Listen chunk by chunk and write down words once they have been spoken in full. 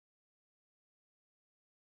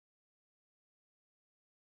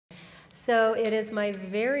So it is my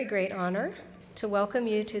very great honor to welcome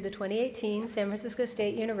you to the 2018 San Francisco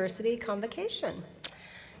State University Convocation.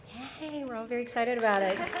 Yay, we're all very excited about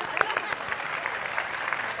it.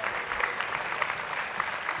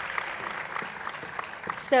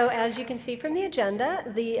 So as you can see from the agenda,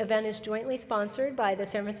 the event is jointly sponsored by the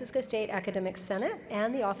San Francisco State Academic Senate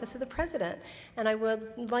and the Office of the President. And I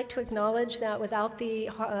would like to acknowledge that without the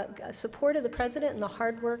support of the President and the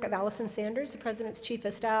hard work of Allison Sanders, the President's Chief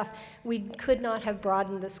of Staff, we could not have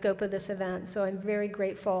broadened the scope of this event. So I'm very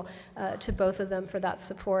grateful to both of them for that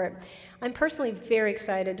support. I'm personally very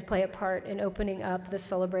excited to play a part in opening up this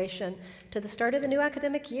celebration to the start of the new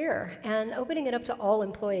academic year and opening it up to all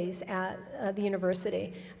employees at the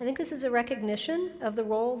university. I think this is a recognition of the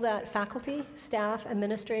role that faculty, staff,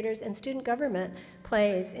 administrators, and student government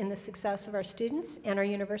plays in the success of our students and our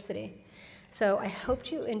university. So I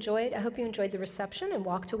hope you enjoyed. I hope you enjoyed the reception and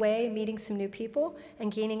walked away meeting some new people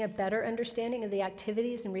and gaining a better understanding of the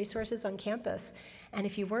activities and resources on campus. And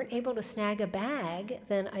if you weren't able to snag a bag,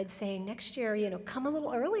 then I'd say next year, come a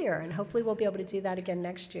little earlier, and hopefully we'll be able to do that again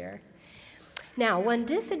next year. Now, one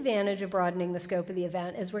disadvantage of broadening the scope of the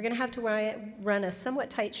event is we're going to have to run a somewhat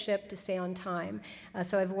tight ship to stay on time.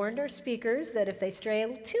 So I've warned our speakers that if they stray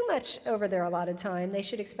too much over their allotted time, they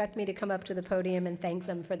should expect me to come up to the podium and thank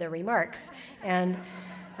them for their remarks. And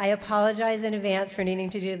I apologize in advance for needing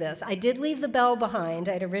to do this. I did leave the bell behind.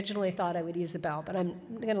 I'd originally thought I would use the bell, but I'm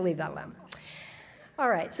going to leave that alone. All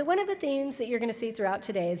right, so one of the themes that you're going to see throughout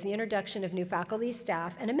today is the introduction of new faculty,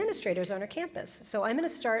 staff, and administrators on our campus. So I'm going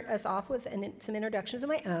to start us off with some introductions of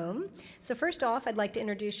my own. So first off, I'd like to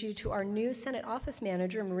introduce you to our new Senate Office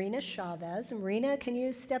Manager, Marina Chavez. Marina, can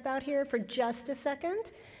you step out here for just a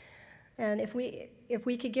second? And if we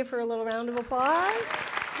could give her a little round of applause.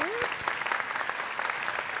 Yeah.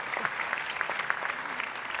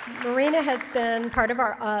 Marina has been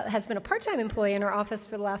a part-time employee in our office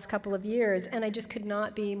for the last couple of years, and I just could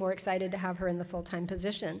not be more excited to have her in the full-time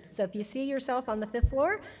position. So if you see yourself on the 5th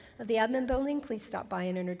floor of the admin building, please stop by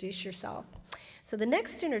and introduce yourself. So the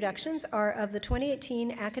next introductions are of the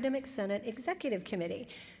 2018 Academic Senate Executive Committee.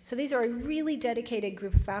 So these are a really dedicated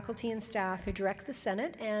group of faculty and staff who direct the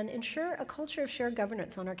Senate and ensure a culture of shared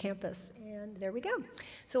governance on our campus. And there we go.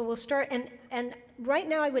 So we'll start, and right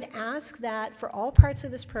now I would ask that for all parts of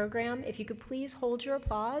this program, if you could please hold your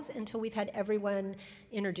applause until we've had everyone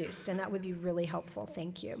introduced, and that would be really helpful.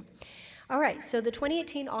 Thank you. All right, so the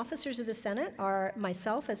 2018 officers of the Senate are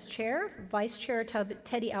myself as chair, Vice Chair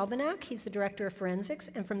Teddy Albenak, he's the Director of Forensics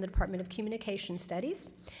and from the Department of Communication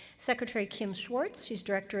Studies, Secretary Kim Schwartz, she's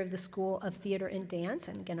Director of the School of Theater and Dance,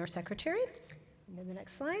 and again our Secretary. And then the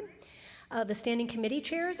next slide. The standing committee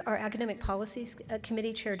chairs are Academic Policies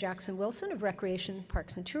Committee Chair Jackson Wilson of Recreation,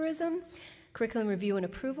 Parks and Tourism, Curriculum Review and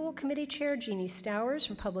Approval Committee Chair Jeannie Stowers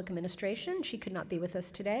from Public Administration, she could not be with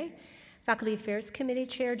us today, Faculty Affairs Committee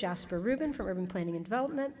Chair Jasper Rubin from Urban Planning and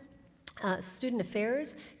Development, Student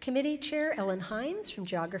Affairs Committee Chair Ellen Hines from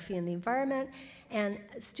Geography and the Environment, and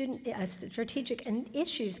Strategic and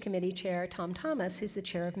Issues Committee Chair Tom Thomas, who's the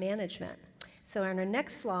Chair of Management. So on our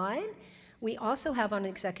next slide, we also have on the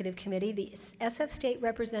Executive Committee the SF State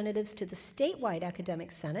representatives to the statewide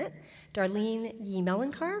Academic Senate, Darlene Yee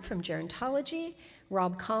Melenkar from Gerontology,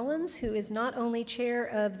 Rob Collins, who is not only chair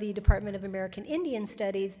of the Department of American Indian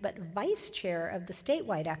Studies, but vice chair of the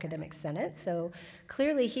statewide Academic Senate, so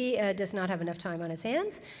clearly he does not have enough time on his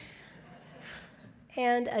hands.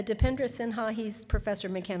 And Dipendra Sinha, he's professor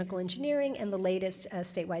of mechanical engineering and the latest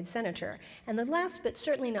statewide senator. And then last but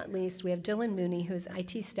certainly not least, we have Dylan Mooney, who's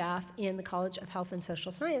IT staff in the College of Health and Social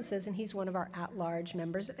Sciences, and he's one of our at-large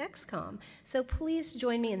members of XCOM. So please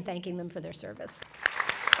join me in thanking them for their service.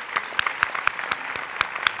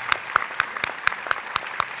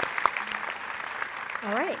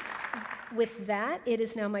 All right. With that, it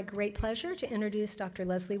is now my great pleasure to introduce Dr.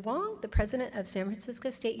 Leslie Wong, the president of San Francisco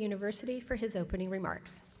State University, for his opening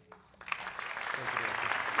remarks.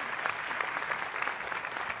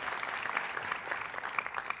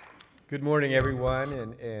 Good morning,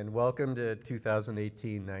 everyone, and welcome to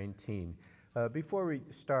 2018-19. Before we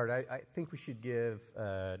start, I think we should give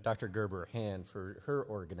Dr. Gerber a hand for her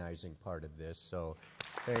organizing part of this, so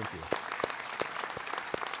thank you.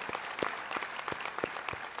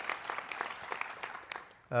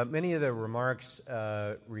 Many of the remarks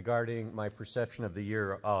regarding my perception of the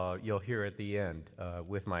year you'll hear at the end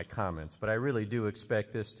with my comments, but I really do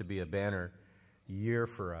expect this to be a banner year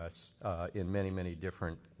for us in many, many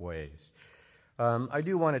different ways. I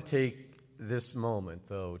do want to take this moment,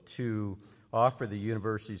 though, to offer the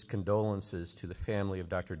university's condolences to the family of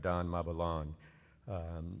Dr. Don Mabalan,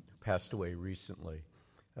 who passed away recently.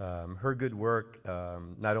 Her good work,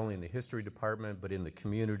 not only in the history department, but in the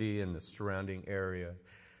community and the surrounding area,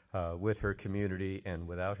 with her community and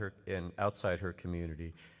without her and outside her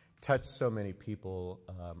community, touched so many people.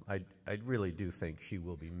 I really do think she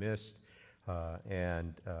will be missed,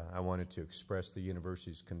 and I wanted to express the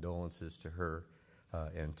university's condolences to her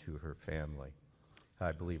and to her family.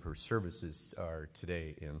 I believe her services are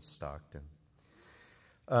today in Stockton.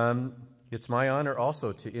 It's my honor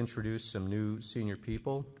also to introduce some new senior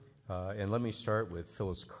people, and let me start with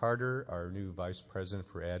Phyllis Carter, our new Vice President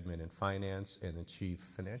for Admin and Finance and the Chief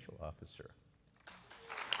Financial Officer.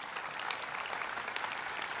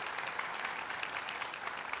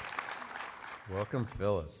 Welcome,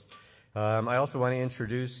 Phyllis. I also want to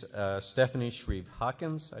introduce Stephanie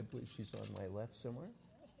Shreve-Hawkins. I believe she's on my left somewhere.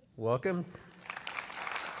 Welcome.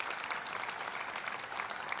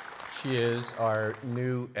 She is our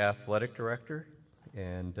new athletic director,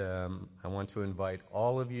 and I want to invite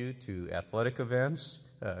all of you to athletic events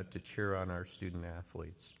to cheer on our student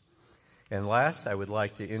athletes. And last, I would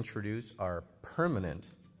like to introduce our permanent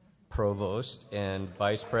provost and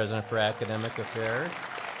vice president for academic affairs.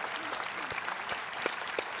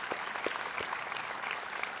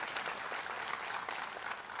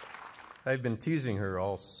 I've been teasing her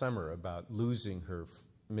all summer about losing her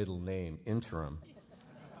middle name, Interim.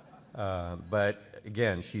 But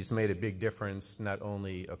again, she's made a big difference not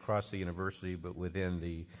only across the university, but within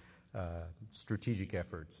the strategic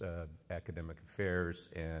efforts of academic affairs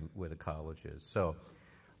and with the colleges. So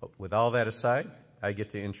with all that aside, I get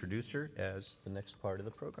to introduce her as the next part of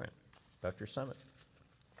the program. Dr. Summit.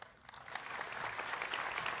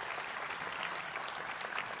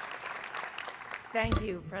 Thank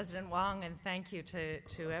you, President Wong, and thank you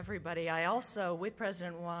to everybody. I also, with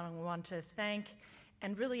President Wong, want to thank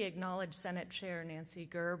and really acknowledge Senate Chair Nancy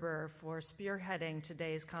Gerber for spearheading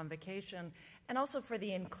today's convocation and also for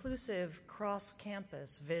the inclusive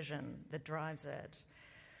cross-campus vision that drives it.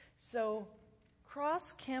 So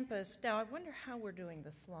cross-campus, now I wonder how we're doing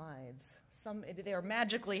the slides. They're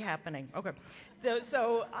magically happening. Okay,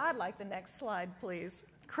 so I'd like the next slide, please.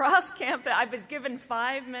 Cross-campus, I've been given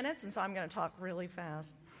 5 minutes, and so I'm going to talk really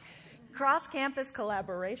fast. Cross-campus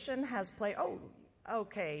collaboration has played,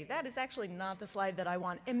 okay, that is actually not the slide that I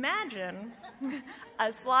want. Imagine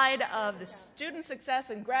a slide of the student success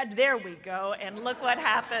and there we go, and look what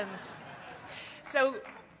happens. So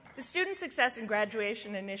the Student Success and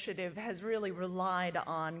Graduation Initiative has really relied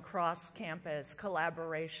on cross-campus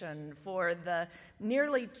collaboration for the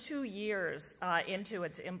nearly 2 years into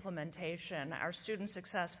its implementation. Our Student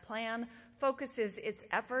Success Plan focuses its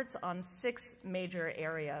efforts on 6 major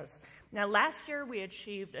areas. Now, last year we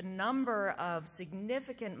achieved a number of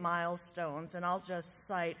significant milestones, and I'll just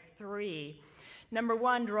cite 3. Number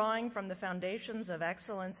 1, drawing from the Foundations of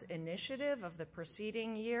Excellence initiative of the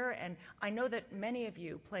preceding year, and I know that many of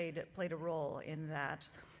you played a role in that.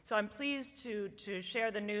 So I'm pleased to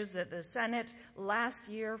share the news that the Senate last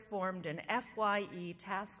year formed an FYE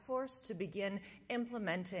task force to begin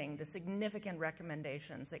implementing the significant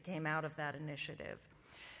recommendations that came out of that initiative.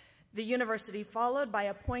 The university followed by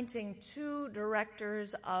appointing 2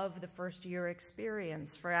 directors of the first-year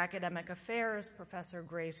experience. For academic affairs, Professor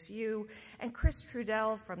Grace Yu and Chris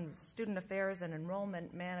Trudell from Student Affairs and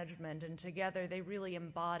Enrollment Management, and together they really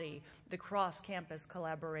embody the cross-campus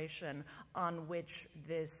collaboration on which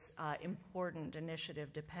this important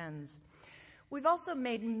initiative depends. We've also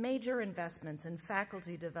made major investments in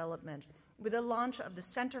faculty development with the launch of the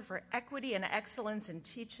Center for Equity and Excellence in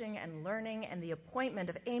Teaching and Learning and the appointment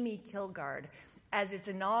of Amy Kilgard as its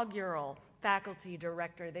inaugural faculty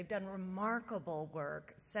director. They've done remarkable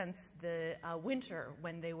work since the winter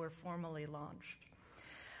when they were formally launched.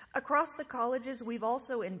 Across the colleges, we've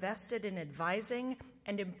also invested in advising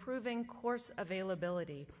and improving course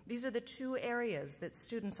availability. These are the 2 areas that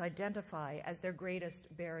students identify as their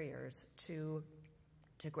greatest barriers to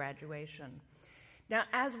graduation. Now,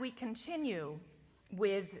 as we continue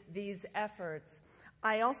with these efforts,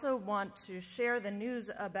 I also want to share the news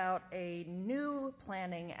about a new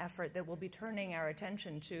planning effort that we'll be turning our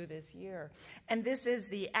attention to this year, and this is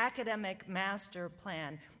the Academic Master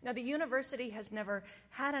Plan. Now, the university has never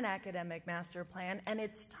had an academic master plan, and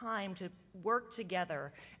it's time to work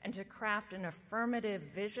together and to craft an affirmative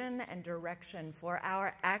vision and direction for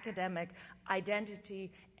our academic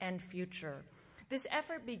identity and future. This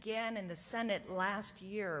effort began in the Senate last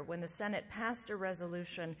year when the Senate passed a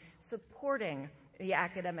resolution supporting the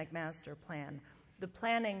Academic Master Plan. The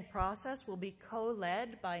planning process will be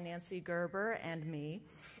co-led by Nancy Gerber and me.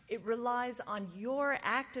 It relies on your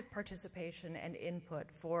active participation and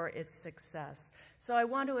input for its success. So I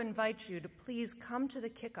want to invite you to please come to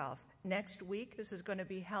the kickoff next week. This is going to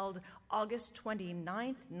be held August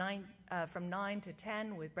 29th, from 9 to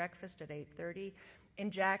 10 with breakfast at 8:30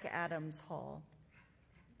 in Jack Adams Hall.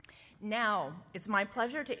 Now, it's my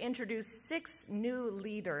pleasure to introduce 6 new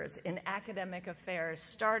leaders in academic affairs,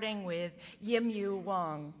 starting with Yim-Yu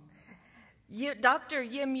Wang. Dr.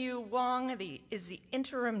 Yim-Yu Wang is the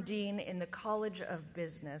interim dean in the College of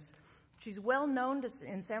Business. She's well known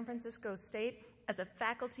in San Francisco State as a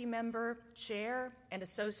faculty member, chair, and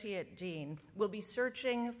associate dean. We'll be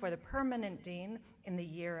searching for the permanent dean in the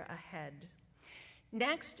year ahead.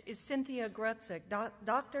 Next is Cynthia Grutzik.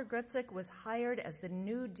 Dr. Grutzik was hired as the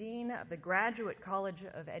new dean of the Graduate College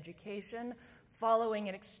of Education following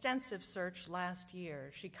an extensive search last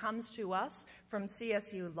year. She comes to us from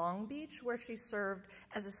CSU Long Beach, where she served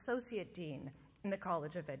as associate dean in the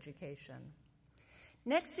College of Education.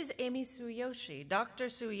 Next is Amy Tsuyoshi. Dr.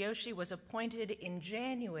 Tsuyoshi was appointed in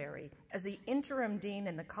January as the interim dean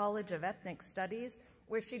in the College of Ethnic Studies,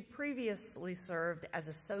 where she'd previously served as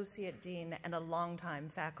associate dean and a longtime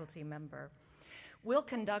faculty member. We'll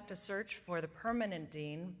conduct a search for the permanent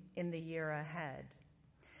dean in the year ahead.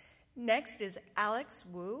 Next is Alex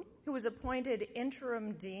Wu, who was appointed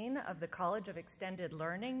interim dean of the College of Extended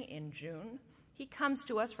Learning in June. He comes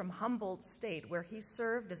to us from Humboldt State, where he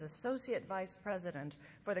served as associate vice president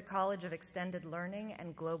for the College of Extended Learning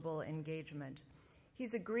and Global Engagement.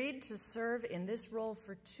 He's agreed to serve in this role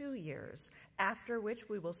for 2 years, after which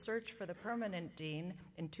we will search for the permanent dean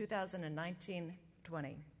in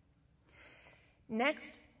 2019-20.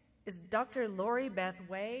 Next is Dr. Lori Beth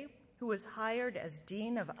Way, who was hired as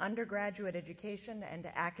Dean of Undergraduate Education and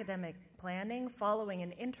Academic Planning following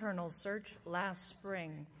an internal search last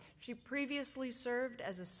spring. She previously served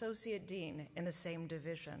as Associate Dean in the same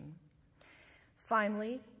division.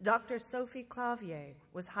 Finally, Dr. Sophie Clavier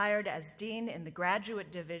was hired as Dean in the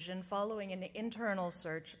Graduate Division following an internal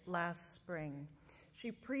search last spring.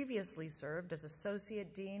 She previously served as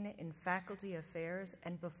Associate Dean in Faculty Affairs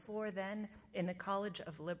and before then in the College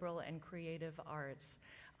of Liberal and Creative Arts.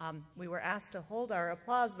 We were asked to hold our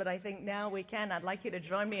applause, but I think now we can. I'd like you to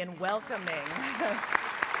join me in welcoming.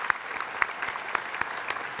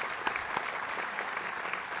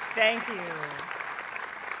 Thank you.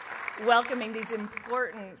 Welcoming these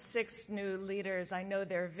important 6 new leaders. I know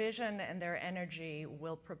their vision and their energy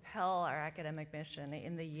will propel our academic mission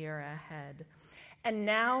in the year ahead. And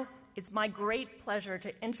now, it's my great pleasure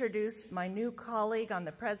to introduce my new colleague on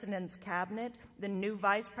the President's Cabinet, the new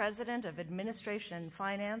Vice President of Administration and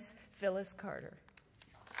Finance, Phyllis Carter.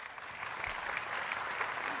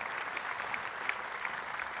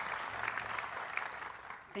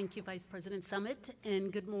 Thank you, Vice President Summit,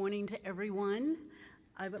 and good morning to everyone.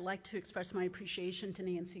 I would like to express my appreciation to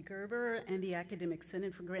Nancy Gerber and the Academic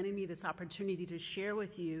Senate for granting me this opportunity to share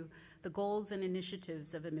with you the goals and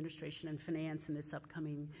initiatives of Administration and Finance in this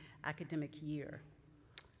upcoming academic year.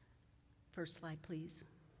 First slide, please.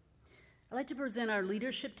 I'd like to present our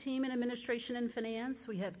leadership team in Administration and Finance.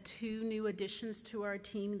 We have 2 new additions to our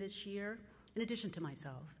team this year, in addition to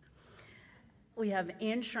myself. We have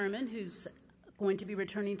Ann Sherman, who's going to be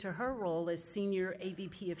returning to her role as Senior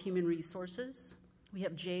AVP of Human Resources. We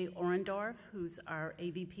have Jay Orendorf, who's our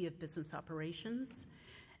AVP of Business Operations.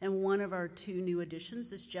 And one of our 2 new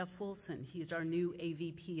additions is Jeff Wilson. He's our new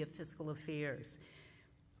AVP of Fiscal Affairs.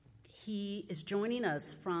 He is joining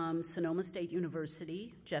us from Sonoma State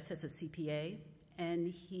University. Jeff is a CPA, and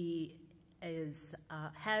he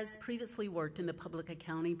has previously worked in the public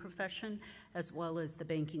accounting profession as well as the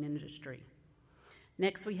banking industry.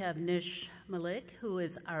 Next, we have Nish Malik, who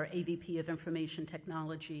is our AVP of Information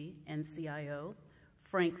Technology and CIO.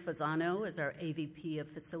 Frank Fasano is our AVP of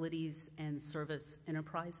Facilities and Service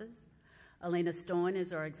Enterprises. Elena Stone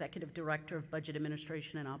is our Executive Director of Budget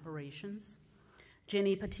Administration and Operations.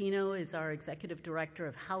 Jenny Patino is our Executive Director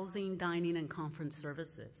of Housing, Dining, and Conference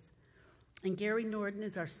Services. And Gary Norden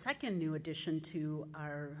is our second new addition to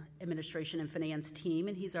our Administration and Finance team,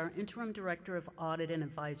 and he's our Interim Director of Audit and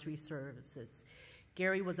Advisory Services.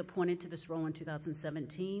 Gary was appointed to this role in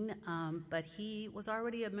 2017, but he was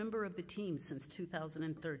already a member of the team since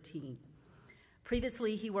 2013.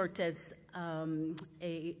 Previously, he worked as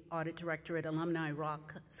a audit director at Alumni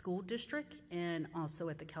Rock School District and also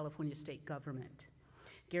at the California State Government.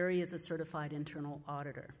 Gary is a certified internal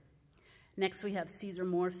auditor. Next, we have Caesar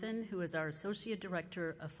Morfin, who is our Associate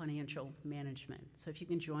Director of Financial Management. So if you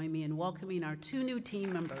can join me in welcoming our 2 new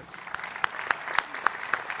team members.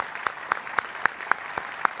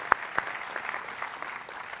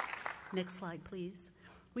 Next slide, please.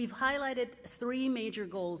 We've highlighted 3 major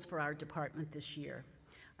goals for our department this year.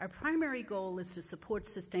 Our primary goal is to support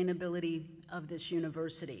sustainability of this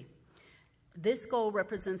university. This goal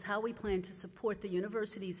represents how we plan to support the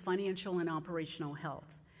university's financial and operational health.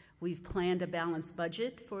 We've planned a balanced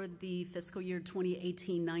budget for the fiscal year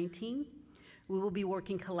 2018-19. We will be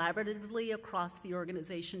working collaboratively across the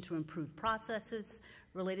organization to improve processes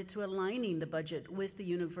related to aligning the budget with the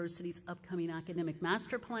university's upcoming academic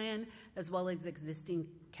master plan, as well as existing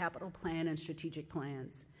capital plan and strategic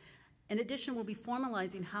plans. In addition, we'll be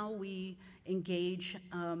formalizing how we engage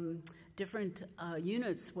different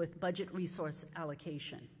units with budget resource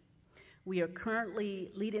allocation. We are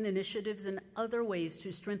currently leading initiatives in other ways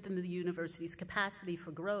to strengthen the university's capacity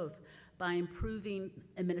for growth by improving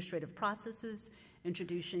administrative processes,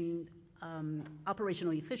 introducing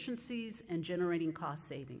operational efficiencies, and generating cost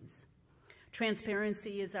savings.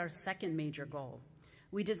 Transparency is our second major goal.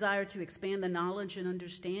 We desire to expand the knowledge and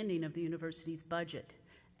understanding of the university's budget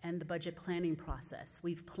and the budget planning process.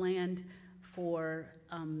 We've planned for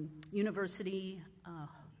university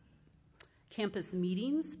campus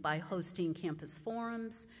meetings by hosting campus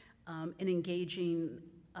forums and engaging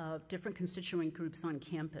different constituent groups on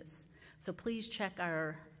campus. So please check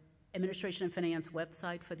our Administration and Finance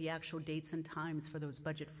website for the actual dates and times for those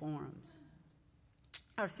budget forums.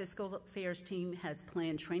 Our fiscal affairs team has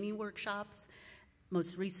planned training workshops.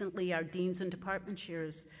 Most recently, our deans and department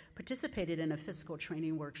chairs participated in a fiscal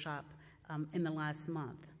training workshop in the last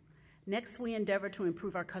month. Next, we endeavor to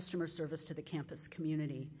improve our customer service to the campus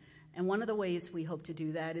community. And one of the ways we hope to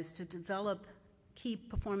do that is to develop key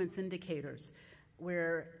performance indicators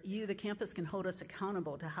where you, the campus, can hold us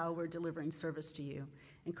accountable to how we're delivering service to you.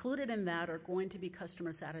 Included in that are going to be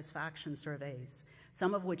customer satisfaction surveys,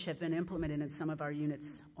 some of which have been implemented in some of our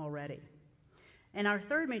units already. And our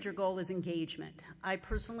third major goal is engagement. I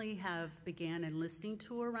personally have began a listening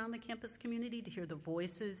tour around the campus community to hear the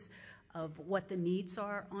voices of what the needs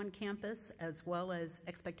are on campus, as well as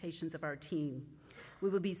expectations of our team. We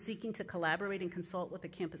will be seeking to collaborate and consult with the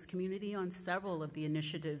campus community on several of the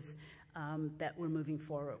initiatives that we're moving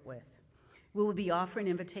forward with. We will be offering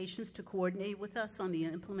invitations to coordinate with us on the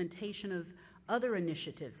implementation of other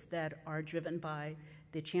initiatives that are driven by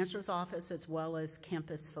the Chancellor's Office, as well as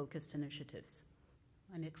campus-focused initiatives.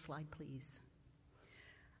 Next slide, please.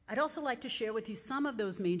 I'd also like to share with you some of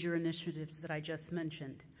those major initiatives that I just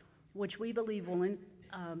mentioned, which we believe will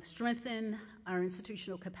strengthen our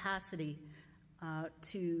institutional capacity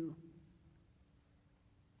to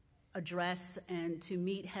address and to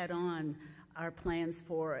meet head-on our plans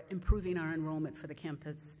for improving our enrollment for the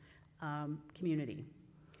campus community.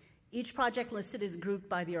 Each project listed is grouped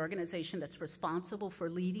by the organization that's responsible for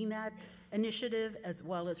leading that initiative, as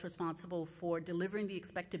well as responsible for delivering the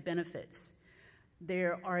expected benefits.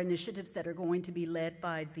 There are initiatives that are going to be led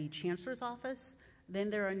by the Chancellor's Office. Then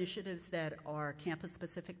there are initiatives that are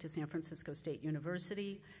campus-specific to San Francisco State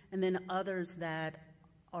University, and then others that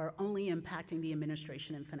are only impacting the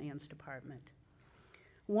Administration and Finance Department.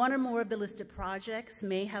 One or more of the listed projects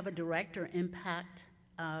may have a direct or indirect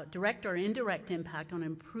impact on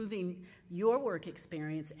improving your work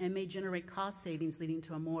experience and may generate cost savings, leading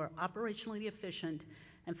to a more operationally efficient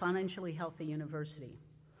and financially healthy university.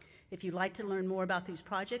 If you'd like to learn more about these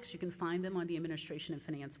projects, you can find them on the Administration and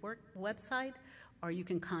Finance website, or you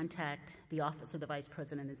can contact the Office of the Vice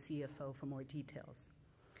President and CFO for more details.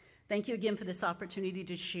 Thank you again for this opportunity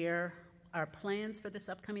to share our plans for this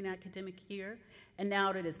upcoming academic year. And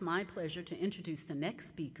now it is my pleasure to introduce the next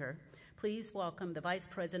speaker. Please welcome the Vice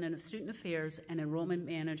President of Student Affairs and Enrollment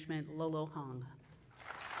Management, Lolo Hong.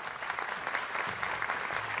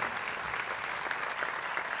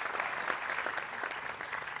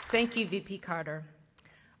 Thank you, VP Carter.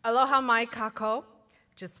 Aloha mai kako.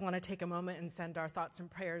 Just want to take a moment and send our thoughts and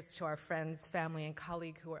prayers to our friends, family, and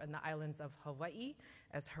colleague who are in the islands of Hawaii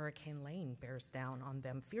as Hurricane Lane bears down on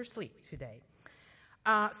them fiercely today.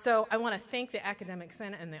 So I want to thank the Academic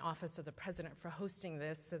Senate and the Office of the President for hosting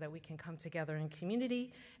this so that we can come together in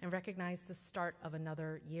community and recognize the start of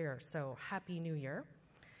another year. So Happy New Year.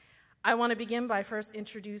 I want to begin by first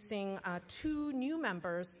introducing 2 new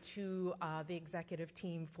members to the executive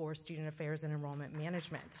team for Student Affairs and Enrollment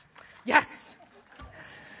Management. Yes!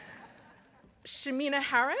 Shamina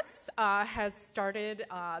Harris has started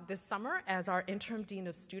this summer as our interim dean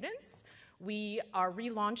of students. We are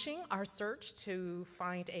relaunching our search to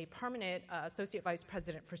find a permanent Associate Vice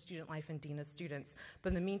President for Student Life and Dean of Students. But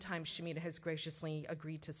in the meantime, Shamina has graciously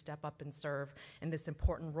agreed to step up and serve in this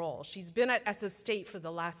important role. She's been at SF State for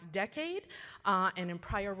the last decade, and in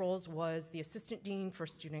prior roles was the Assistant Dean for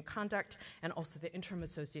Student Conduct and also the Interim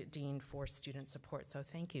Associate Dean for Student Support. So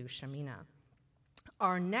thank you, Shamina.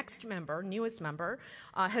 Our next member, newest member,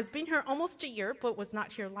 has been here almost a year, but was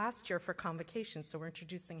not here last year for Convocation, so we're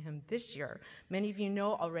introducing him this year. Many of you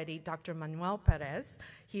know already Dr. Manuel Perez.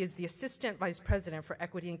 He is the Assistant Vice President for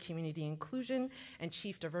Equity and Community Inclusion and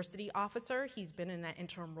Chief Diversity Officer. He's been in that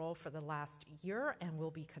interim role for the last year and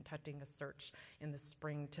will be conducting a search in the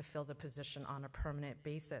spring to fill the position on a permanent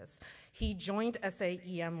basis. He joined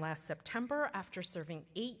SAEM last September after serving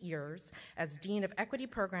 8 years as Dean of Equity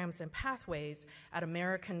Programs and Pathways at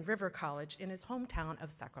American River College in his hometown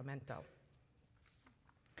of Sacramento.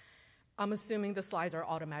 I'm assuming the slides are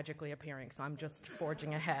automatically appearing, so I'm just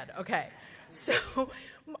forging ahead. Okay, so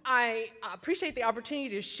I appreciate the opportunity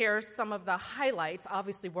to share some of the highlights.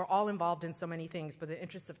 Obviously, we're all involved in so many things, but in the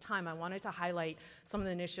interest of time, I wanted to highlight some of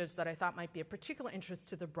the initiatives that I thought might be of particular interest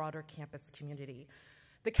to the broader campus community.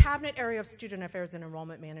 The Cabinet area of Student Affairs and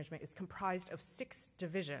Enrollment Management is comprised of 6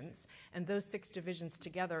 divisions, and those 6 divisions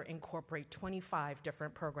together incorporate 25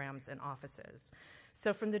 different programs and offices.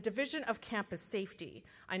 So from the Division of Campus Safety,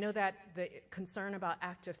 I know that the concern about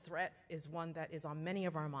active threat is one that is on many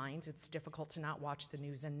of our minds. It's difficult to not watch the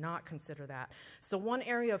news and not consider that. So one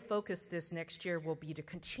area of focus this next year will be to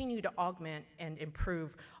continue to augment and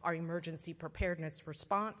improve our emergency preparedness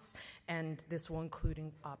response, and this will include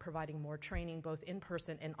providing more training both in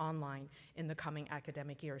person and online in the coming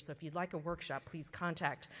academic year. So if you'd like a workshop, please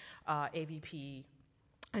contact AVP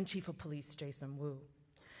and Chief of Police Jason Wu.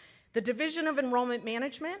 The Division of Enrollment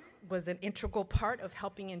Management was an integral part of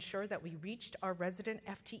helping ensure that we reached our resident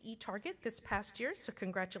FTE target this past year, so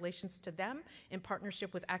congratulations to them in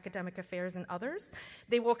partnership with Academic Affairs and others.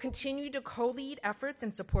 They will continue to co-lead efforts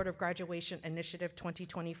in support of Graduation Initiative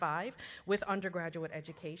 2025 with undergraduate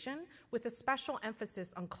education, with a special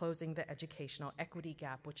emphasis on closing the educational equity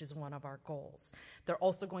gap, which is one of our goals. They're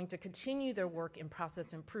also going to continue their work in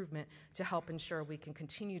process improvement to help ensure we can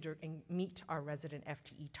continue to meet our resident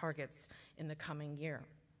FTE targets in the coming year.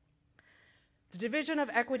 The Division of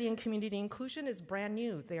Equity and Community Inclusion is brand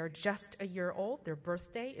new. They are just a year old. Their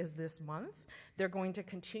birthday is this month. They're going to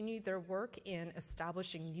continue their work in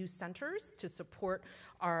establishing new centers to support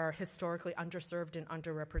our historically underserved and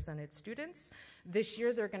underrepresented students. This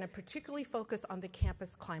year, they're going to particularly focus on the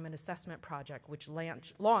Campus Climate Assessment Project, which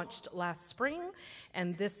launched last spring,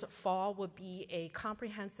 and this fall will be a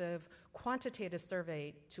comprehensive quantitative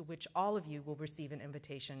survey to which all of you will receive an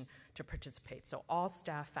invitation to participate. So all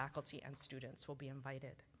staff, faculty, and students will be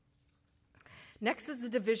invited. Next is the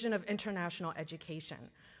Division of International Education.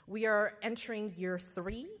 We are entering year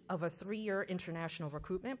 3 of a 3-year international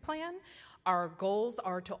recruitment plan. Our goals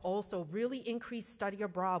are to also really increase study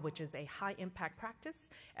abroad, which is a high-impact practice.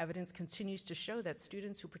 Evidence continues to show that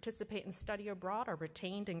students who participate in study abroad are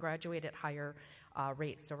retained and graduate at higher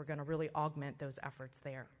rates, so we're going to really augment those efforts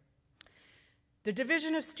there. The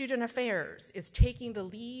Division of Student Affairs is taking the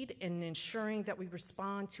lead in ensuring that we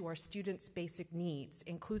respond to our students' basic needs,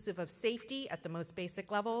 inclusive of safety at the most basic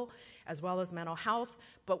level, as well as mental health,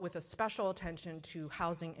 but with a special attention to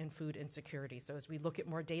housing and food insecurity. So as we look at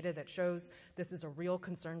more data that shows this is a real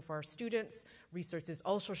concern for our students, research is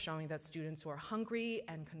also showing that students who are hungry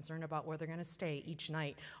and concerned about where they're going to stay each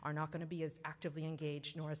night are not going to be as actively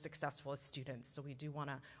engaged nor as successful as students. So we do want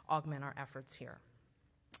to augment our efforts here.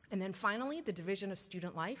 And then finally, the Division of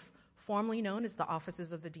Student Life, formerly known as the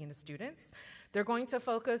Offices of the Dean of Students. They're going to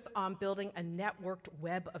focus on building a networked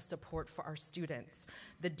web of support for our students.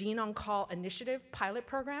 The Dean on Call Initiative pilot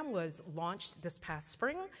program was launched this past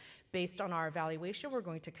spring. Based on our evaluation, we're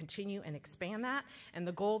going to continue and expand that, and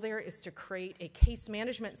the goal there is to create a case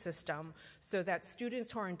management system so that students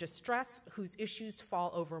who are in distress, whose issues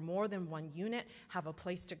fall over more than one unit, have a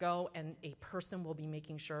place to go, and a person will be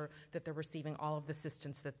making sure that they're receiving all of the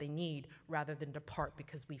assistance that they need rather than depart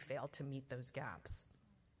because we failed to meet those gaps.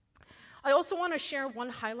 I also want to share one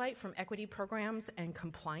highlight from equity programs and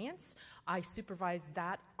compliance. I supervise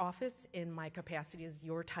that office in my capacity as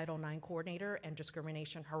your Title IX coordinator and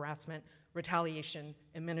discrimination, harassment, retaliation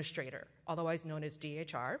administrator, otherwise known as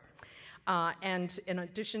DHR. And in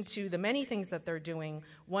addition to the many things that they're doing,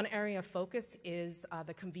 one area of focus is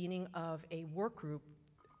the convening of a work group.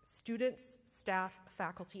 Students, staff,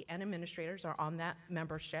 faculty, and administrators are on that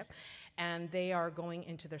membership, and they are going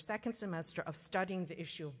into their second semester of studying the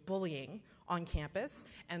issue of bullying on campus,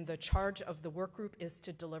 and the charge of the work group is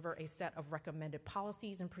to deliver a set of recommended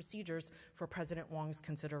policies and procedures for President Wong's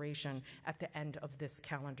consideration at the end of this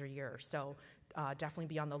calendar year. So definitely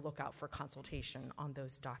be on the lookout for consultation on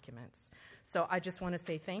those documents. So I just want to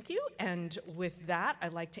say thank you, and with that,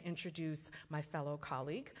 I'd like to introduce my fellow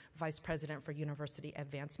colleague, Vice President for University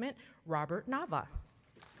Advancement, Robert Nava.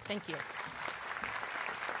 Thank you.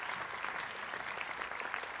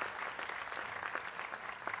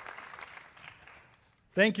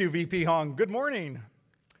 Thank you, VP Hong. Good morning.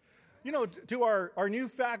 You know, to our new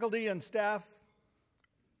faculty and staff,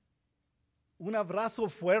 un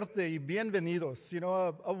abrazo fuerte y bienvenidos. You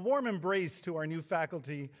know, a warm embrace to our new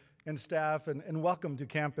faculty and staff, and welcome to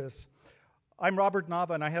campus. I'm Robert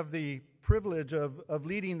Nava, and I have the privilege of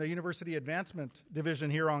leading the University Advancement Division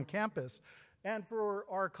here on campus. And for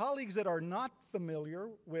our colleagues that are not familiar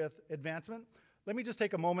with advancement, let me just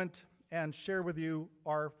take a moment and share with you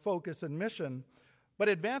our focus and mission. But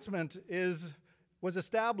advancement was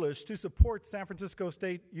established to support San Francisco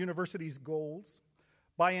State University's goals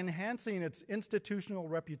by enhancing its institutional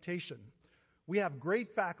reputation. We have great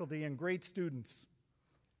faculty and great students,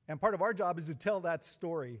 and part of our job is to tell that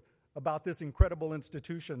story about this incredible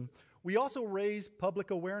institution. We also raise public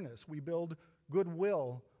awareness. We build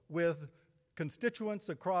goodwill with constituents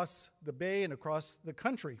across the Bay and across the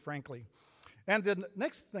country, frankly. And the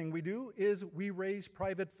next thing we do is we raise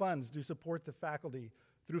private funds to support the faculty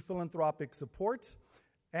through philanthropic support.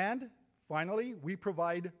 And finally, we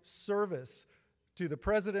provide service to the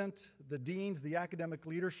president, the deans, the academic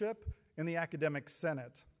leadership, and the academic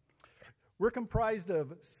senate. We're comprised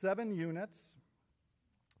of 7 units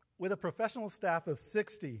with a professional staff of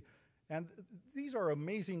 60. And these are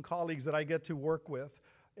amazing colleagues that I get to work with.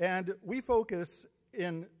 And we focus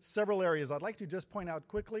in several areas. I'd like to just point out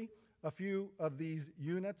quickly a few of these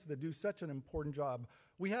units that do such an important job.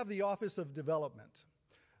 We have the Office of Development.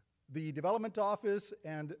 The Development Office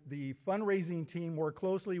and the fundraising team work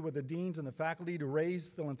closely with the deans and the faculty to raise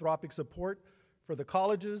philanthropic support for the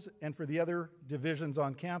colleges and for the other divisions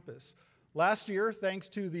on campus. Last year, thanks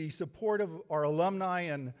to the support of our alumni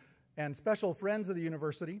and special friends of the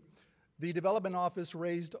university, the Development Office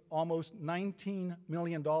raised almost $19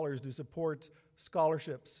 million to support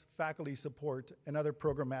scholarships, faculty support, and other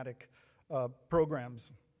programmatic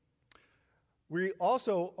programs. We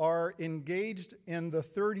also are engaged in the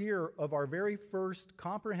 3rd year of our very first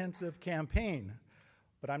comprehensive campaign.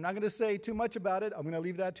 But I'm not going to say too much about it. I'm going to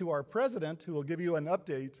leave that to our president, who will give you an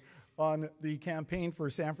update on the campaign for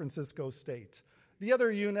San Francisco State. The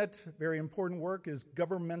other unit, very important work, is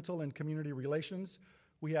governmental and community relations.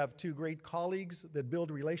 We have 2 great colleagues that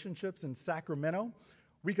build relationships in Sacramento.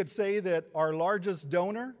 We could say that our largest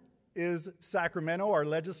donor is Sacramento, our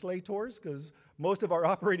legislators, because most of our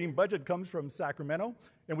operating budget comes from Sacramento,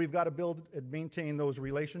 and we've got to build and maintain those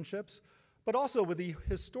relationships. But also with the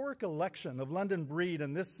historic election of London Breed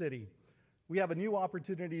in this city, we have a new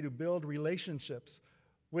opportunity to build relationships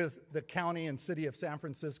with the county and city of San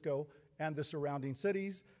Francisco and the surrounding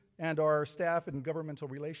cities. And our staff in governmental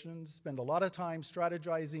relations spend a lot of time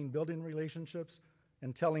strategizing, building relationships,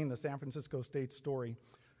 and telling the San Francisco State story.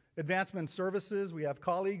 Advancement services, we have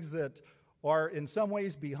colleagues that are in some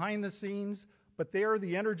ways behind the scenes, but they are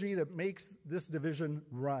the energy that makes this division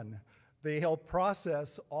run. They help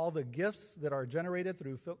process all the gifts that are generated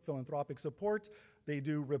through philanthropic support. They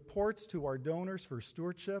do reports to our donors for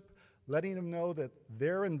stewardship, letting them know that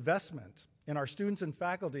their investment in our students and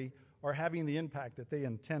faculty are having the impact that they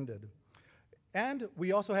intended. And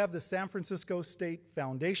we also have the San Francisco State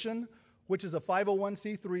Foundation, which is a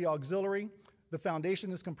 501c3 auxiliary. The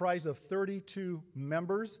foundation is comprised of 32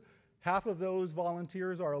 members. Half of those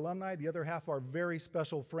volunteers are alumni. The other half are very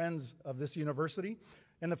special friends of this university.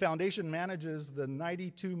 And the foundation manages the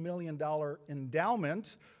 $92 million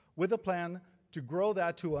endowment with a plan to grow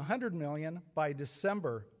that to $100 million by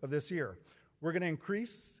December of this year. We're going to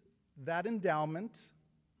increase that endowment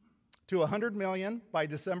to $100 million by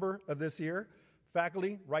December of this year.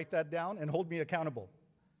 Faculty, write that down and hold me accountable.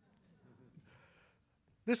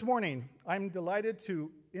 This morning, I'm delighted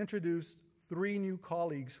to introduce 3 new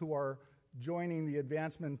colleagues who are joining the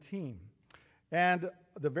advancement team. And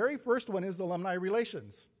the very first one is alumni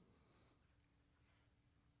relations.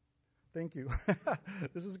 Thank you.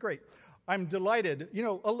 This is great. I'm delighted. You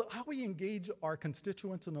know, how we engage our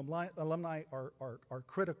constituents and alumni are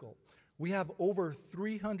critical. We have over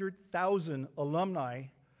 300,000 alumni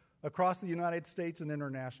across the United States and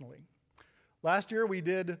internationally. Last year, we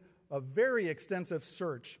did a very extensive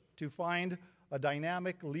search to find a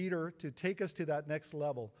dynamic leader to take us to that next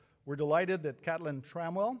level. We're delighted that Caitlin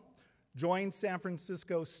Tramwell joined San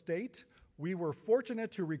Francisco State We were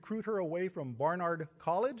fortunate to recruit her away from Barnard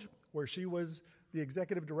College, where she was the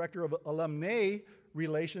executive director of alumni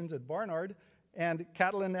relations at Barnard. And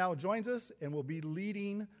Catalin now joins us and will be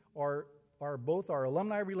leading both our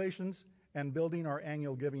alumni relations and building our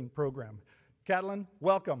annual giving program. Catalin,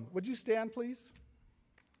 welcome. Would you stand, please?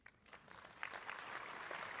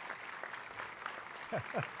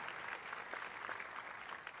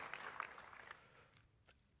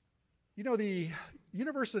 You know, the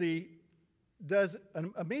university does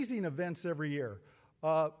amazing events every year,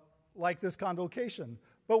 like this Convocation.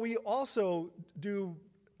 But we also do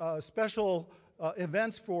special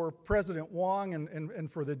events for President Wong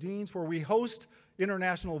and for the deans, where we host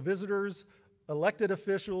international visitors, elected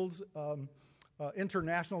officials,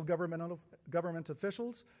 international government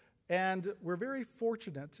officials. And we're very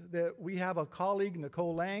fortunate that we have a colleague,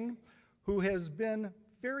 Nicole Lang, who has been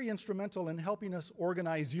very instrumental in helping us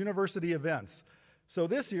organize university events. So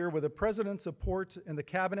this year, with the president's support in the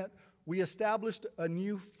cabinet, we established a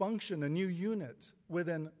new function, a new unit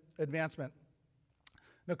within advancement.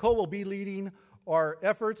 Nicole will be leading our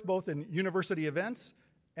efforts both in university events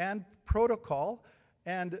and protocol.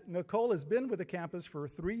 And Nicole has been with the campus for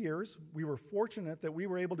 3 years. We were fortunate that we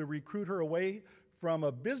were able to recruit her away from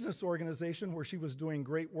a business organization where she was doing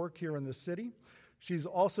great work here in the city. She's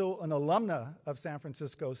also an alumna of San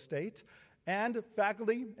Francisco State. And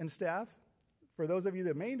faculty and staff, for those of you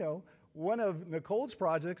that may know, one of Nicole's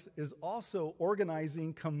projects is also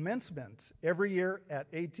organizing commencement every year at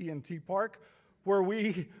AT&T Park, where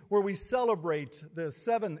we celebrate the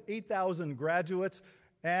 8,000 graduates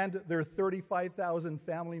and their 35,000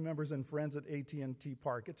 family members and friends at AT&T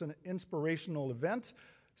Park. It's an inspirational event.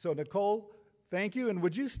 So Nicole, thank you, and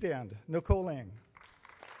would you stand? Nicole Lang.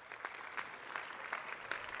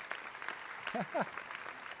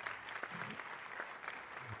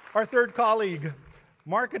 Our third colleague,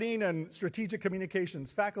 Marketing and Strategic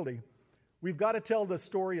Communications faculty. We've got to tell the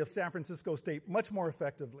story of San Francisco State much more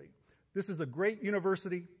effectively. This is a great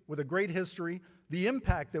university with a great history. The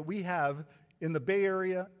impact that we have in the Bay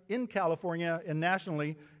Area, in California, and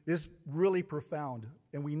nationally is really profound,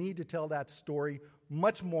 and we need to tell that story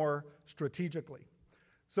much more strategically.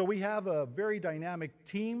 So we have a very dynamic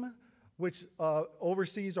team which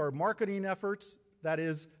oversees our marketing efforts, that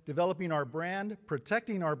is, developing our brand,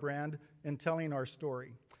 protecting our brand, and telling our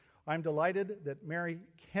story. I'm delighted that Mary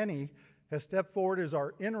Kenny has stepped forward as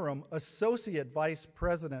our interim Associate Vice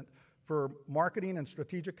President for Marketing and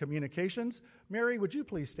Strategic Communications. Mary, would you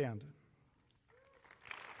please stand?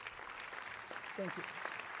 Thank you.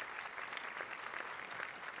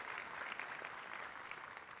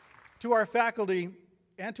 To our faculty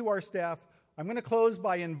and to our staff, I'm going to close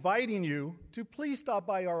by inviting you to please stop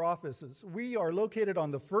by our offices. We are located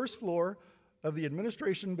on the first floor of the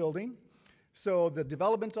administration building. So the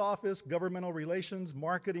development office, governmental relations,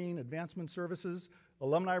 marketing, advancement services,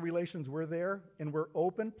 alumni relations, we're there and we're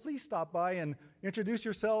open. Please stop by and introduce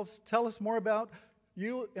yourselves. Tell us more about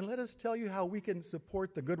you and let us tell you how we can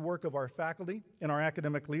support the good work of our faculty and our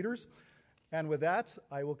academic leaders. And with that,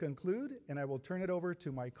 I will conclude and I will turn it over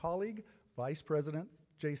to my colleague, Vice President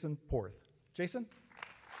Jason Porth. Jason?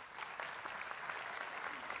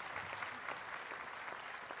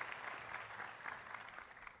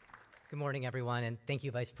 Good morning, everyone, and thank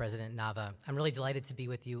you, Vice President Nava. I'm really delighted to be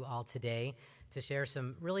with you all today to share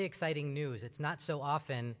some really exciting news. It's not so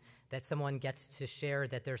often that someone gets to share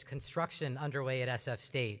that there's construction underway at SF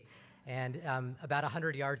State. And about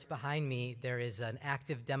 100 yards behind me, there is an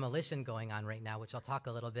active demolition going on right now, which I'll talk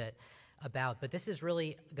a little bit about. But this is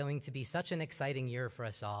really going to be such an exciting year for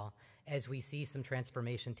us all as we see some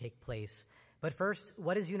transformation take place. But first,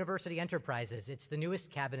 what is University Enterprises? It's the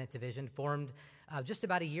newest cabinet division formed just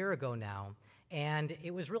about a year ago now. And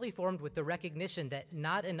it was really formed with the recognition that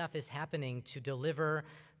not enough is happening to deliver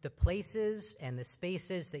the places and the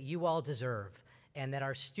spaces that you all deserve and that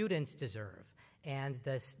our students deserve. And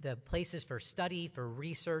the places for study, for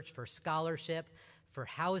research, for scholarship, for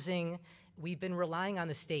housing. We've been relying on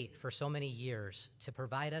the state for so many years to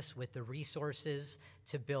provide us with the resources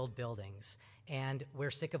to build buildings. And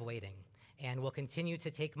we're sick of waiting. And we'll continue to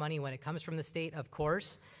take money when it comes from the state, of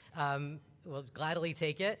course. We'll gladly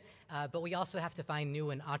take it. But we also have to find new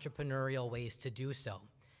and entrepreneurial ways to do so.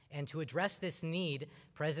 And to address this need,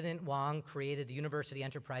 President Wong created the University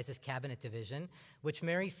Enterprises Cabinet Division, which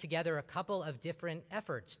marries together a couple of different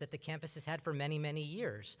efforts that the campus has had for many, many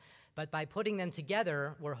years. But by putting them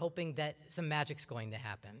together, we're hoping that some magic's going to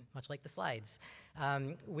happen, much like the slides.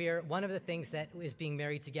 One of the things that is being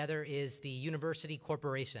married together is the University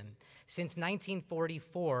Corporation. Since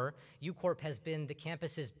 1944, UCorp has been the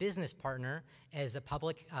campus's business partner as a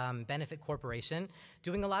public benefit corporation,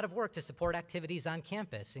 doing a lot of work to support activities on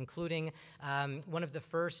campus, including one of the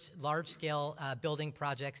first large-scale building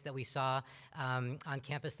projects that we saw on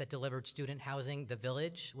campus that delivered student housing. The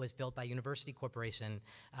Village was built by University Corporation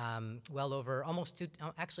well over almost 2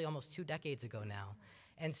 decades ago now.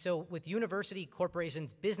 And so with University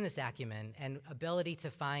Corporation's business acumen and ability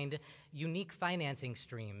to find unique financing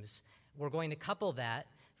streams, we're going to couple that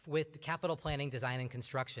with the capital planning, design, and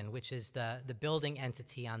construction, which is the building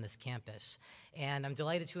entity on this campus. And I'm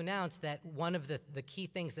delighted to announce that one of the key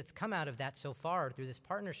things that's come out of that so far through this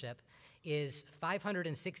partnership is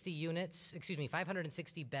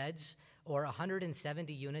 560 beds or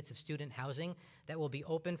 170 units of student housing that will be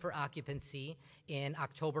open for occupancy in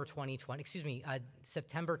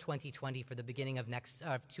September 2020 for the beginning of next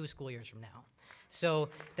 2 school years from now. So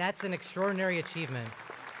that's an extraordinary achievement.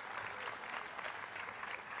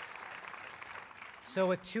 So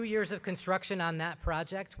with 2 years of construction on that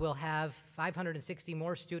project, we'll have 560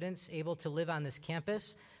 more students able to live on this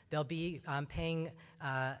campus. They'll be paying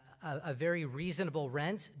a very reasonable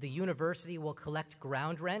rent. The university will collect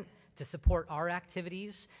ground rent to support our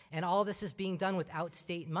activities, and all of this is being done without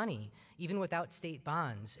state money, even without state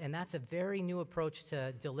bonds, and that's a very new approach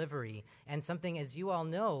to delivery, and something, as you all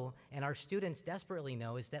know, and our students desperately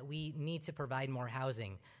know, is that we need to provide more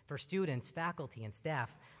housing for students, faculty, and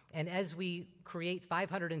staff. And as we create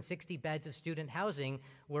 560 beds of student housing,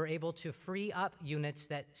 we're able to free up units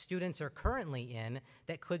that students are currently in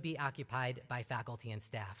that could be occupied by faculty and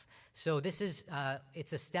staff. So this is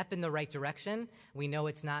it's a step in the right direction. We know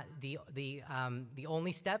it's not the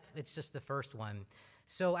only step, it's just the first one.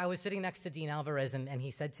 So I was sitting next to Dean Alvarez, and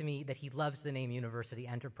he said to me that he loves the name University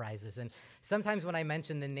Enterprises. And sometimes when I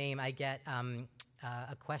mention the name, I get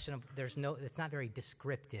a question of it's not very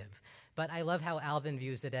descriptive. But I love how Alvin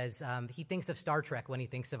views it as he thinks of Star Trek when he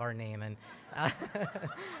thinks of our name. And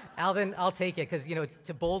Alvin, I'll take it because, it's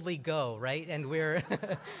to boldly go, right? And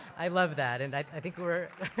I love that. And I think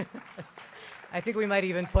I think we might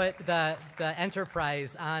even put the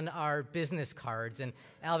enterprise on our business cards. And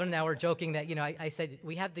Alvin and I were joking that, I said,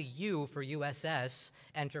 we have the U for USS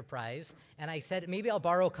Enterprise. And I said, maybe I'll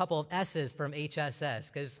borrow a couple of S's from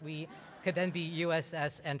HSS because we could then be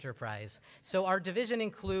USS Enterprise. So our division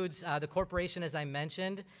includes the corporation, as I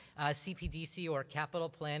mentioned, CPDC, or Capital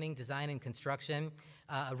Planning, Design, and Construction,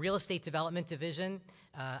 a real estate development division,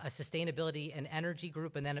 a sustainability and energy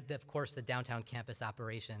group, and then, of course, the downtown campus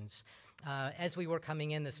operations. As we were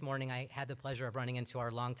coming in this morning, I had the pleasure of running into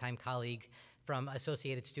our longtime colleague from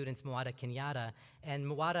Associated Students, Mwada Kenyatta. And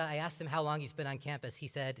Mwada, I asked him how long he's been on campus. He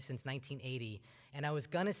said since 1980. And I was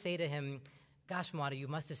going to say to him, gosh, Mwada, you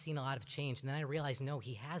must have seen a lot of change. And then I realized, no,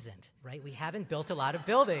 he hasn't, right? We haven't built a lot of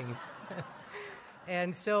buildings.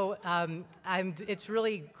 And so it's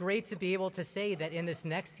really great to be able to say that in this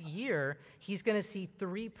next year, he's going to see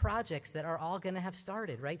 3 projects that are all going to have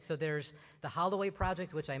started, right? So there's the Holloway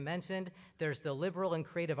project, which I mentioned. There's the Liberal and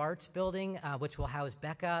Creative Arts building, which will house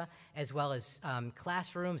Becca, as well as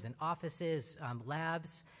classrooms and offices,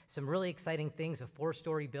 labs, some really exciting things, a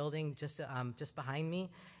 4-story building just behind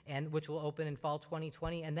me, and which will open in fall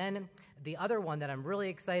 2020. And then the other one that I'm really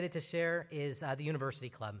excited to share is the University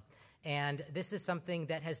Club. And this is something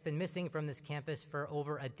that has been missing from this campus for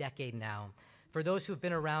over a decade now. For those who've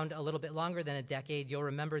been around a little bit longer than a decade, you'll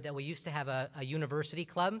remember that we used to have a university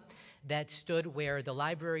club that stood where the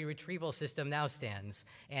library retrieval system now stands.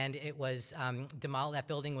 And it was that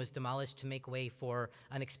building was demolished to make way for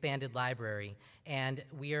an expanded library. And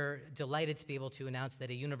we are delighted to be able to announce that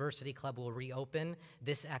a university club will reopen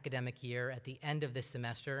this academic year at the end of this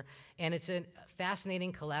semester. And it's a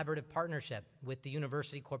fascinating collaborative partnership with the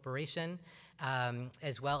University Corporation,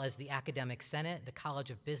 as well as the Academic Senate, the College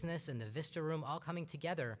of Business, and the Vista Room, all coming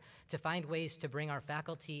together to find ways to bring our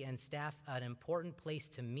faculty and staff an important place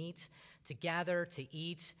to meet, to gather, to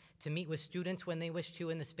eat, to meet with students when they wish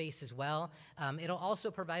to in the space as well. It'll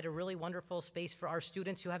also provide a really wonderful space for our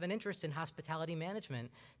students who have an interest in hospitality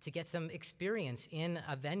management to get some experience in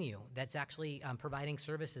a venue that's actually providing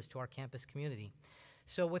services to our campus community.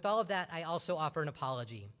 So with all of that, I also offer an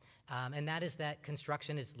apology. And that is that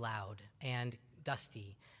construction is loud and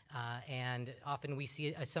dusty. And often we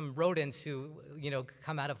see some rodents who,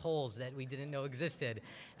 come out of holes that we didn't know existed.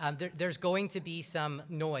 There's going to be some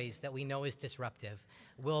noise that we know is disruptive.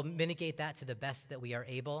 We'll mitigate that to the best that we are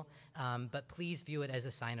able, but please view it as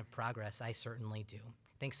a sign of progress. I certainly do.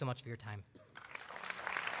 Thanks so much for your time.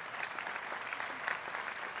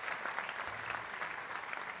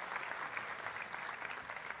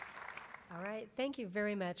 Thank you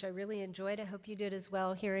very much. I really enjoyed it. I hope you did as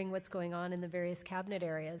well, hearing what's going on in the various cabinet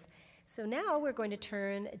areas. So now we're going to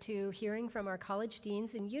turn to hearing from our college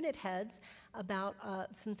deans and unit heads about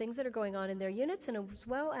some things that are going on in their units, and as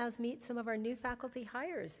well as meet some of our new faculty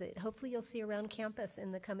hires that hopefully you'll see around campus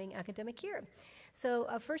in the coming academic year. So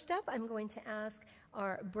first up, I'm going to ask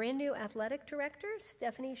our brand new athletic director,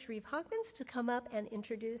 Stephanie Shreve-Hawkins, to come up and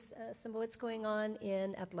introduce some of what's going on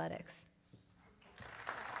in athletics.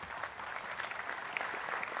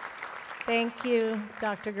 Thank you,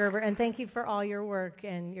 Dr. Gerber, and thank you for all your work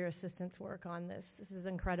and your assistant's work on this. This is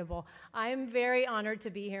incredible. I'm very honored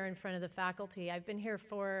to be here in front of the faculty. I've been here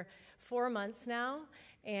for 4 months now,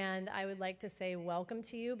 and I would like to say welcome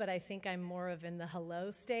to you, but I think I'm more of in the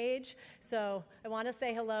hello stage. So I want to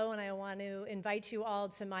say hello, and I want to invite you all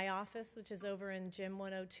to my office, which is over in Gym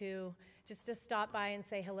 102, just to stop by and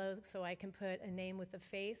say hello so I can put a name with a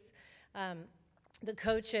face. The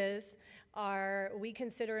coaches we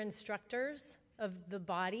consider instructors of the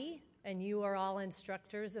body, and you are all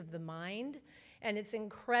instructors of the mind. And it's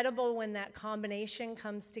incredible when that combination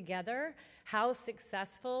comes together, how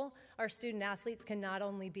successful our student athletes can not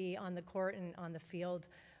only be on the court and on the field,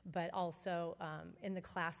 but also in the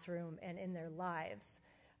classroom and in their lives.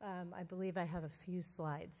 I believe I have a few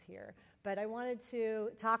slides here, but I wanted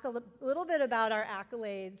to talk a little bit about our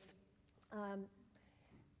accolades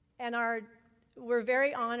and we're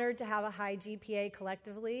very honored to have a high GPA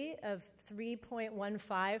collectively of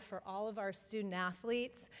 3.15 for all of our student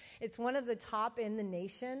athletes. It's one of the top in the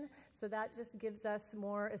nation, so that just gives us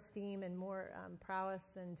more esteem and more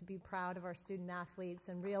prowess, and to be proud of our student athletes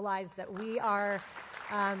and realize that we are,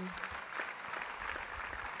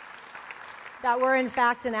 that we're in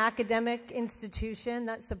fact an academic institution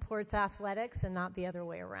that supports athletics and not the other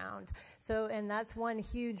way around. So, and that's one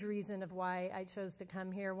huge reason of why I chose to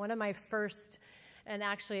come here. One of my first, and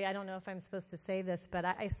actually I don't know if I'm supposed to say this, but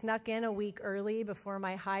I snuck in a week early before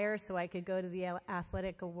my hire so I could go to the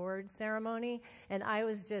athletic award ceremony, and I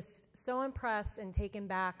was just so impressed and taken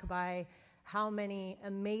back by how many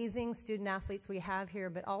amazing student athletes we have here,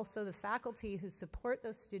 but also the faculty who support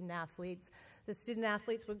those student athletes. The student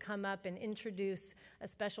athletes would come up and introduce a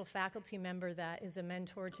special faculty member that is a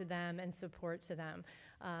mentor to them and support to them.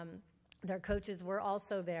 Their coaches were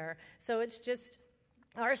also there. So it's just,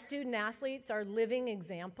 our student athletes are living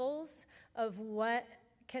examples of what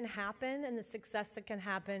can happen and the success that can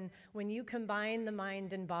happen when you combine the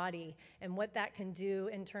mind and body, and what that can do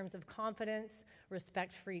in terms of confidence,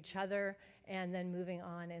 respect for each other, and then moving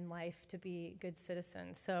on in life to be good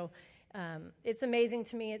citizens. So it's amazing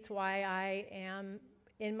to me. It's why I am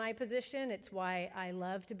in my position. It's why I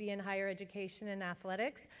love to be in higher education and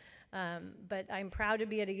athletics. But I'm proud to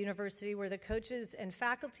be at a university where the coaches and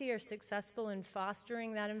faculty are successful in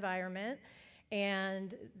fostering that environment,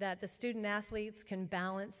 and that the student athletes can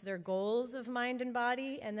balance their goals of mind and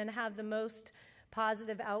body and then have the most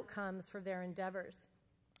positive outcomes for their endeavors.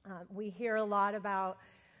 We hear a lot about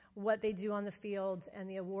what they do on the field and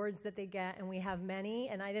the awards that they get, and we have many,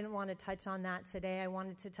 and I didn't want to touch on that today. I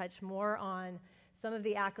wanted to touch more on some of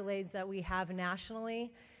the accolades that we have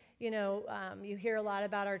nationally. You know, you hear a lot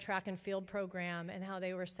about our track and field program and how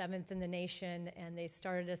they were 7th in the nation, and they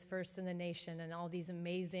started as 1st in the nation, and all these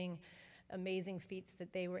amazing feats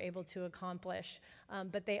that they were able to accomplish.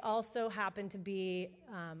 But they also happen to be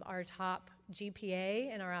our top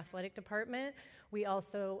GPA in our athletic department. We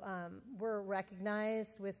also were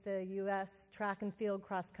recognized with the U.S. Track and Field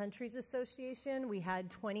Cross Countries Association. We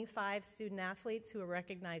had 25 student athletes who were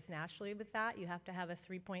recognized nationally with that. You have to have a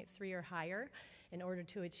 3.3 or higher in order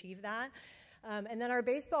to achieve that. And then our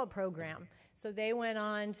baseball program. So they went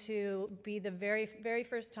on to be the very, very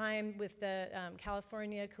first time with the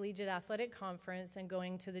California Collegiate Athletic Conference and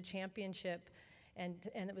going to the championship. And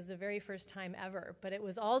it was the very first time ever. But it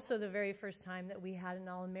was also the very first time that we had an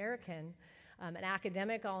All-American, an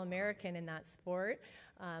academic All-American in that sport,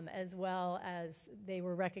 as well as they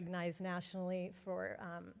were recognized nationally for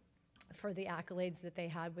the accolades that they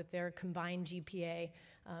had with their combined GPA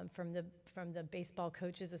from the Baseball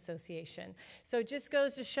Coaches Association. So it just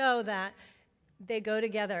goes to show that they go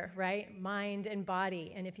together, right? Mind and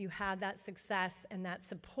body. And if you have that success and that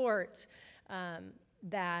support,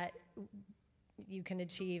 that you can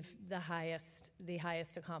achieve the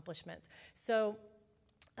highest accomplishments. So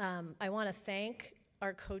I want to thank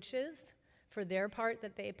our coaches for their part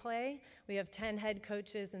that they play. We have 10 head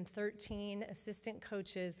coaches and 13 assistant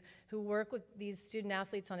coaches who work with these student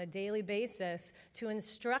athletes on a daily basis to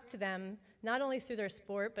instruct them not only through their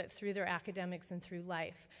sport, but through their academics and through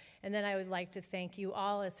life. And then I would like to thank you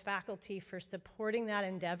all as faculty for supporting that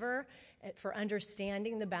endeavor, for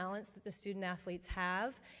understanding the balance that the student athletes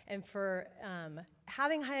have, and for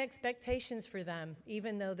having high expectations for them,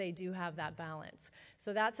 even though they do have that balance.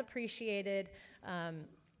 So that's appreciated.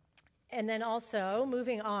 And then also,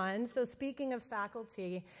 moving on, so speaking of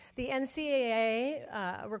faculty, the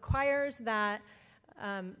NCAA requires that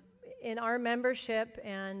in our membership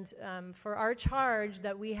and for our charge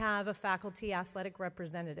that we have a faculty athletic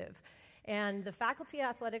representative. And the faculty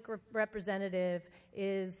athletic representative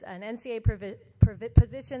is an NCAA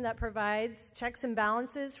position that provides checks and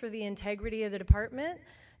balances for the integrity of the department,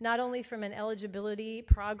 not only from an eligibility,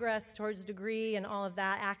 progress towards degree and all of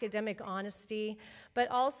that, academic honesty, but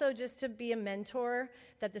also just to be a mentor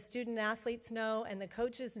that the student athletes know and the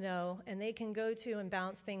coaches know, and they can go to and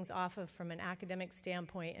bounce things off of from an academic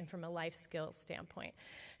standpoint and from a life skills standpoint.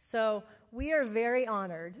 So we are very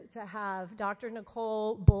honored to have Dr.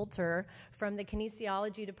 Nicole Bolter from the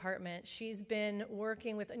kinesiology department. She's been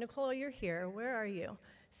working with, Nicole, you're here. Where are you?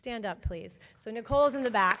 Stand up, please. So Nicole's in the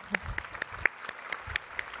back.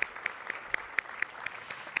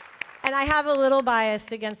 And I have a little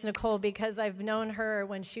bias against Nicole because I've known her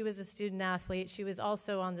when she was a student athlete. She was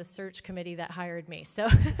also on the search committee that hired me. So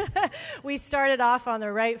we started off on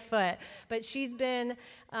the right foot. But she's been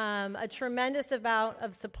a tremendous amount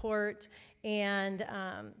of support, and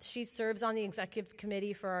she serves on the executive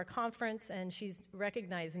committee for our conference, and she's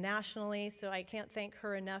recognized nationally. So I can't thank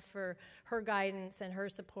her enough for her guidance and her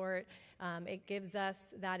support. It gives us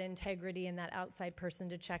that integrity and that outside person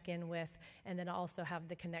to check in with, and then also have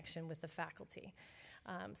the connection with the faculty.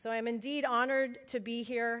 So I'm indeed honored to be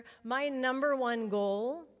here. My number one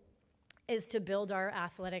goal is to build our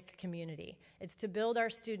athletic community. It's to build our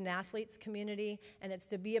student athletes community, and it's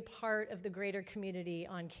to be a part of the greater community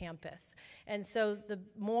on campus. And so the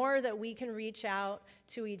more that we can reach out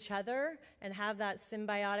to each other and have that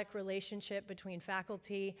symbiotic relationship between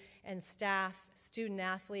faculty and staff, student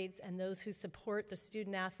athletes, and those who support the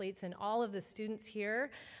student athletes and all of the students here,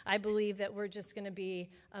 I believe that we're just going to be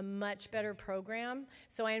a much better program.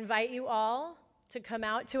 So I invite you all to come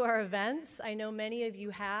out to our events. I know many of you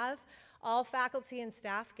have. All faculty and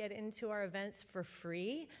staff get into our events for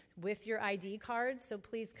free with your ID cards, so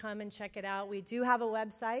please come and check it out. We do have a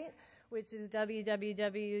website, which is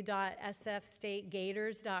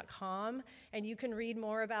www.sfstategators.com, and you can read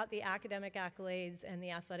more about the academic accolades and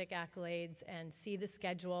the athletic accolades and see the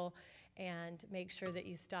schedule and make sure that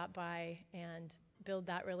you stop by and build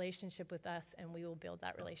that relationship with us, and we will build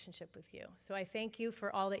that relationship with you. So I thank you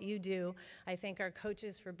for all that you do. I thank our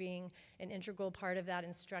coaches for being an integral part of that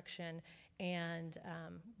instruction. And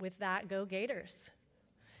with that, go Gators.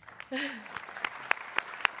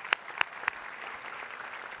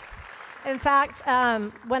 In fact,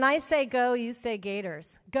 when I say go, you say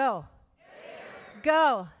Gators. Go. Gators.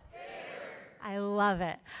 Go. I love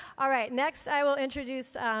it. All right, next I will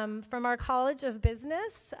introduce from our College of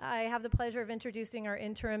Business, I have the pleasure of introducing our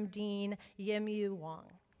interim dean, Yim-Yu Wong.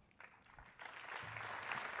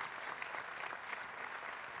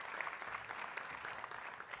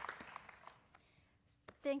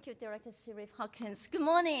 Thank you, Director Sheriff Hawkins. Good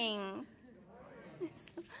morning.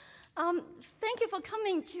 Thank you for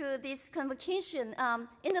coming to this convocation.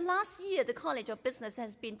 In the last year, the College of Business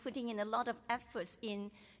has been putting in a lot of efforts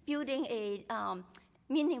in building a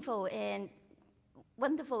meaningful and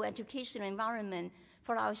wonderful educational environment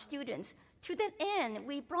for our students. To that end,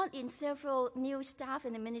 we brought in several new staff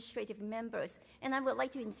and administrative members, and I would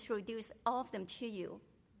like to introduce all of them to you.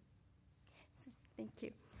 So, thank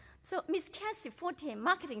you. So Ms. Cassie Forte,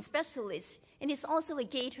 marketing specialist, and is also a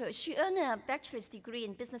Gator. She earned a bachelor's degree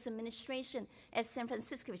in business administration at San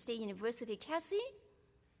Francisco State University. Cassie?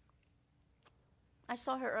 I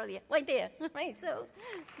saw her earlier, right there, right? So,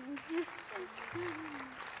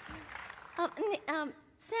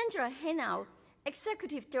 Sandra Henao,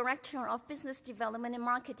 Executive Director of Business Development and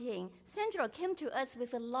Marketing. Sandra came to us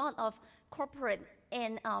with a lot of corporate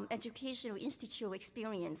and educational institutional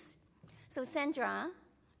experience. So Sandra,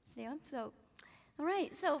 yeah, so, all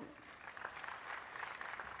right, so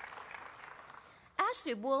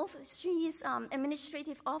Ashley Wolf, she is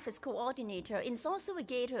Administrative Office Coordinator and is also a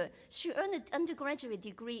Gator. She earned an undergraduate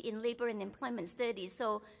degree in Labor and Employment Studies.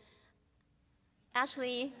 So,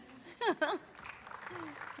 Ashley.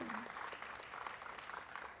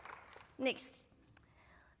 Next,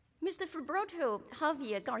 Mr. Fabroto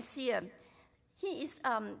Javier Garcia. He is,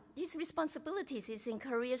 his responsibilities is in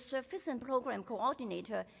Career Service and Program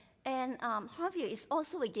Coordinator. And Javier is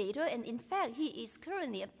also a Gator, and in fact, he is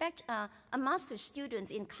currently a master's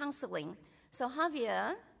student in counseling. So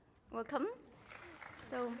Javier, welcome.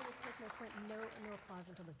 So I'm going to take my point. No applause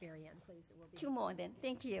until the very end, please. It will be 2 more then.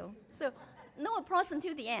 Thank you. So no applause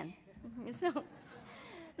until the end. So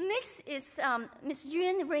next is Ms.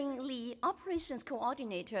 Yuan Ring Lee, Operations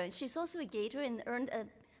Coordinator. She's also a Gator and earned a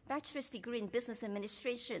bachelor's degree in Business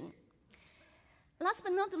Administration. Last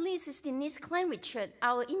but not the least is Denise Klein-Richard,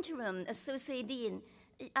 our interim Associate Dean,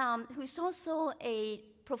 who's also a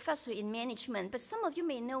professor in management, but some of you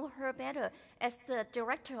may know her better as the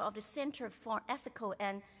director of the Center for Ethical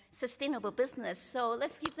and Sustainable Business. So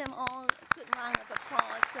let's give them all a good round of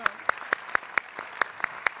applause. So,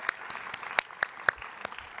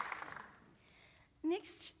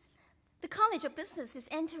 next, the College of Business is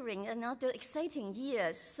entering another exciting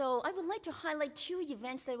year. So I would like to highlight 2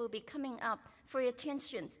 events that will be coming up for your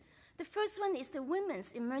attention. The first one is the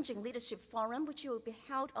Women's Emerging Leadership Forum, which will be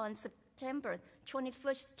held on September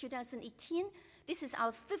 21st, 2018. This is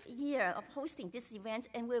our 5th year of hosting this event,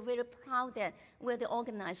 and we're very proud that we're the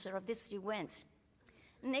organizer of this event.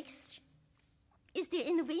 Next is the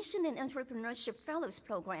Innovation and Entrepreneurship Fellows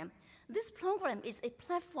Program. This program is a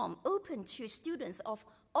platform open to students of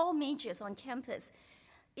all majors on campus.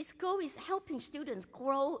 Its goal is helping students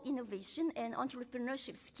grow innovation and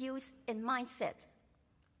entrepreneurship skills and mindset.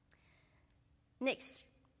 Next,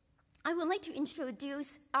 I would like to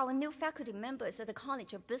introduce our new faculty members at the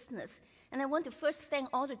College of Business. And I want to first thank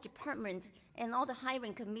all the departments and all the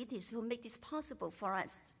hiring committees who make this possible for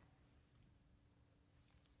us.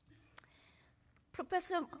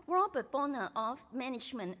 Professor Robert Bonner of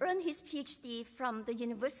Management earned his PhD from the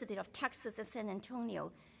University of Texas at San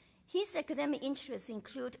Antonio. His academic interests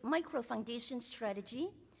include micro-foundation strategy,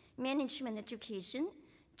 management education,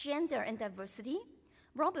 gender and diversity.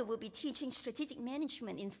 Robert will be teaching strategic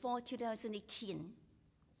management in fall 2018.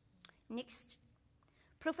 Next,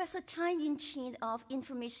 Professor Tai Yin Chin of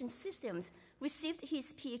Information Systems received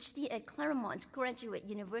his PhD at Claremont Graduate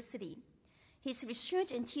University. His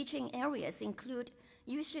research and teaching areas include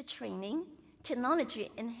user training,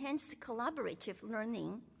 technology-enhanced collaborative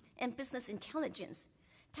learning, and business intelligence.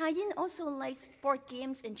 Tai Yin also likes board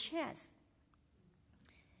games and chess.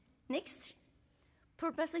 Next,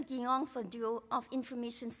 Professor Guillaume Fadul of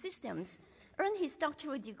Information Systems earned his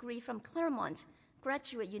doctoral degree from Claremont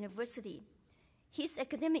Graduate University. His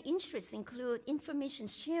academic interests include information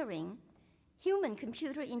sharing,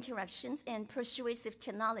 human-computer interactions, and persuasive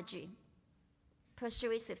technology.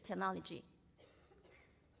 Persuasive technology.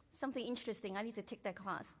 Something interesting, I need to take that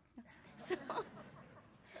class.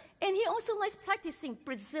 And he also likes practicing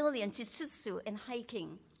Brazilian Jiu-Jitsu and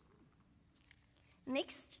hiking.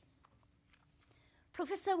 Next,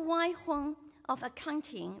 Professor Wai Hong of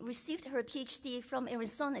Accounting received her PhD from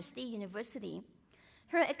Arizona State University.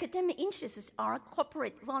 Her academic interests are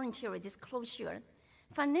corporate voluntary disclosure,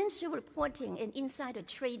 financial reporting, and insider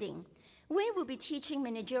trading. Wei will be teaching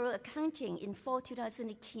managerial accounting in fall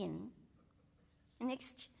 2018.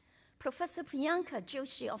 Next, Professor Priyanka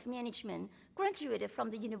Joshi of Management graduated from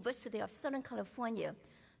the University of Southern California.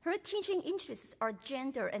 Her teaching interests are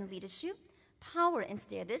gender and leadership, power and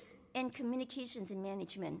status, and communications and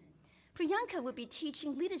management. Priyanka will be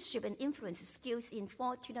teaching leadership and influence skills in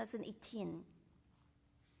fall 2018.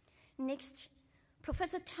 Next,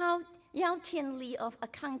 Professor Yao Tian Lee of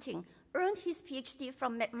Accounting earned his PhD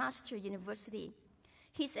from McMaster University.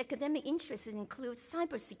 His academic interests include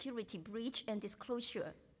cybersecurity breach and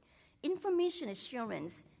disclosure, information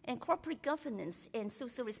assurance, and corporate governance and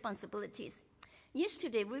social responsibilities.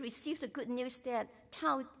 Yesterday, we received the good news that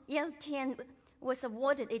Yao Tian was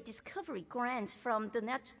awarded a discovery grant from the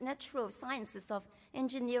Natural Sciences of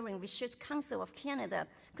Engineering Research Council of Canada.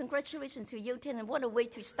 Congratulations to Yao Tian, and what a way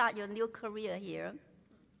to start your new career here.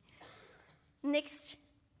 Next,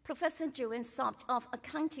 Professor Joanne Sopt of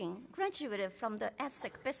Accounting graduated from the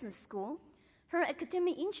ESSEC Business School. Her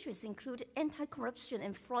academic interests include anti-corruption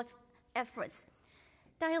and fraud efforts,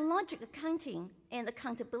 dialogic accounting, and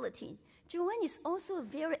accountability. Joanne is also a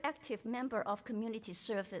very active member of community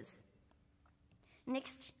service.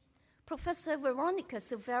 Next, Professor Veronica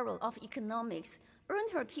Silvero of Economics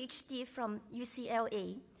earned her PhD from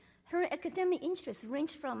UCLA. Her academic interests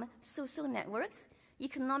range from social networks,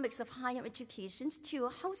 economics of higher education, to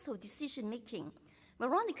household decision-making.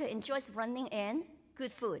 Veronica enjoys running and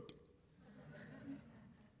good food.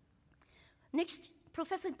 Next,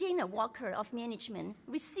 Professor Dana Walker of Management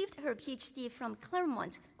received her PhD from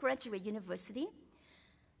Claremont Graduate University.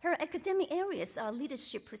 Her academic areas are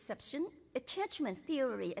leadership perception, attachment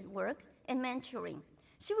theory at work, and mentoring.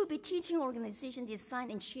 She will be teaching organization design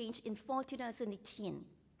and change in fall 2018.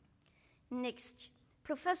 Next,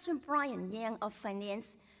 Professor Brian Yang of Finance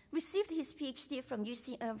received his PhD from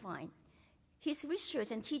UC Irvine. His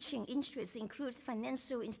research and teaching interests include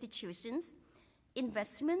financial institutions,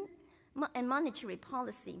 investment, and monetary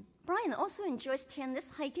policy. Brian also enjoys tennis,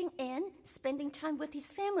 hiking, and spending time with his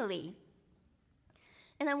family.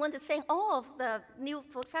 And I want to thank all of the new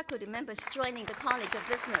faculty members joining the College of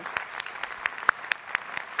Business.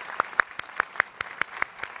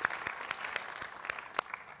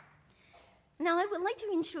 Now, I would like to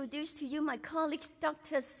introduce to you my colleague,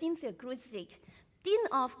 Dr. Cynthia Grudzik, Dean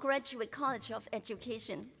of Graduate College of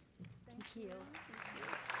Education. Thank you.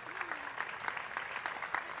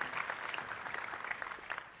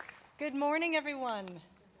 Good morning, everyone.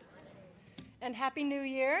 And Happy New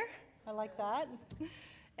Year. I like that.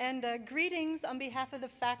 And greetings on behalf of the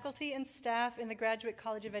faculty and staff in the Graduate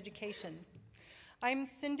College of Education. I'm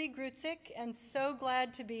Cindy Grudzik, and so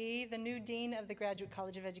glad to be the new Dean of the Graduate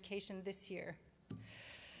College of Education this year.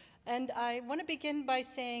 And I want to begin by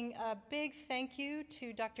saying a big thank you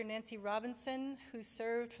to Dr. Nancy Robinson, who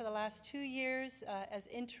served for the last 2 years as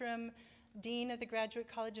interim Dean of the Graduate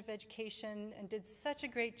College of Education and did such a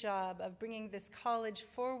great job of bringing this college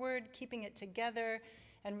forward, keeping it together,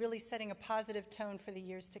 and really setting a positive tone for the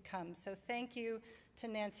years to come. So thank you to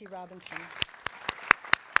Nancy Robinson.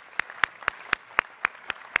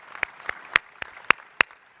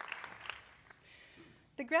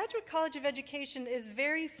 The Graduate College of Education is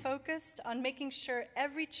very focused on making sure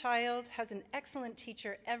every child has an excellent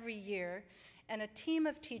teacher every year and a team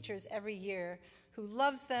of teachers every year who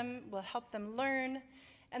loves them, will help them learn,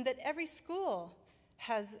 and that every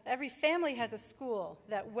family has a school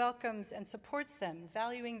that welcomes and supports them,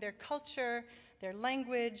 valuing their culture, their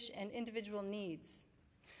language, and individual needs.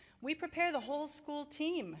 We prepare the whole school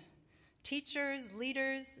team, teachers,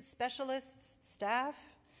 leaders, specialists, staff.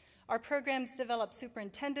 Our programs develop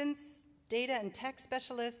superintendents, data and tech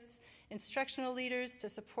specialists, instructional leaders to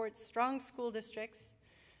support strong school districts.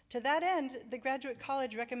 To that end, the Graduate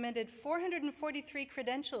College recommended 443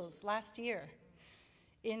 credentials last year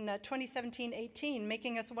in 2017-18,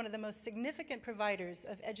 making us one of the most significant providers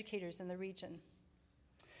of educators in the region.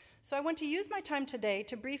 So I want to use my time today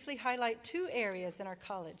to briefly highlight 2 areas in our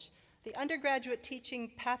college: the undergraduate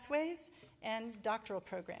teaching pathways and doctoral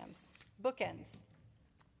programs, bookends.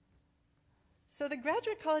 So the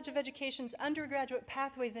Graduate College of Education's undergraduate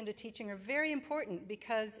pathways into teaching are very important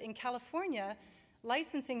because in California,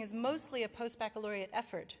 licensing is mostly a post-baccalaureate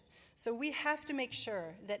effort. So we have to make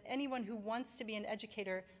sure that anyone who wants to be an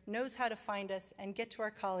educator knows how to find us and get to our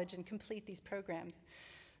college and complete these programs.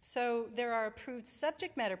 So there are approved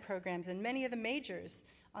subject matter programs in many of the majors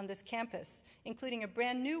on this campus, including a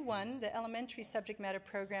brand new one, the elementary subject matter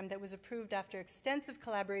program that was approved after extensive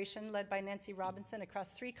collaboration led by Nancy Robinson across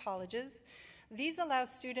 3 colleges. These allow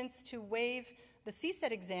students to waive the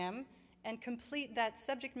CSET exam and complete that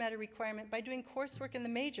subject matter requirement by doing coursework in the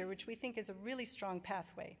major, which we think is a really strong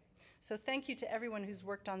pathway. So thank you to everyone who's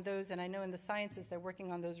worked on those, and I know in the sciences they're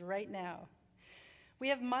working on those right now. We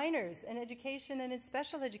have minors in education and in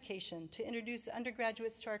special education to introduce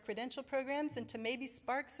undergraduates to our credential programs and to maybe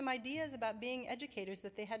spark some ideas about being educators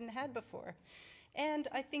that they hadn't had before. And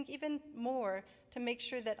I think even more to make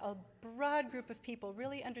sure that a broad group of people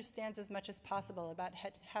really understands as much as possible about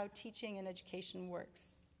how teaching and education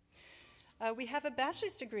works. We have a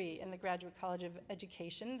bachelor's degree in the Graduate College of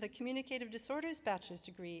Education, the Communicative Disorders Bachelor's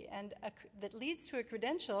degree, and that leads to a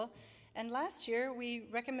credential. And last year, we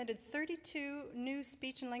recommended 32 new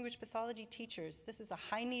speech and language pathology teachers. This is a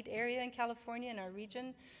high-need area in California in our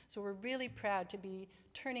region, so we're really proud to be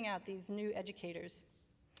turning out these new educators.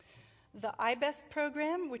 The IBEST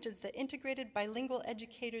program, which is the Integrated Bilingual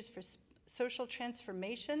Educators for Social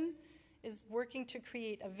Transformation, is working to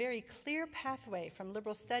create a very clear pathway from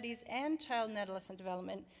liberal studies and child and adolescent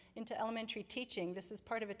development into elementary teaching. This is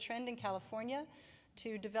part of a trend in California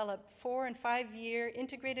to develop 4- and 5-year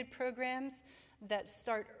integrated programs that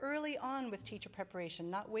start early on with teacher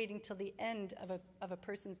preparation, not waiting till the end of a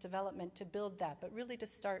person's development to build that, but really to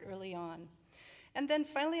start early on. And then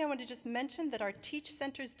finally, I want to just mention that our Teach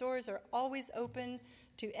Center's doors are always open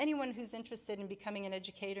to anyone who's interested in becoming an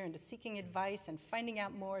educator and to seeking advice and finding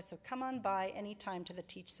out more, so come on by anytime to the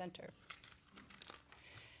Teach Center.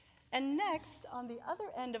 And next, on the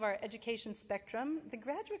other end of our education spectrum, the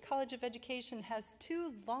Graduate College of Education has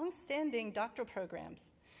 2 long-standing doctoral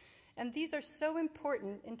programs. And these are so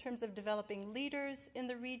important in terms of developing leaders in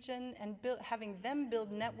the region and having them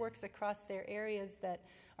build networks across their areas that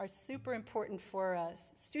are super important for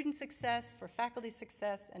student success, for faculty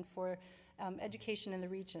success, and for education in the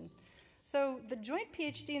region. So the Joint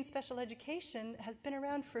PhD in Special Education has been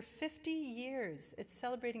around for 50 years. It's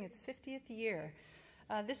celebrating its 50th year.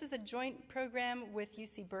 This is a joint program with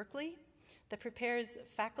UC Berkeley, that prepares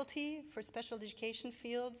faculty for special education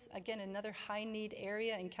fields, again, another high-need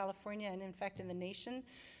area in California and, in fact, in the nation.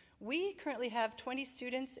 We currently have 20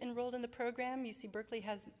 students enrolled in the program. UC Berkeley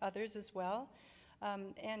has others as well.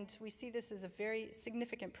 And we see this as a very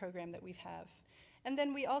significant program that we have. And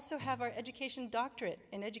then we also have our education doctorate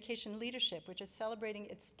in education leadership, which is celebrating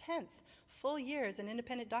its 10th full year as an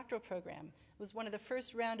independent doctoral program. It was one of the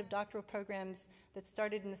first round of doctoral programs that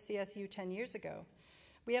started in the CSU 10 years ago.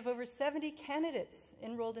 We have over 70 candidates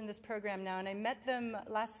enrolled in this program now, and I met them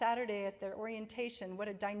last Saturday at their orientation. What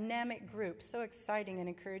a dynamic group, so exciting and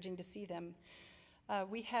encouraging to see them.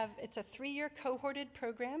 It's a 3-year cohorted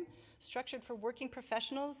program structured for working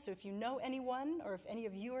professionals, so if you know anyone or if any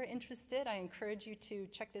of you are interested, I encourage you to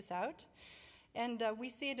check this out. And we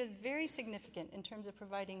see it as very significant in terms of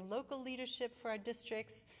providing local leadership for our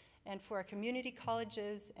districts and for our community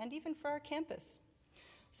colleges and even for our campus.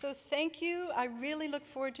 So thank you. I really look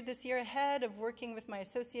forward to this year ahead of working with my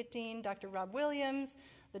Associate Dean, Dr. Rob Williams,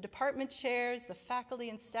 the department chairs, the faculty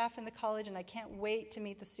and staff in the college, and I can't wait to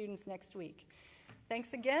meet the students next week.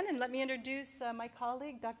 Thanks again, and let me introduce my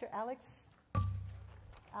colleague, Dr. Alex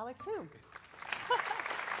who?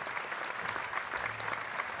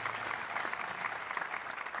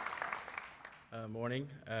 Morning,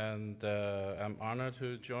 and I'm honored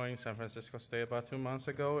to join San Francisco State about 2 months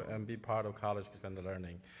ago and be part of College Extended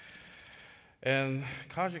Learning. And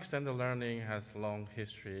College Extended Learning has a long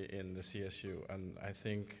history in the CSU, and I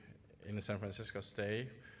think in the San Francisco State,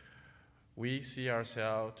 we see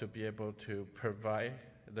ourselves to be able to provide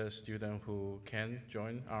the student who can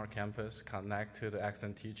join our campus, connect to the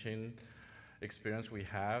excellent teaching experience we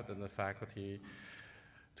have, and the faculty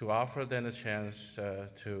to offer them a chance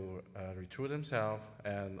to recruit themselves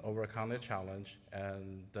and overcome the challenge,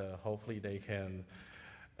 and hopefully they can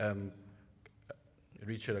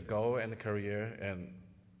reach a goal and a career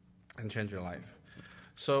and change their life.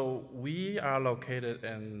 So we are located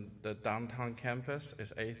in the downtown campus.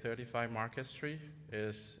 It's 835 Market Street.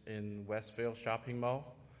 It's in Westfield Shopping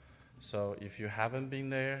Mall. So if you haven't been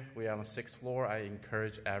there, we are on the 6th floor. I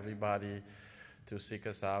encourage everybody to seek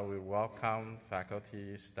us out. We welcome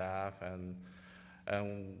faculty, staff, and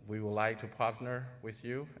we would like to partner with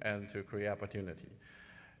you and to create opportunity.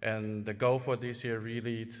 And the goal for this year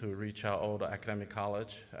really to reach out all the academic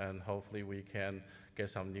college, and hopefully we can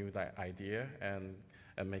get some new idea and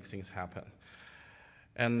make things happen.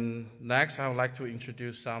 And next, I would like to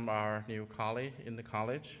introduce some of our new colleagues in the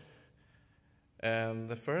college. And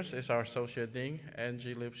the first is our Associate Dean,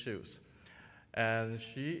 Angie Lipschutz. And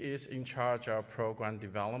she is in charge of program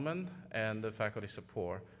development and the faculty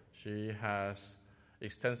support. She has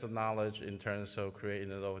extensive knowledge in terms of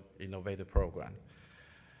creating an innovative program.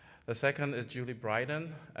 The second is Julie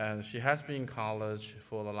Bryden, and she has been in college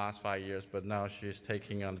for the last 5 years, but now she's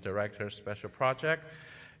taking on the director's special project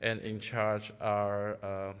and in charge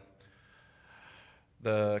of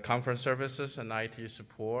the conference services and IT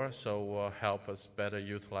support, so will help us better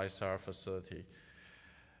utilize our facility.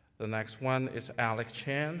 The next one is Alex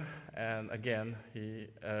Chan, and again, he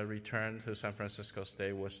returned to San Francisco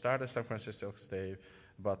State. We started San Francisco State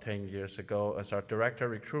about 10 years ago as our director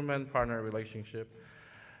of recruitment partner relationship,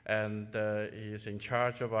 and he is in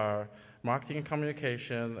charge of our marketing and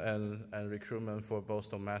communication and recruitment for both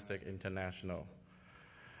domestic and international.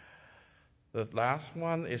 The last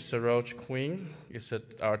one is Saroj Queen. Is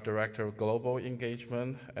our director of global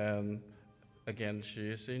engagement, and again, she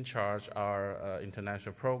is in charge of our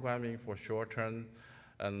international programming for short-term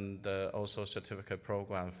and also certificate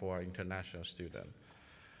program for our international students.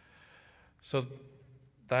 So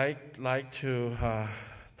I'd like to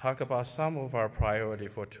talk about some of our priority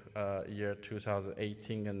for year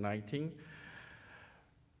 2018 and 19.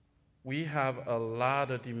 We have a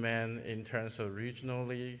lot of demand in terms of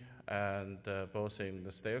regionally and both in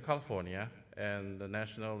the state of California and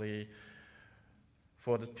nationally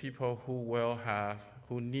for the people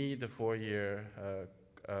who need the 4-year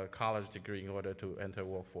college degree in order to enter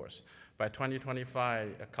workforce. By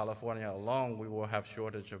 2025, California alone, we will have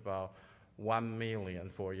shortage of about 1 million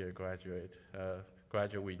 4-year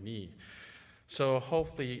graduate we need. So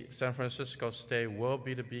hopefully San Francisco State will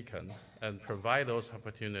be the beacon and provide those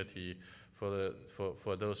opportunities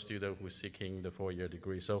for those students who are seeking the 4-year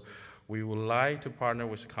degree. So we would like to partner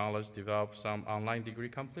with college, develop some online degree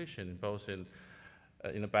completion, both in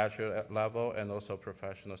the bachelor level and also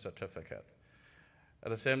professional certificate. At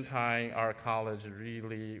the same time, our college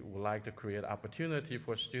really would like to create opportunity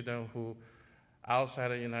for students who outside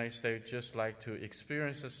of the United States just like to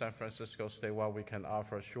experience the San Francisco State, while we can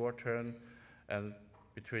offer short-term and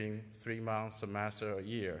between 3 months, semester, or a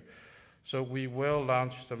year. So we will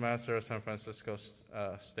launch semester at San Francisco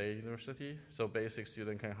State University. So basic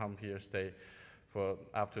students can come here, stay for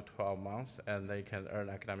up to 12 months, and they can earn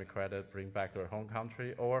academic credit, bring back to their home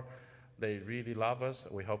country, or they really love us.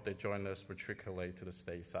 We hope they join us, matriculate to the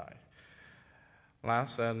state side.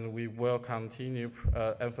 Last, and we will continue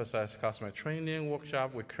emphasize customer training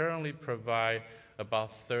workshop. We currently provide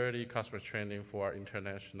about 30 customer training for our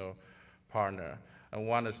international partner. And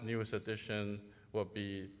one is newest addition will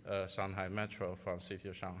be Shanghai Metro from City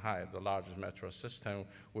of Shanghai, the largest metro system.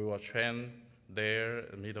 We will train their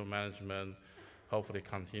middle management, hopefully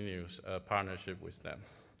continues a partnership with them.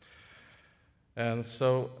 And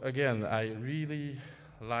so again, I really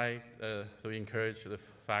like to encourage the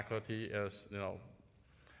faculty as,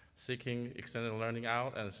 seeking extended learning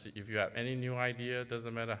out, and see if you have any new idea,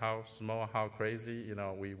 doesn't matter how small, how crazy,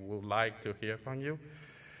 we would like to hear from you.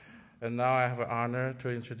 And now I have an honor to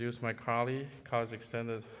introduce my colleague, College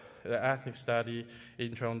Extended Ethnic Study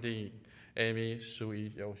Interim Dean, Amy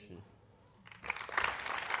Sui Yoshi.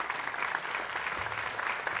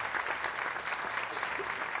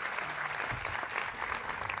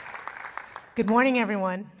 Good morning,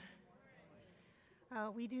 everyone.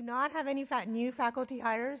 We do not have any new faculty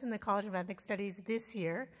hires in the College of Ethnic Studies this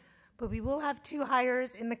year, but we will have 2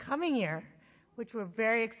 hires in the coming year, which we're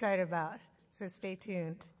very excited about, so stay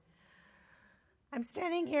tuned. I'm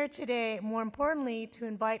standing here today, more importantly, to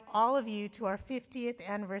invite all of you to our 50th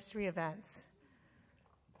anniversary events.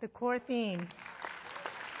 The core theme.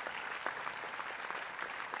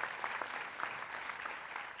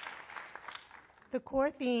 The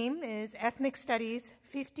core theme is Ethnic Studies,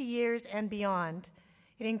 50 Years and Beyond.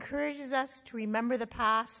 It encourages us to remember the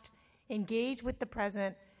past, engage with the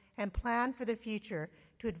present, and plan for the future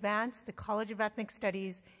to advance the College of Ethnic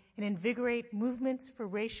Studies and invigorate movements for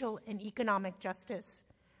racial and economic justice.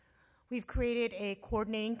 We've created a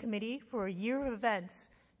coordinating committee for a year of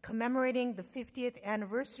events commemorating the 50th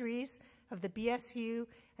anniversaries of the BSU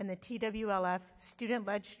and the TWLF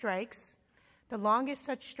student-led strikes, the longest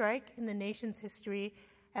such strike in the nation's history,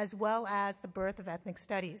 as well as the birth of ethnic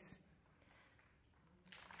studies.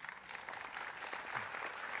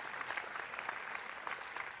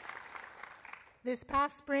 This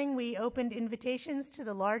past spring, we opened invitations to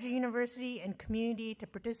the larger university and community to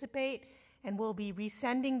participate, and we'll be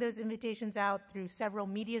resending those invitations out through several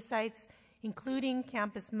media sites, including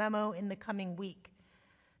Campus Memo, in the coming week.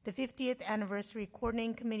 The 50th Anniversary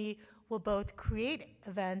Coordinating Committee will both create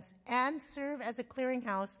events and serve as a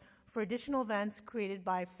clearinghouse for additional events created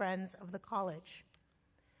by friends of the college.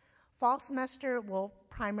 Fall semester will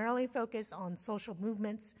primarily focus on social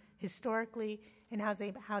movements historically and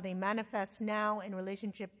how they manifest now in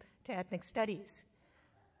relationship to ethnic studies.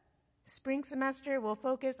 Spring semester will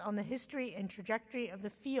focus on the history and trajectory of the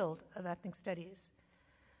field of ethnic studies.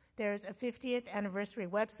 There's a 50th anniversary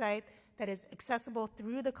website that is accessible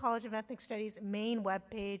through the College of Ethnic Studies main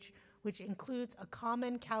webpage, which includes a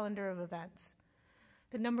common calendar of events.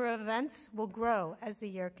 The number of events will grow as the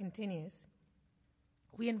year continues.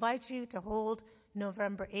 We invite you to hold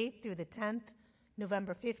November 8th through the 10th,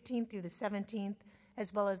 November 15th through the 17th,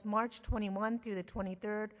 as well as March 21 through the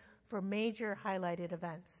 23rd for major highlighted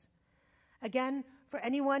events. Again, for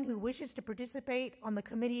anyone who wishes to participate on the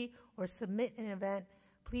committee or submit an event,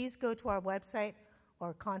 please go to our website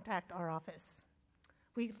or contact our office.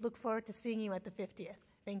 We look forward to seeing you at the 50th.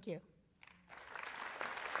 Thank you.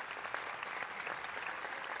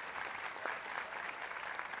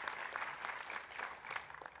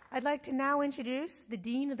 I'd like to now introduce the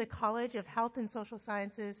Dean of the College of Health and Social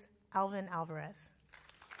Sciences, Alvin Alvarez.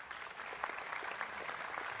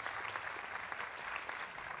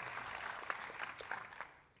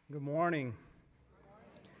 Good morning.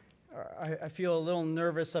 I feel a little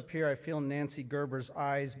nervous up here. I feel Nancy Gerber's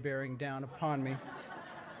eyes bearing down upon me.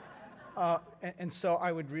 And so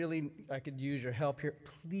I could use your help here.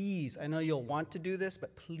 Please, I know you'll want to do this,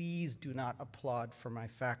 but please do not applaud for my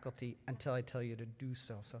faculty until I tell you to do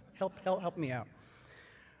so. So help me out.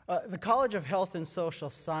 The College of Health and Social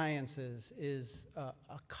Sciences is a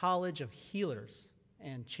college of healers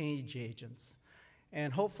and change agents.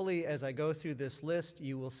 And hopefully, as I go through this list,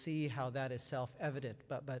 you will see how that is self-evident.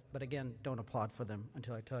 But again, don't applaud for them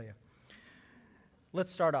until I tell you.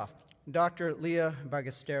 Let's start off. Dr. Leah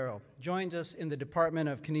Bagastero joins us in the Department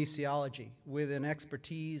of Kinesiology with an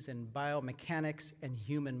expertise in biomechanics and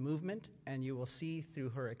human movement, and you will see through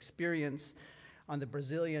her experience on the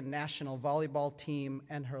Brazilian national volleyball team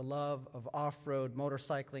and her love of off-road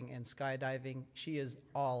motorcycling and skydiving, she is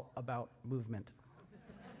all about movement.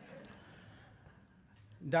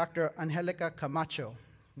 Dr. Angelica Camacho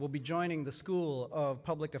will be joining the School of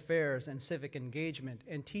Public Affairs and Civic Engagement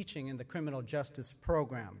and teaching in the Criminal Justice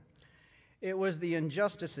Program. It was the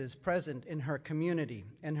injustices present in her community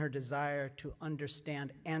and her desire to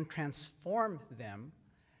understand and transform them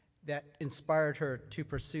that inspired her to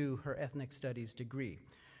pursue her ethnic studies degree.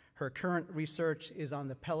 Her current research is on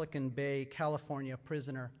the Pelican Bay, California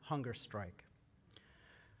prisoner hunger strike.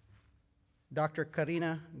 Dr.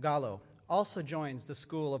 Karina Gallo also joins the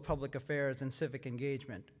School of Public Affairs and Civic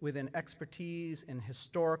Engagement with an expertise in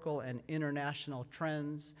historical and international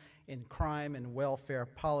trends in crime and welfare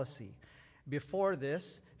policy. Before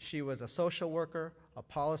this, she was a social worker, a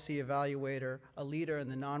policy evaluator, a leader in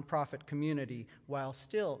the nonprofit community, while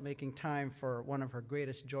still making time for one of her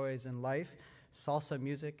greatest joys in life, salsa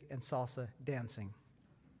music and salsa dancing.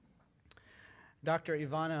 Dr.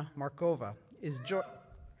 Ivana Markova is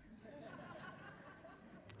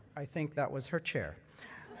I think that was her chair.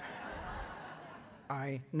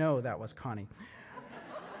 I know that was Connie.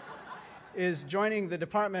 Is joining the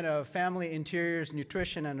Department of Family, Interiors,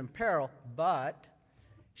 Nutrition, and Apparel, but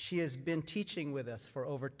she has been teaching with us for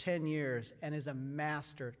over 10 years and is a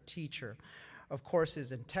master teacher of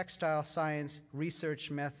courses in textile science,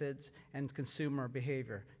 research methods, and consumer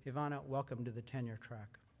behavior. Ivana, welcome to the tenure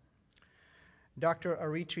track. Dr.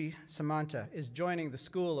 Aritri Samanta is joining the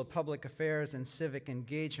School of Public Affairs and Civic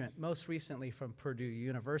Engagement, most recently from Purdue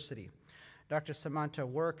University. Dr. Samanta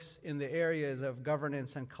works in the areas of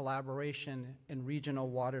governance and collaboration in regional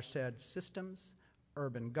watershed systems,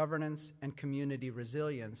 urban governance, and community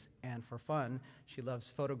resilience. And for fun, she loves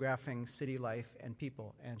photographing city life and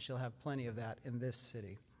people, and she'll have plenty of that in this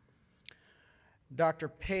city. Dr.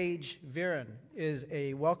 Paige Viren is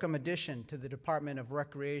a welcome addition to the Department of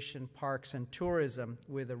Recreation, Parks, and Tourism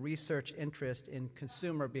with a research interest in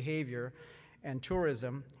consumer behavior and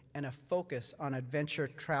tourism and a focus on adventure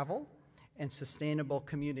travel and sustainable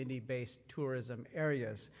community-based tourism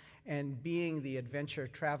areas. And being the adventure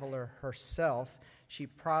traveler herself, she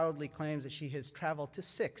proudly claims that she has traveled to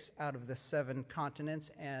 6 out of the 7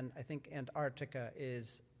 continents, and I think Antarctica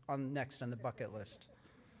is next on the bucket list.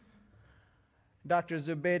 Dr.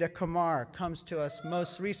 Zubaydah Kamar comes to us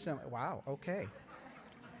most recently. Wow, okay.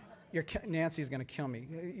 Nancy's going to kill me.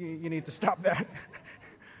 You need to stop that.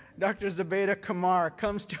 Dr. Zubaydah Kamar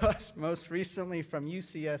comes to us most recently from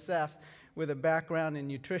UCSF with a background in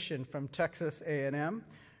nutrition from Texas A&M.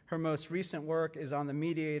 Her most recent work is on the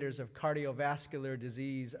mediators of cardiovascular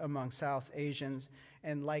disease among South Asians,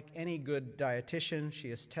 and like any good dietitian, she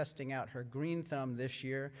is testing out her green thumb this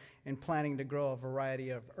year and planning to grow a variety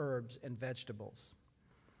of herbs and vegetables.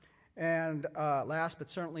 And last but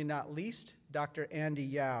certainly not least, Dr. Andy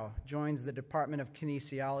Yao joins the Department of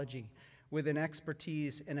Kinesiology with an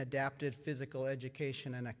expertise in adapted physical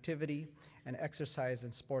education and activity and exercise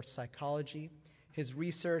and sports psychology. His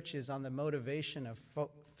research is on the motivation of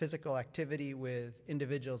physical activity with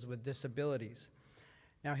individuals with disabilities.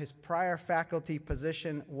 Now, his prior faculty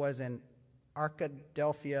position was in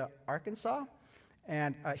Arkadelphia, Arkansas,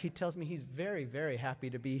 and he tells me he's very, very happy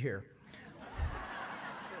to be here.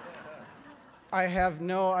 I have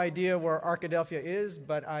no idea where Arkadelphia is,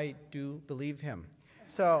 but I do believe him.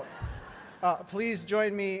 So please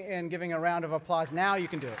join me in giving a round of applause. Now you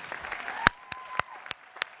can do it.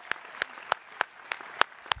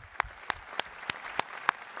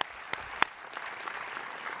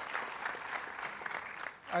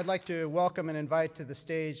 I'd like to welcome and invite to the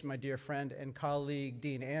stage my dear friend and colleague,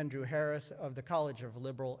 Dean Andrew Harris of the College of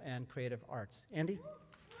Liberal and Creative Arts. Andy?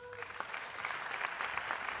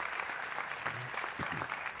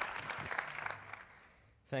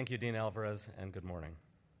 Thank you, Dean Alvarez, and good morning.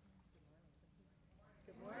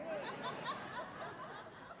 Good morning.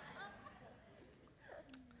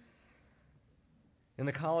 In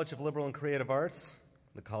the College of Liberal and Creative Arts,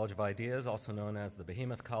 the College of Ideas, also known as the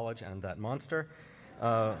Behemoth College and that monster,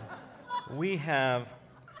 we have,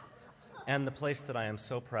 and the place that I am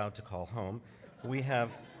so proud to call home, we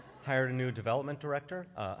have hired a new development director,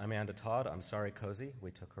 Amanda Todd. I'm sorry, Cozy, we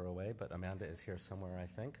took her away, but Amanda is here somewhere, I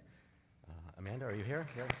think. Amanda, are you here?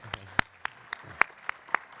 Yeah.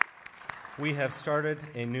 We have started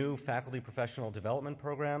a new faculty professional development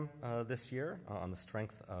program this year on the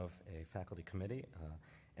strength of a faculty committee.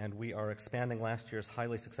 And we are expanding last year's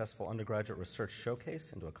highly successful undergraduate research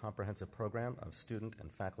showcase into a comprehensive program of student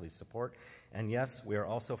and faculty support. And yes, we are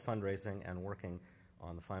also fundraising and working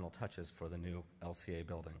on the final touches for the new LCA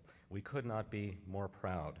building. We could not be more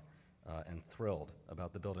proud and thrilled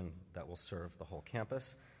about the building that will serve the whole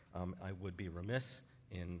campus. I would be remiss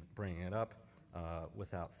in bringing it up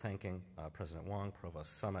without thanking President Wong,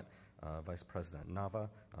 Provost Summit, Vice President Nava,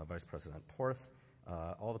 Vice President Porth,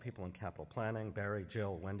 all the people in capital planning, Barry,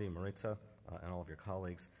 Jill, Wendy, Maritza, and all of your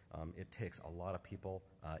colleagues. It takes a lot of people,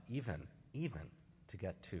 even to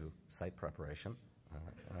get to site preparation.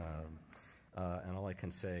 And all I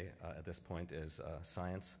can say at this point is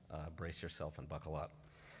science, brace yourself and buckle up.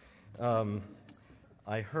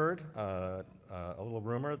 I heard a little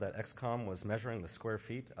rumor that XCOM was measuring the square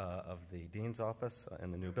feet of the dean's office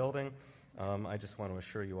in the new building. I just want to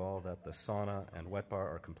assure you all that the sauna and wet bar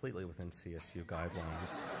are completely within CSU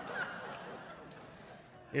guidelines.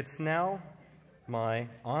 It's now my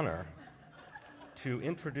honor to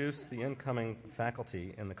introduce the incoming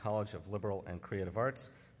faculty in the College of Liberal and Creative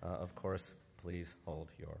Arts. Of course, please hold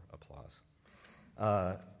your applause.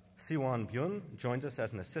 Siwon Byun joins us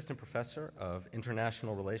as an assistant professor of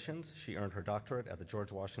international relations. She earned her doctorate at the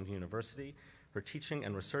George Washington University. Her teaching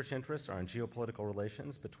and research interests are in geopolitical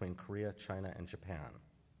relations between Korea, China, and Japan.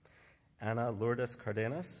 Ana Lourdes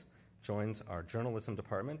Cardenas joins our journalism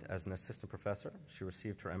department as an assistant professor. She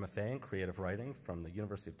received her MFA in creative writing from the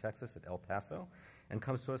University of Texas at El Paso and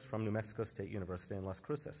comes to us from New Mexico State University in Las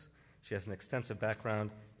Cruces. She has an extensive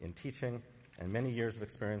background in teaching and many years of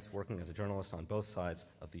experience working as a journalist on both sides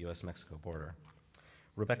of the U.S.-Mexico border.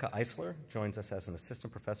 Rebecca Eisler joins us as an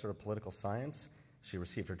assistant professor of political science. She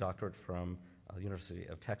received her doctorate from the University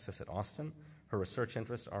of Texas at Austin. Her research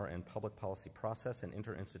interests are in public policy process and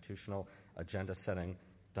interinstitutional agenda-setting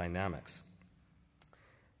dynamics.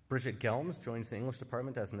 Bridget Gelms joins the English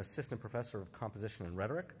department as an assistant professor of composition and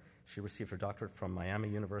rhetoric. She received her doctorate from Miami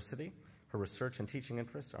University. Her research and teaching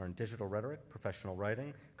interests are in digital rhetoric, professional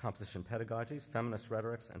writing, composition pedagogies, feminist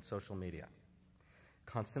rhetorics, and social media.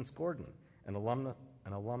 Constance Gordon, an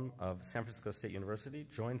alum of San Francisco State University,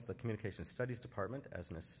 joins the Communication Studies Department as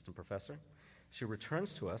an assistant professor. She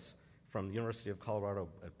returns to us from the University of Colorado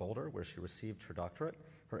at Boulder, where she received her doctorate.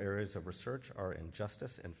 Her areas of research are in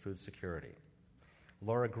justice and food security.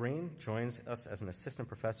 Laura Green joins us as an assistant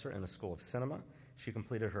professor in the School of Cinema. She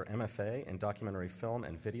completed her MFA in documentary film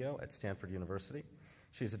and video at Stanford University.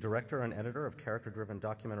 She's a director and editor of character-driven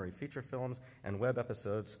documentary feature films and web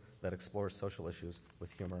episodes that explore social issues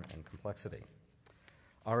with humor and complexity.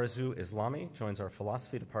 Arzu Islami joins our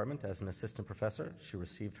philosophy department as an assistant professor. She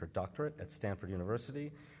received her doctorate at Stanford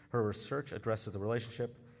University. Her research addresses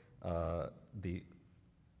the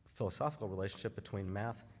philosophical relationship between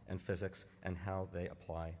math and physics and how they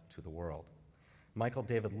apply to the world. Michael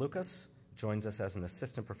David Lucas joins us as an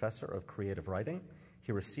assistant professor of creative writing.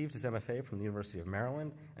 He received his MFA from the University of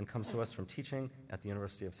Maryland and comes to us from teaching at the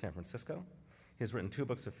University of San Francisco. He has written 2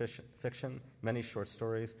 books of fiction, many short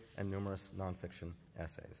stories, and numerous nonfiction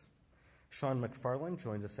essays. Sean McFarland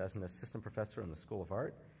joins us as an assistant professor in the School of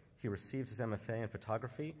Art. He received his MFA in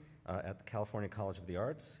photography at the California College of the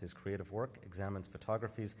Arts. His creative work examines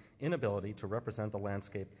photography's inability to represent the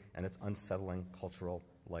landscape and its unsettling cultural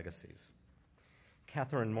legacies.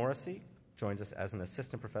 Catherine Morrissey joins us as an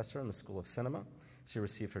assistant professor in the School of Cinema. She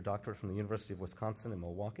received her doctorate from the University of Wisconsin in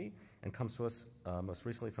Milwaukee and comes to us most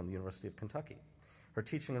recently from the University of Kentucky. Her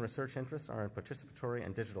teaching and research interests are in participatory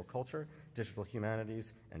and digital culture, digital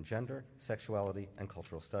humanities and gender, sexuality, and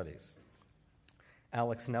cultural studies.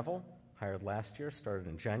 Alex Neville, hired last year, started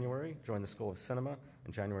in January, joined the School of Cinema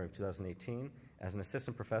in January of 2018 as an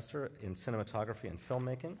assistant professor in cinematography and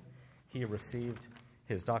filmmaking. He received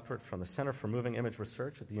his doctorate from the Center for Moving Image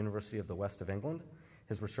Research at the University of the West of England.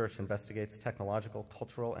 His research investigates technological,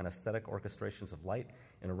 cultural, and aesthetic orchestrations of light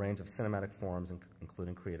in a range of cinematic forms,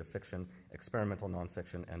 including creative fiction, experimental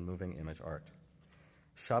nonfiction, and moving image art.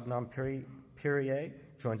 Shabnam Piriye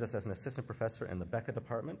joins us as an assistant professor in the Becca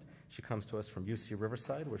department. She comes to us from UC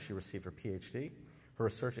Riverside, where she received her PhD. Her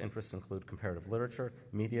research interests include comparative literature,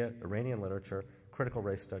 media, Iranian literature, critical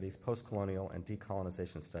race studies, post-colonial and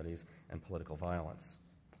decolonization studies, and political violence.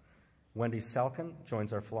 Wendy Salkin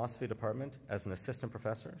joins our philosophy department as an assistant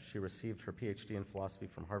professor. She received her PhD in philosophy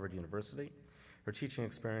from Harvard University. Her teaching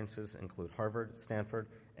experiences include Harvard, Stanford,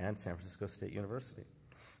 and San Francisco State University.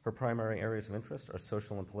 Her primary areas of interest are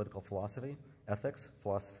social and political philosophy, ethics,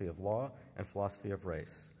 philosophy of law, and philosophy of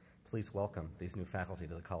race. Please welcome these new faculty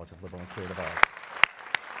to the College of Liberal and Creative Arts.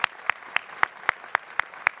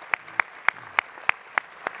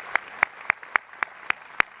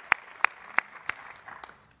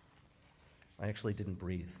 I actually didn't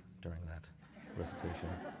breathe during that recitation.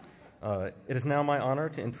 It is now my honor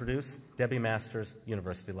to introduce Debbie Masters,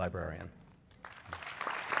 University Librarian.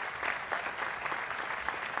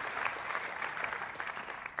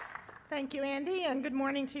 Thank you, Andy, and good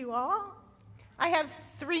morning to you all. I have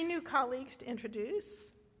 3 new colleagues to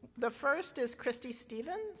introduce. The first is Christy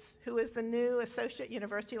Stevens, who is the new Associate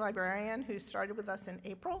University Librarian who started with us in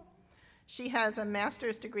April. She has a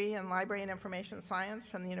master's degree in library and information science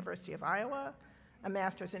from the University of Iowa, a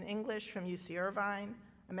master's in English from UC Irvine,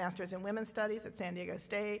 a master's in women's studies at San Diego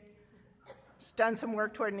State. She's done some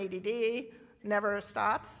work toward an EDD, never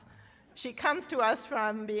stops. She comes to us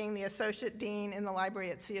from being the associate dean in the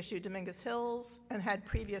library at CSU Dominguez Hills and had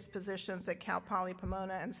previous positions at Cal Poly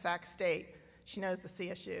Pomona and Sac State. She knows the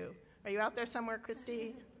CSU. Are you out there somewhere,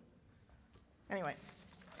 Christy? Anyway.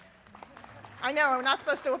 I know, we're not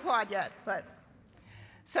supposed to applaud yet, but.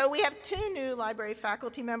 So we have 2 new library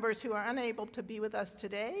faculty members who are unable to be with us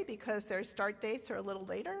today because their start dates are a little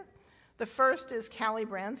later. The first is Callie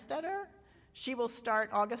Brandstetter. She will start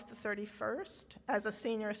August the 31st as a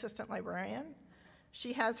senior assistant librarian.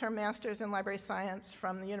 She has her master's in library science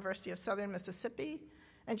from the University of Southern Mississippi,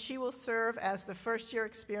 and she will serve as the first-year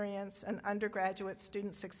experience and undergraduate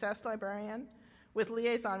student success librarian with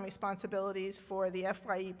liaison responsibilities for the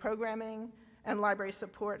FYE programming and library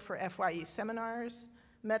support for FYE seminars,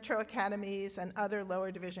 Metro Academies, and other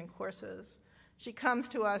lower division courses. She comes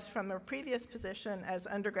to us from her previous position as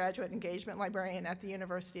undergraduate engagement librarian at the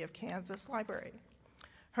University of Kansas Library.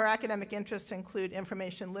 Her academic interests include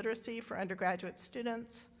information literacy for undergraduate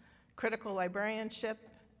students, critical librarianship,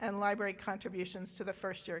 and library contributions to the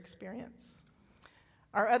first-year experience.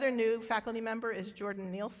 Our other new faculty member is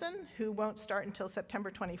Jordan Nielsen, who won't start until September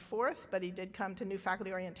 24th, but he did come to new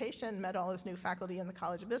faculty orientation, met all his new faculty in the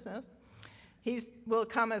College of Business. He will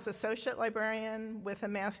come as associate librarian with a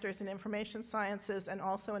master's in information sciences and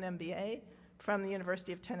also an MBA from the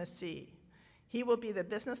University of Tennessee. He will be the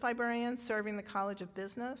business librarian serving the College of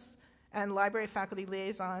Business and library faculty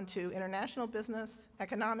liaison to international business,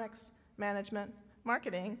 economics, management,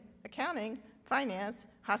 marketing, accounting, finance,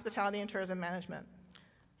 hospitality, and tourism management.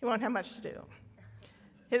 He won't have much to do.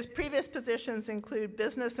 His previous positions include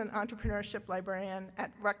business and entrepreneurship librarian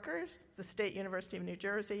at Rutgers, the State University of New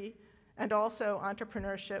Jersey, and also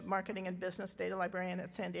entrepreneurship, marketing, and business data librarian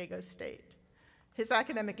at San Diego State. His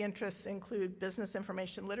academic interests include business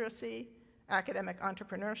information literacy, academic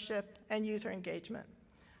entrepreneurship, and user engagement.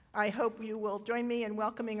 I hope you will join me in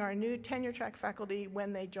welcoming our new tenure track faculty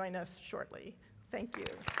when they join us shortly. Thank you.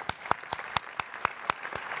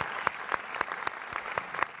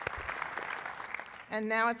 And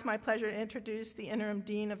now it's my pleasure to introduce the interim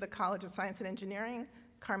dean of the College of Science and Engineering,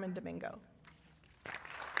 Carmen Domingo.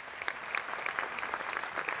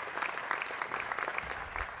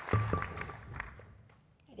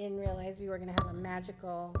 I didn't realize we were going to have a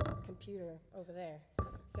magical computer over there.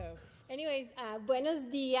 So, anyways, buenos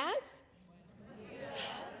dias.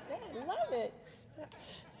 Yeah, I love it.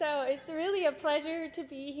 So it's really a pleasure to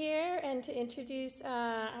be here and to introduce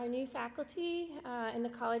our new faculty in the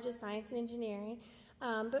College of Science and Engineering.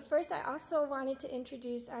 But first, I also wanted to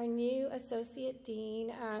introduce our new Associate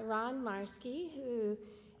Dean, Ron Marsky, who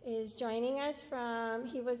is joining us from,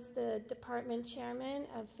 he was the Department Chairman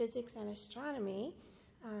of Physics and Astronomy.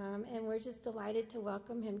 And we're just delighted to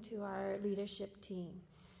welcome him to our leadership team.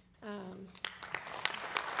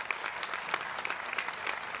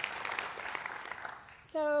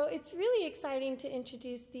 So it's really exciting to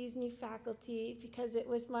introduce these new faculty because it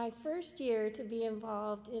was my first year to be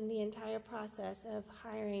involved in the entire process of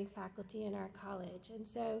hiring faculty in our college. And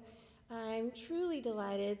so I'm truly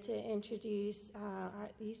delighted to introduce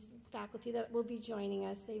these faculty that will be joining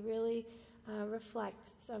us. They really reflect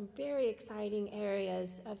some very exciting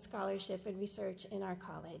areas of scholarship and research in our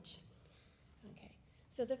college. Okay,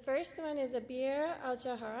 so the first one is Abir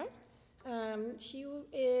Al-Jahar. She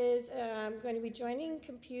is going to be joining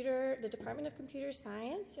the Department of Computer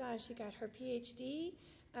Science. She got her PhD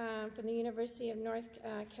from the University of North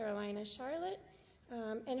Carolina, Charlotte.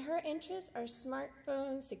 And her interests are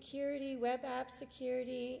smartphone security, web app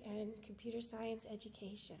security, and computer science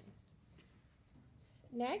education.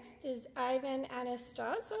 Next is Ivan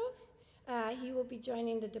Anastasov. He will be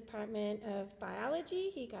joining the Department of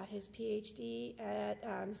Biology. He got his PhD at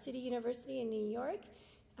City University in New York.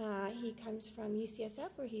 He comes from UCSF,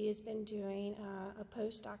 where he has been doing a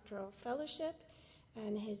postdoctoral fellowship,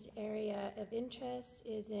 and his area of interest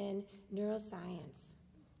is in neuroscience.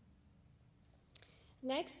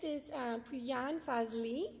 Next is Puyan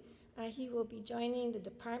Fazli. He will be joining the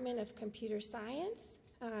Department of Computer Science.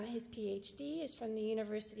 His PhD is from the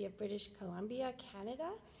University of British Columbia, Canada.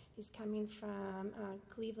 He's coming from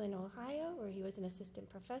Cleveland, Ohio, where he was an assistant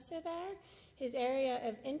professor there. His area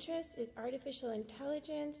of interest is artificial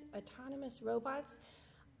intelligence, autonomous robots.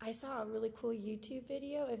 I saw a really cool YouTube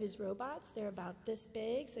video of his robots. They're about this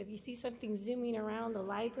big, so if you see something zooming around the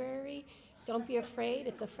library, don't be afraid,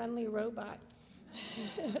 it's a friendly robot.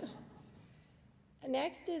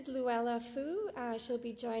 Next is Luella Fu. She'll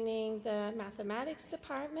be joining the mathematics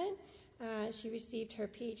department. She received her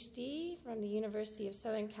PhD from the University of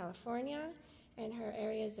Southern California, and her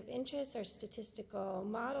areas of interest are statistical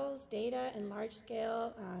models, data, and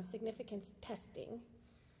large-scale significance testing.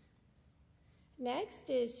 Next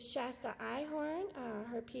is Shasta Ihorn.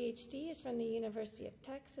 Her PhD is from the University of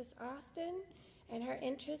Texas, Austin, and her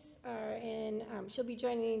interests are in, she'll be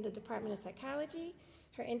joining the Department of Psychology.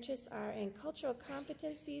 Her interests are in cultural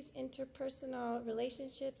competencies, interpersonal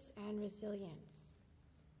relationships, and resilience.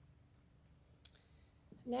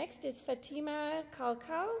 Next is Fatima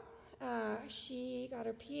Kalkal. She got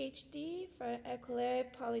her PhD from École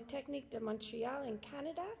Polytechnique de Montréal in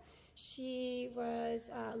Canada. She was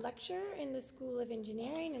a lecturer in the School of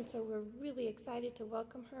Engineering, and so we're really excited to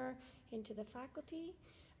welcome her into the faculty.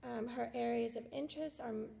 Her areas of interest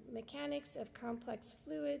are mechanics of complex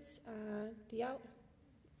fluids,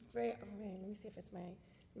 let me see if it's my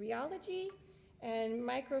rheology, and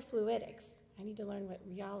microfluidics. I need to learn what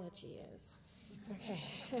rheology is. Okay.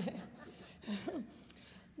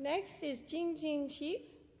 Next is Jingjing Xi.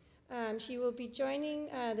 She will be joining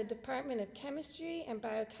the Department of Chemistry and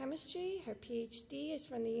Biochemistry. Her PhD is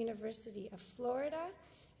from the University of Florida,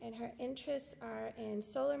 and her interests are in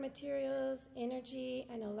solar materials, energy,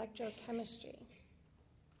 and electrochemistry.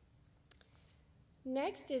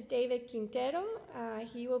 Next is David Quintero.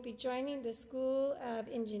 He will be joining the School of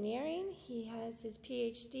Engineering. He has his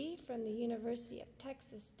PhD from the University of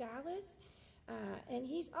Texas, Dallas. And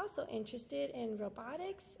he's also interested in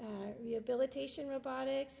robotics, rehabilitation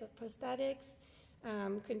robotics, prosthetics,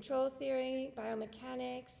 control theory,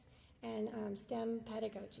 biomechanics, and STEM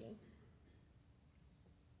pedagogy.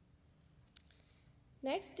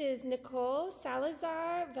 Next is Nicole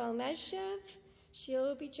Salazar Velmezhev.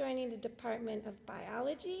 She'll be joining the Department of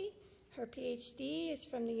Biology. Her PhD is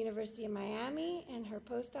from the University of Miami, and her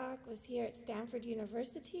postdoc was here at Stanford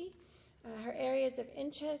University. Her areas of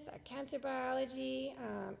interest are cancer biology,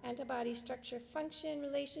 antibody structure function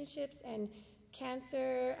relationships, and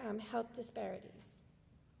cancer health disparities.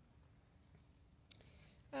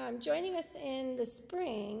 Joining us in the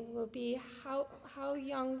spring will be Hao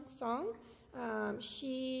Young Song.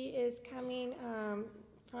 She is coming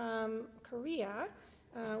from Korea,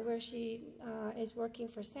 where she is working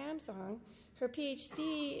for Samsung. Her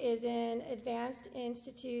PhD is in Advanced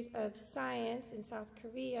Institute of Science in South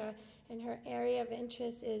Korea, and her area of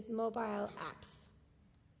interest is mobile apps.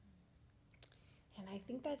 And I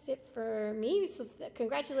think that's it for me. So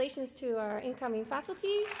congratulations to our incoming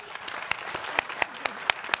faculty.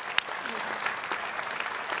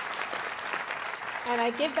 And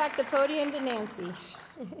I give back the podium to Nancy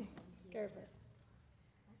Gerber.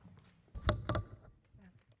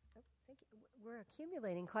 We're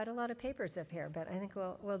accumulating quite a lot of papers up here, but I think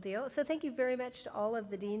we'll deal. So thank you very much to all of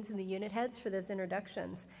the deans and the unit heads for those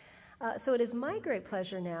introductions. So it is my great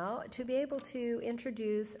pleasure now to be able to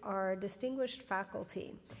introduce our distinguished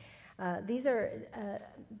faculty. These are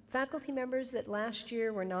faculty members that last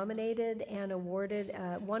year were nominated and awarded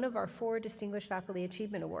one of our 4 Distinguished Faculty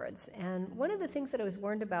Achievement Awards. And one of the things that I was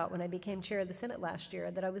warned about when I became chair of the Senate last year,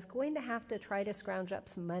 that I was going to have to try to scrounge up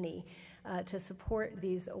some money to support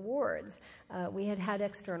these awards. We had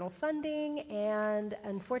external funding, and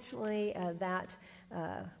unfortunately that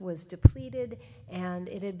was depleted, and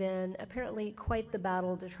it had been apparently quite the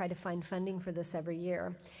battle to try to find funding for this every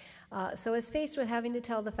year. So I was faced with having to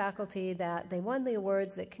tell the faculty that they won the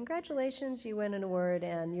awards, that congratulations, you win an award,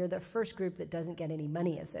 and you're the first group that doesn't get any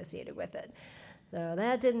money associated with it. So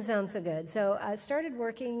that didn't sound so good. So I started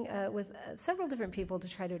working with several different people to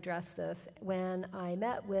try to address this when I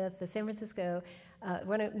met with the San Francisco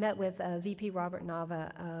when I met with VP Robert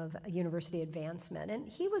Nava of University Advancement, and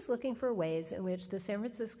he was looking for ways in which the San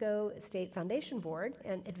Francisco State Foundation Board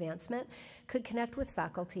and Advancement could connect with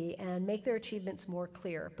faculty and make their achievements more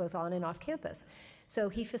clear, both on and off campus. So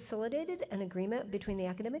he facilitated an agreement between the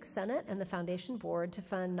Academic Senate and the Foundation Board to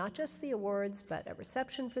fund not just the awards, but a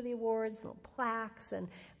reception for the awards, little plaques, and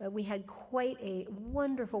we had quite a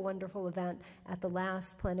wonderful, wonderful event at the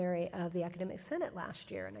last plenary of the Academic Senate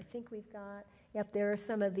last year. And I think we've got, yep, there are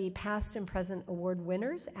some of the past and present award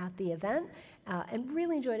winners at the event, and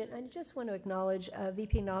really enjoyed it. And I just want to acknowledge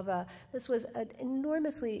VP Nava. This was an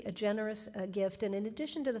enormously generous gift, and in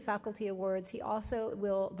addition to the faculty awards, he also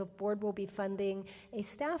the board will be funding a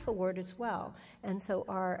staff award as well. And so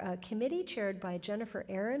our committee, chaired by Jennifer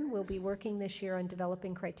Aaron, will be working this year on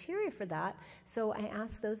developing criteria for that. So I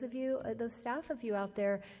ask those of you, those staff of you out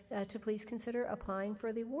there, to please consider applying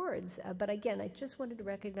for the awards. But again, I just wanted to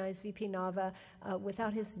recognize VP Nava.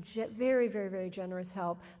 Without his very, very, very generous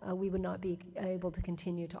help, we would not be able to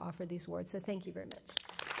continue to offer these awards. So thank you very much.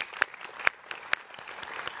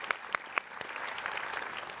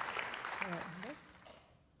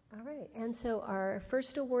 All right, and so our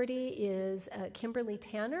first awardee is Kimberly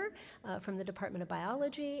Tanner from the Department of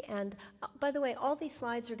Biology. And by the way, all these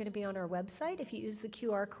slides are going to be on our website. If you use the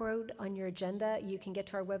QR code on your agenda, you can get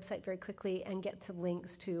to our website very quickly and get to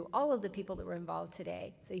links to all of the people that were involved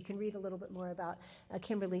today. So you can read a little bit more about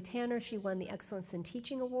Kimberly Tanner. She won the Excellence in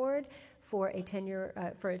Teaching Award for a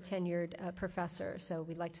tenured professor. So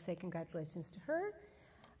we'd like to say congratulations to her.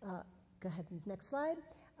 Go ahead, next slide.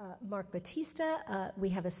 Mark Batista, we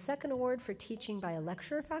have a second award for teaching by a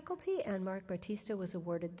lecturer faculty, and Mark Batista was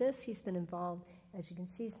awarded this. He's been involved, as you can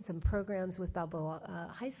see, in some programs with Balboa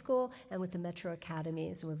High School and with the Metro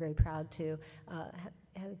Academies, and we're very proud to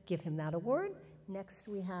give him that award. Next,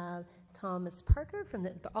 we have Thomas Parker,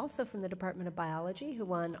 also from the Department of Biology, who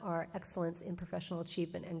won our Excellence in Professional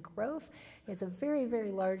Achievement and Growth. He has a very,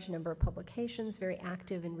 very large number of publications, very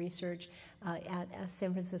active in research at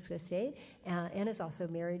San Francisco State, and is also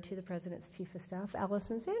married to the President's Chief of Staff,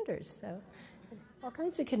 Allison Sanders. So all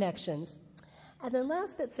kinds of connections. And then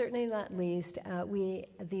last but certainly not least, the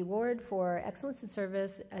award for Excellence in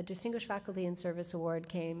Service, a Distinguished Faculty in Service Award,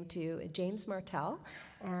 came to James Martell.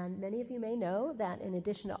 And many of you may know that in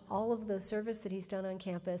addition to all of the service that he's done on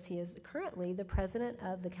campus, he is currently the president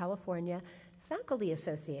of the California Faculty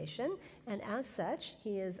Association, and as such,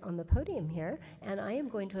 he is on the podium here, and I am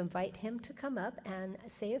going to invite him to come up and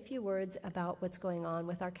say a few words about what's going on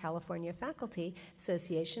with our California Faculty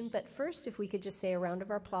Association. But first, if we could just say a round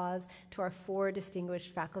of applause to our 4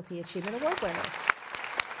 Distinguished Faculty Achievement Award winners.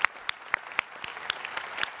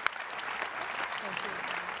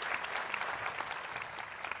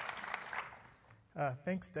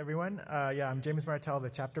 Thanks to everyone. I'm James Martell, the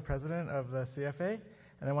chapter president of the CFA,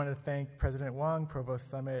 and I want to thank President Wong, Provost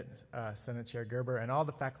Summit, Senate Chair Gerber, and all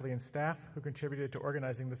the faculty and staff who contributed to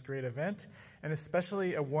organizing this great event, and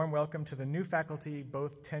especially a warm welcome to the new faculty,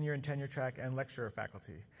 both tenure and tenure track and lecturer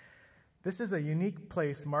faculty. This is a unique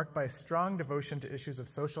place marked by strong devotion to issues of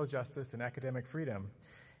social justice and academic freedom.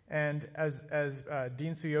 And as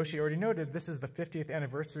Dean Tsuyoshi already noted, this is the 50th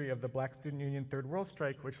anniversary of the Black Student Union Third World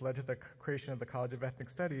Strike, which led to the creation of the College of Ethnic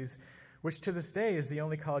Studies, which to this day is the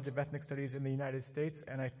only College of Ethnic Studies in the United States,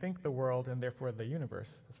 and I think the world, and therefore the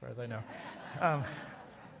universe, as far as I know.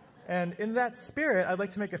 And in that spirit, I'd like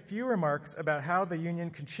to make a few remarks about how the union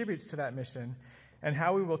contributes to that mission and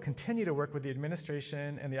how we will continue to work with the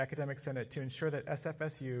administration and the Academic Senate to ensure that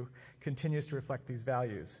SFSU continues to reflect these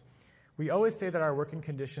values. We always say that our working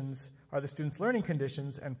conditions are the students' learning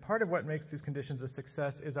conditions, and part of what makes these conditions a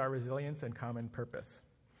success is our resilience and common purpose.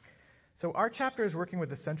 So our chapter is working with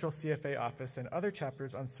the Central CFA office and other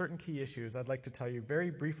chapters on certain key issues I'd like to tell you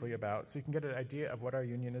very briefly about so you can get an idea of what our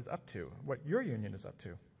union is up to, what your union is up to.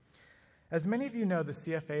 As many of you know, the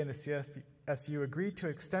CFA and the CFSU agreed to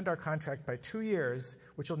extend our contract by 2 years,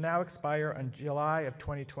 which will now expire on July of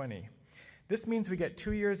 2020. This means we get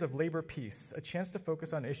 2 years of labor peace, a chance to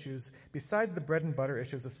focus on issues besides the bread and butter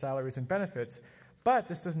issues of salaries and benefits, but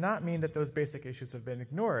this does not mean that those basic issues have been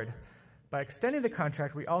ignored. By extending the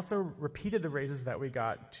contract, we also repeated the raises that we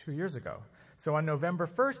got 2 years ago. So on November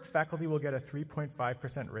 1st, faculty will get a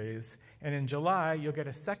 3.5% raise, and in July, you'll get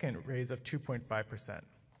a second raise of 2.5%.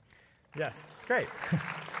 Yes, it's great.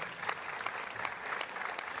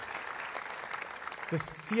 The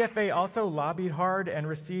CFA also lobbied hard and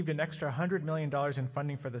received an extra $100 million in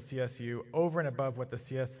funding for the CSU over and above what the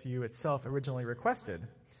CSU itself originally requested.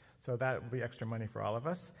 So that will be extra money for all of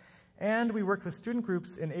us. And we worked with student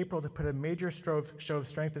groups in April to put a major show of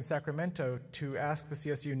strength in Sacramento to ask the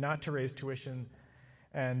CSU not to raise tuition,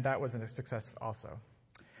 and that was a success also.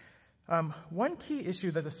 One key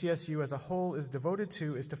issue that the CSU as a whole is devoted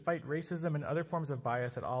to is to fight racism and other forms of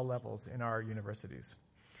bias at all levels in our universities.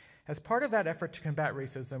 As part of that effort to combat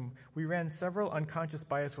racism, we ran several unconscious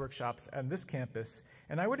bias workshops on this campus,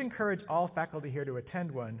 and I would encourage all faculty here to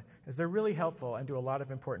attend one, as they're really helpful and do a lot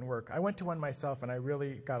of important work. I went to one myself, and I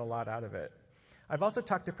really got a lot out of it. I've also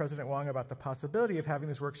talked to President Wong about the possibility of having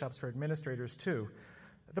these workshops for administrators, too.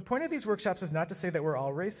 The point of these workshops is not to say that we're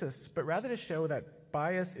all racists, but rather to show that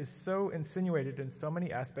bias is so insinuated in so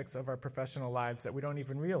many aspects of our professional lives that we don't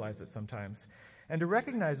even realize it sometimes. And to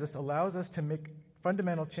recognize this allows us to make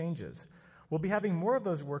fundamental changes. We'll be having more of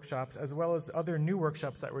those workshops as well as other new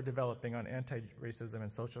workshops that we're developing on anti-racism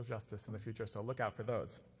and social justice in the future, so look out for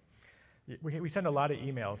those. We send a lot of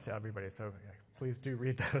emails to everybody, so please do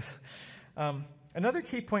read those. Another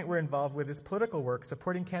key point we're involved with is political work,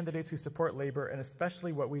 supporting candidates who support labor, and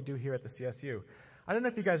especially what we do here at the CSU. I don't know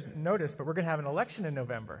if you guys noticed, but we're going to have an election in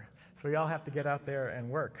November, so we all have to get out there and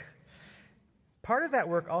work. Part of that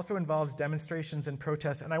work also involves demonstrations and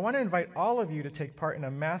protests, and I want to invite all of you to take part in a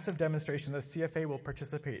massive demonstration that CFA will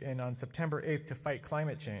participate in on September 8th to fight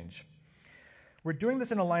climate change. We're doing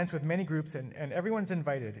this in alliance with many groups, and everyone's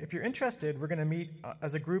invited. If you're interested, we're going to meet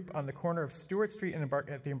as a group on the corner of Stewart Street and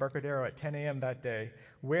at the Embarcadero at 10 a.m. that day.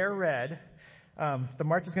 Wear red. The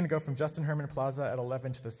march is going to go from Justin Herman Plaza at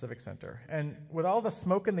 11 to the Civic Center. And with all the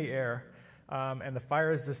smoke in the air and the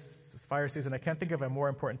fires this fire season, I can't think of a more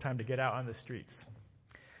important time to get out on the streets.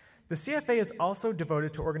 The CFA is also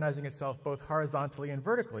devoted to organizing itself both horizontally and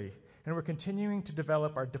vertically, and we're continuing to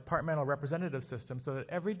develop our departmental representative system so that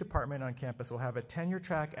every department on campus will have a tenure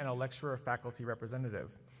track and a lecturer or faculty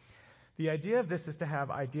representative. The idea of this is to have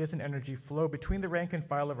ideas and energy flow between the rank and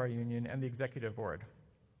file of our union and the executive board.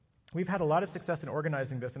 We've had a lot of success in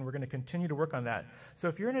organizing this, and we're going to continue to work on that. So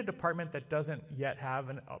if you're in a department that doesn't yet have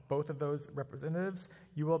both of those representatives,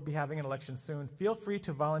 you will be having an election soon. Feel free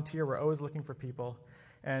to volunteer. We're always looking for people.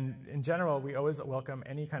 And in general, we always welcome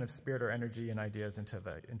any kind of spirit or energy and ideas into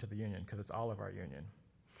the union, because it's all of our union.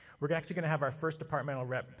 We're actually going to have our first departmental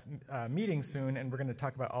rep meeting soon, and we're going to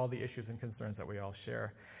talk about all the issues and concerns that we all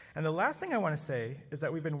share. And the last thing I want to say is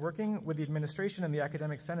that we've been working with the administration and the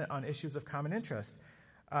academic senate on issues of common interest.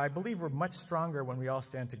 I believe we're much stronger when we all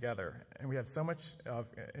stand together, and we have so much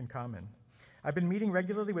in common. I've been meeting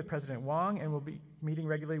regularly with President Wong, and we'll be meeting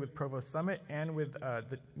regularly with Provost Summit and with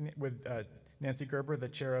Nancy Gerber, the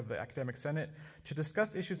chair of the Academic Senate, to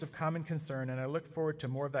discuss issues of common concern, and I look forward to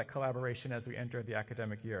more of that collaboration as we enter the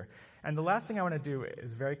academic year. And the last thing I want to do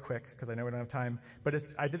is very quick, because I know we don't have time, but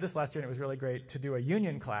I did this last year and it was really great, to do a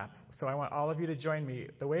union clap. So I want all of you to join me.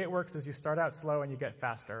 The way it works is you start out slow and you get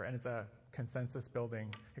faster, and it's a consensus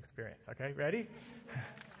building experience. Okay, ready?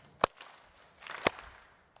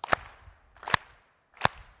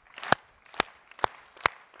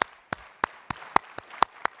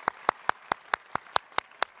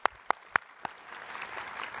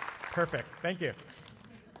 Perfect. Thank you.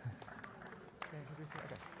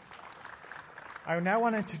 I now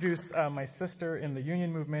want to introduce my sister in the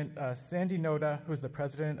union movement, Sandy Noda, who's the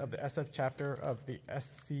president of the SF chapter of the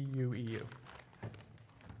SCUEU.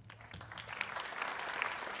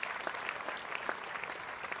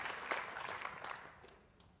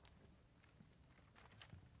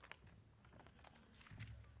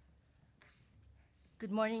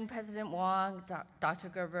 Good morning, President Wong, Dr.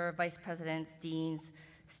 Gerber, Vice Presidents, Deans,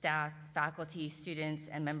 staff, faculty, students,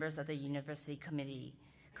 and members of the university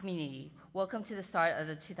community. Welcome to the start of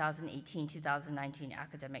the 2018-2019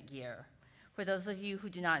 academic year. For those of you who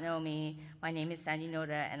do not know me, my name is Sandy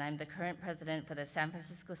Noda, and I'm the current president for the San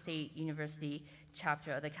Francisco State University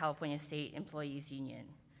chapter of the California State Employees Union.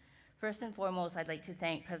 First and foremost, I'd like to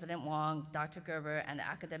thank President Wong, Dr. Gerber, and the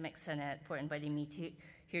Academic Senate for inviting me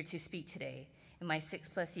here to speak today. In my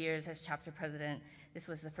 6+ years as chapter president, this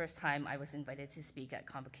was the first time I was invited to speak at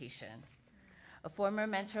Convocation. A former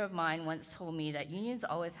mentor of mine once told me that unions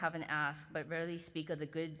always have an ask, but rarely speak of the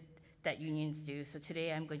good that unions do, so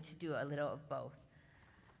today I'm going to do a little of both.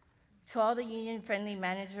 To all the union-friendly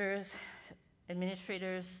managers,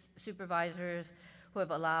 administrators, supervisors who have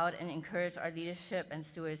allowed and encouraged our leadership and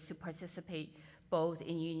stewards to participate both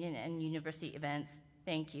in union and university events,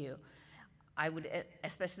 thank you. I would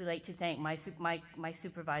especially like to thank my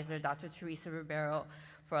supervisor, Dr. Teresa Ribeiro,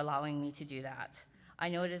 for allowing me to do that. I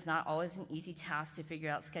know it is not always an easy task to figure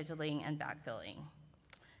out scheduling and backfilling.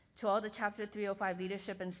 To all the Chapter 305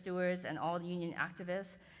 leadership and stewards and all union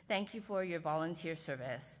activists, thank you for your volunteer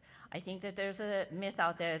service. I think that there's a myth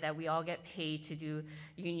out there that we all get paid to do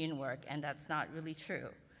union work, and that's not really true.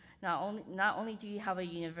 Not only do you have a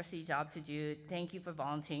university job to do, thank you for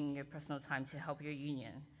volunteering your personal time to help your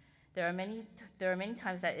union. There are many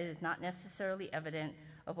times that it is not necessarily evident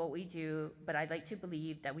of what we do, but I'd like to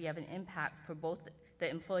believe that we have an impact for both the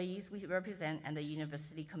employees we represent and the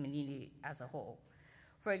university community as a whole.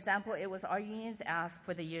 For example, it was our union's ask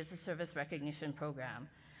for the Years of Service Recognition program.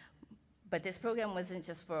 But this program wasn't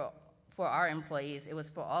just for our employees, it was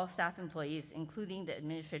for all staff employees, including the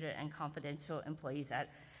administrator and confidential employees at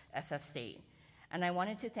SF State. And I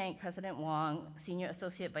wanted to thank President Wong, Senior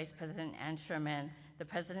Associate Vice President Ann Sherman, the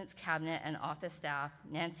President's Cabinet and office staff,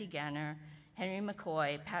 Nancy Ganner, Henry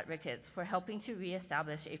McCoy, Pat Ricketts, for helping to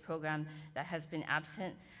reestablish a program that has been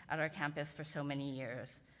absent at our campus for so many years.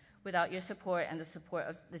 Without your support and the support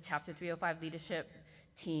of the Chapter 305 leadership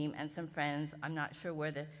team and some friends, I'm not sure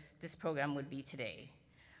where this program would be today.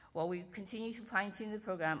 While we continue to fine-tune the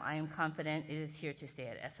program, I am confident it is here to stay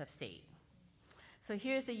at SF State. So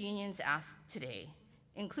here's the union's ask today.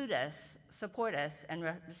 Include us, support us, and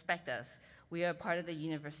respect us. We are part of the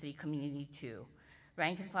university community too.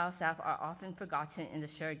 Rank and file staff are often forgotten in the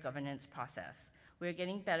shared governance process. We're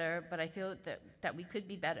getting better, but I feel that we could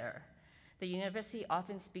be better. The university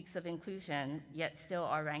often speaks of inclusion, yet still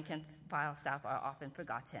our rank and file staff are often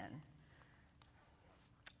forgotten.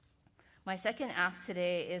 My second ask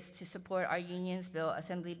today is to support our union's bill,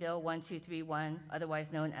 Assembly Bill 1231,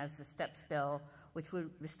 otherwise known as the STEPS Bill, which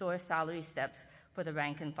would restore salary steps for the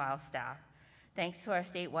rank and file staff. Thanks to our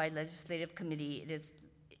statewide legislative committee,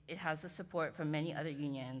 it has the support from many other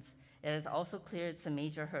unions. It has also cleared some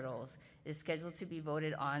major hurdles. It is scheduled to be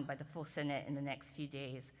voted on by the full Senate in the next few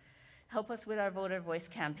days. Help us with our voter voice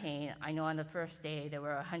campaign. I know on the first day there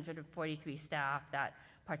were 143 staff that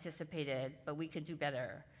participated, but we could do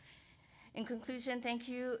better. In conclusion, thank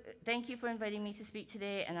you for inviting me to speak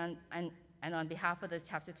today, and on behalf of the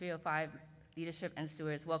Chapter 305 leadership and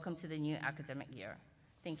stewards, welcome to the new academic year.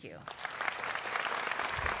 Thank you.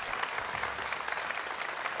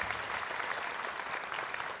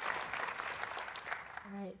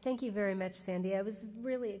 All right, thank you very much, Sandy. I was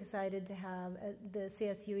really excited to have the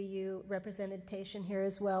CSUEU representation here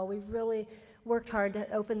as well. We really worked hard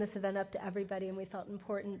to open this event up to everybody, and we felt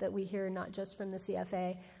important that we hear not just from the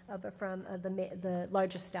CFA, but from the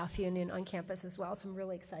largest staff union on campus as well. So I'm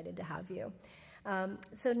really excited to have you.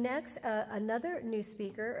 So next, another new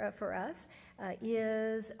speaker for us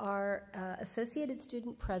is our Associated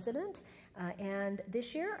Student President. And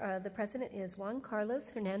this year, the president is Juan Carlos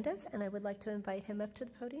Hernandez, and I would like to invite him up to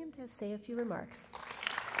the podium to say a few remarks.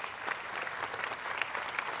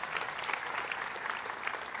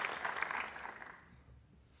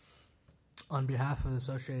 On behalf of the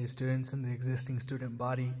Associated Students and the existing student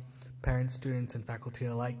body, parents, students, and faculty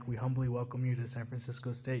alike, we humbly welcome you to San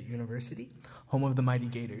Francisco State University, home of the Mighty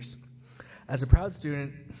Gators. As a proud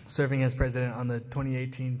student serving as president on the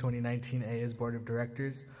 2018-2019 AA's Board of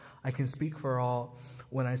Directors, I can speak for all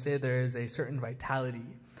when I say there is a certain vitality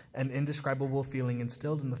and indescribable feeling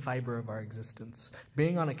instilled in the fiber of our existence,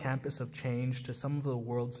 being on a campus of change to some of the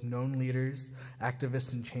world's known leaders,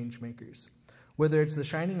 activists, and change makers. Whether it's the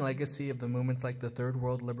shining legacy of the movements like the Third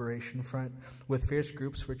World Liberation Front, with fierce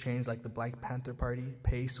groups for change like the Black Panther Party,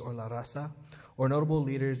 PACE, or La Raza, or notable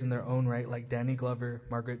leaders in their own right like Danny Glover,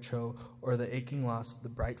 Margaret Cho, or the aching loss of the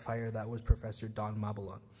bright fire that was Professor Don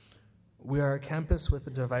Mabalon. We are a campus with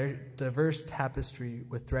a diverse tapestry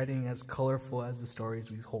with threading as colorful as the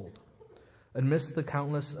stories we hold. Amidst the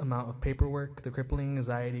countless amount of paperwork, the crippling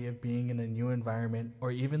anxiety of being in a new environment,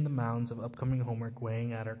 or even the mounds of upcoming homework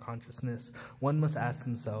weighing at our consciousness, one must ask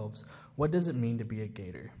themselves, what does it mean to be a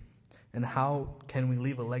Gator? And how can we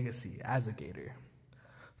leave a legacy as a Gator?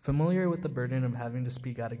 Familiar with the burden of having to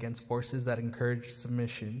speak out against forces that encourage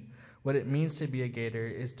submission, what it means to be a Gator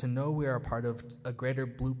is to know we are a part of a greater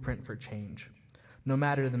blueprint for change, no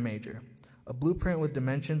matter the major. A blueprint with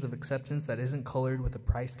dimensions of acceptance that isn't colored with a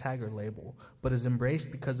price tag or label, but is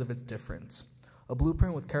embraced because of its difference. A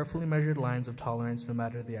blueprint with carefully measured lines of tolerance no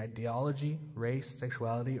matter the ideology, race,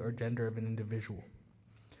 sexuality, or gender of an individual.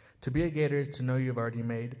 To be a Gator is to know you've already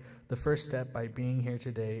made the first step by being here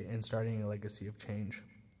today and starting a legacy of change.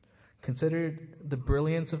 Considered the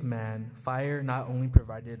brilliance of man, fire not only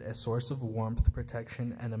provided a source of warmth,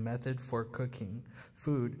 protection, and a method for cooking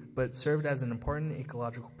food, but served as an important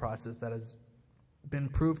ecological process that has been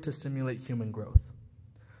proved to stimulate human growth.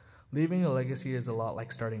 Leaving a legacy is a lot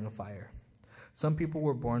like starting a fire. Some people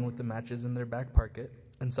were born with the matches in their back pocket,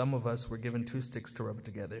 and some of us were given 2 sticks to rub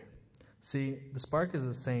together. See, the spark is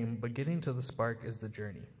the same, but getting to the spark is the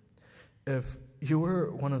journey. If you were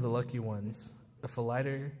one of the lucky ones, if a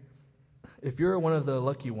lighter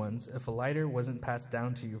wasn't passed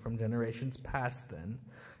down to you from generations past then,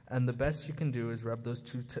 and the best you can do is rub those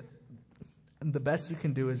two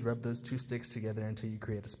sticks together until you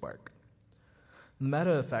create a spark. The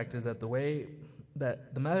matter of the fact is that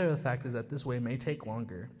this way may take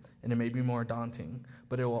longer, and it may be more daunting,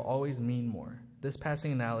 but it will always mean more. This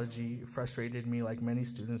passing analogy frustrated me like many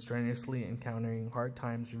students strenuously encountering hard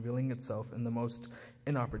times revealing itself in the most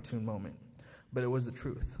inopportune moment. But it was the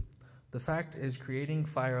truth. The fact is, creating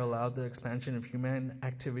fire allowed the expansion of human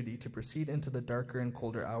activity to proceed into the darker and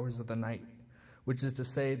colder hours of the night, which is to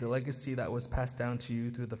say, the legacy that was passed down to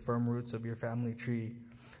you through the firm roots of your family tree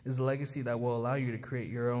is the legacy that will allow you to create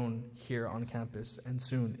your own here on campus and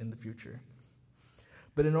soon in the future.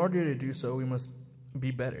 But in order to do so, we must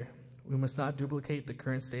be better. We must not duplicate the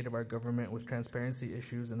current state of our government with transparency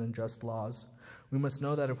issues and unjust laws. We must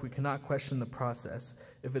know that if we cannot question the process,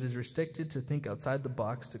 if it is restricted to think outside the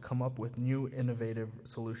box to come up with new innovative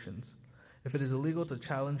solutions, if it is illegal to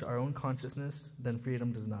challenge our own consciousness, then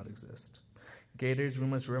freedom does not exist. Gators, we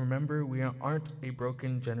must remember we aren't a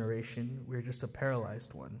broken generation, we're just a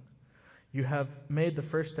paralyzed one. You have made the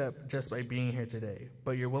first step just by being here today,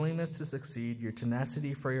 but your willingness to succeed, your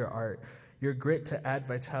tenacity for your art, your grit to add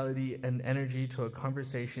vitality and energy to a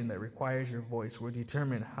conversation that requires your voice will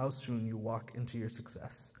determine how soon you walk into your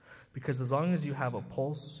success. Because as long as you have a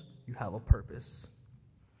pulse, you have a purpose.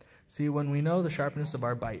 See, when we know the sharpness of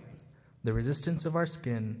our bite, the resistance of our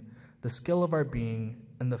skin, the skill of our being,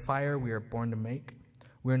 and the fire we are born to make,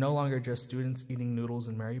 we are no longer just students eating noodles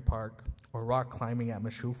in Mary Park, or rock climbing at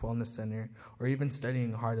Mashouf Wellness Center, or even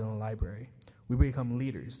studying hard in the library. We become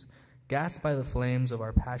leaders, gassed by the flames of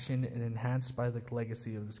our passion and enhanced by the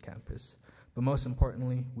legacy of this campus. But most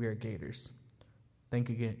importantly, we are Gators. Thank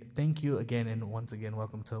you again, and once again,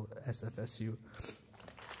 welcome to SFSU.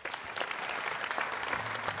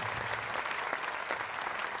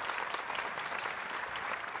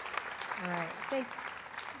 All right.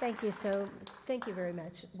 Thank you very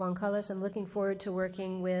much, Juan Carlos. I'm looking forward to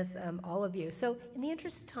working with all of you. So in the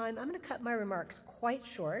interest of time, I'm going to cut my remarks quite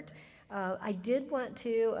short. I did want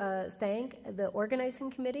to thank the organizing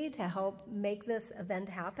committee to help make this event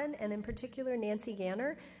happen, and in particular Nancy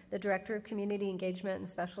Ganner, the Director of Community Engagement and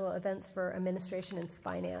Special Events for Administration and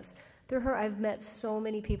Finance. Through her, I've met so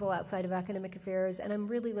many people outside of academic affairs, and I'm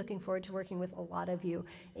really looking forward to working with a lot of you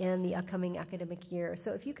in the upcoming academic year.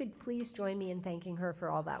 So if you could please join me in thanking her for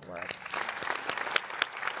all that work.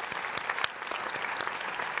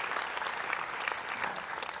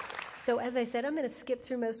 So as I said, I'm going to skip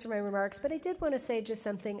through most of my remarks, but I did want to say just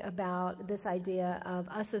something about this idea of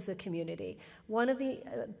us as a community. One of the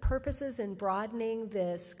purposes in broadening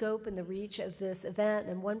the scope and the reach of this event,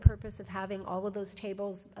 and one purpose of having all of those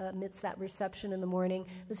tables amidst that reception in the morning,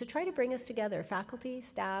 was to try to bring us together, faculty,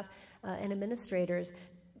 staff, and administrators,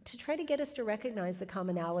 to try to get us to recognize the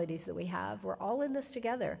commonalities that we have. We're all in this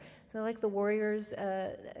together. So like the Warriors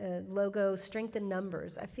logo, strength in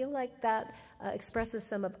numbers, I feel like that expresses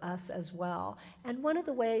some of us as well. And one of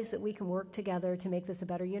the ways that we can work together to make this a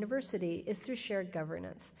better university is through shared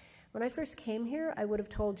governance. When I first came here, I would have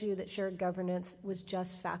told you that shared governance was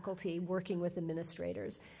just faculty working with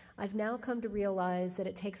administrators. I've now come to realize that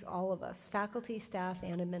it takes all of us, faculty, staff,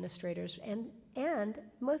 and administrators, and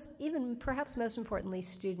perhaps most importantly,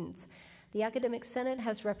 students. The Academic Senate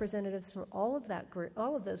has representatives from all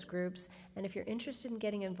of those groups, and if you're interested in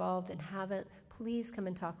getting involved and haven't, please come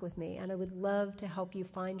and talk with me, and I would love to help you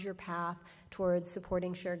find your path towards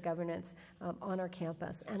supporting shared governance on our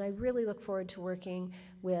campus. And I really look forward to working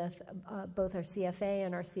with both our CFA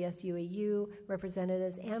and our CSUAU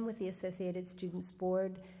representatives and with the Associated Students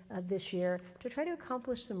Board this year to try to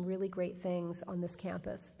accomplish some really great things on this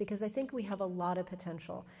campus, because I think we have a lot of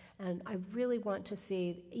potential. And I really want to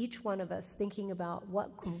see each one of us thinking about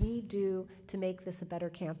what can we do to make this a better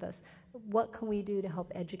campus. What can we do to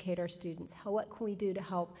help educate our students? What can we do to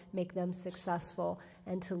help make them successful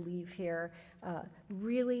and to leave here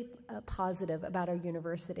really positive about our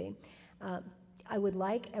university? I would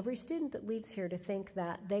like every student that leaves here to think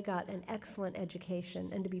that they got an excellent education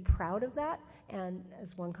and to be proud of that, and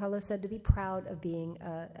as Juan Carlos said, to be proud of being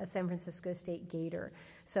a San Francisco State Gator.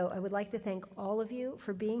 So I would like to thank all of you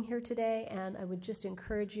for being here today, and I would just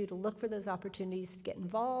encourage you to look for those opportunities to get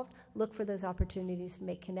involved, look for those opportunities to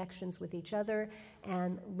make connections with each other,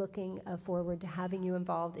 and looking forward to having you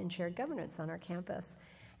involved in shared governance on our campus.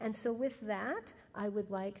 And so with that, I would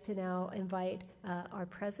like to now invite our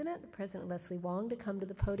president, President Leslie Wong, to come to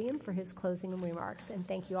the podium for his closing remarks. And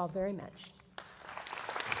thank you all very much.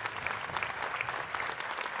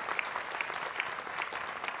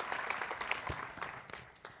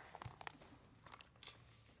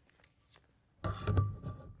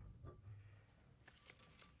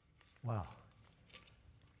 Wow.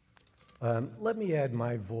 Let me add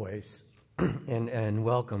my voice and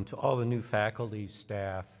welcome to all the new faculty,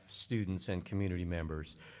 staff, students, and community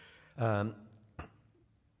members. When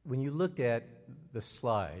you look at the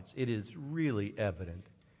slides, it is really evident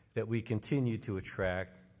that we continue to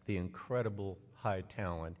attract the incredible high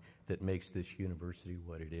talent that makes this university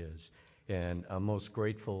what it is. And I'm most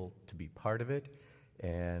grateful to be part of it,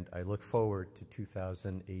 and I look forward to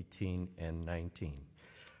 2018 and 19.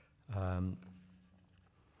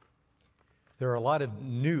 There are a lot of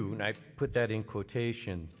new, and I put that in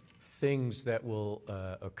quotation, things that will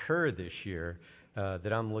occur this year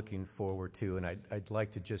that I'm looking forward to, and I'd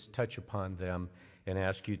like to just touch upon them and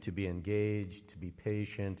ask you to be engaged, to be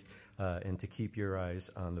patient, and to keep your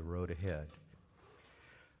eyes on the road ahead.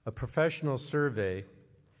 A professional survey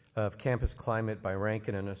of campus climate by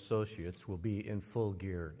Rankin and Associates will be in full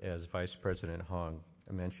gear, as Vice President Hong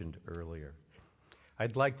mentioned earlier.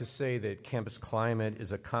 I'd like to say that campus climate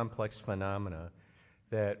is a complex phenomena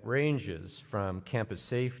that ranges from campus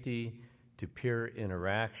safety to peer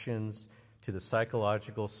interactions to the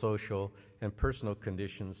psychological, social, and personal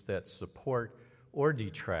conditions that support or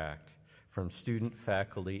detract from student,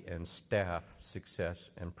 faculty, and staff success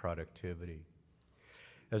and productivity.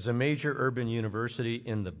 As a major urban university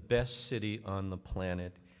in the best city on the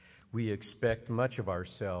planet, we expect much of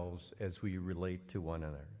ourselves as we relate to one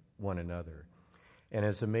another. And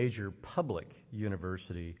as a major public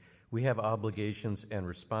university, we have obligations and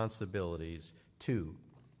responsibilities to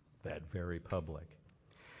that very public.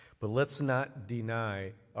 But let's not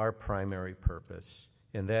deny our primary purpose,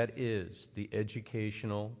 and that is the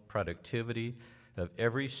educational productivity of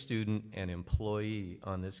every student and employee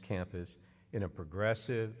on this campus in a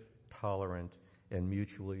progressive, tolerant, and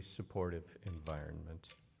mutually supportive environment.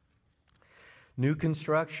 New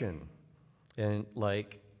construction, and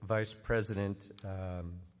like Vice President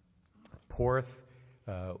Porth,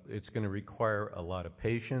 it's going to require a lot of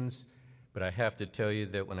patience, but I have to tell you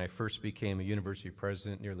that when I first became a university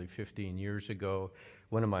president nearly 15 years ago,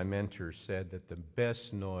 one of my mentors said that the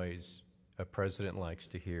best noise a president likes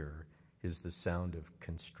to hear is the sound of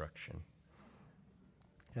construction.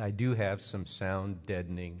 I do have some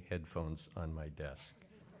sound-deadening headphones on my desk.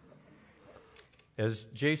 As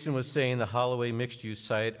Jason was saying, the Holloway mixed-use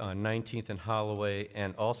site on 19th and Holloway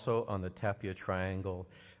and also on the Tapia Triangle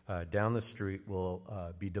down the street will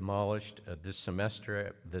be demolished this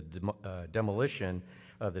semester. The demolition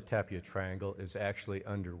of the Tapia Triangle is actually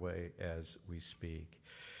underway as we speak.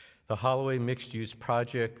 The Holloway mixed-use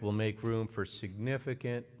project will make room for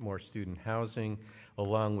significant more student housing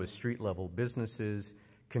along with street-level businesses,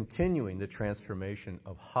 continuing the transformation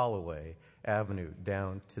of Holloway Avenue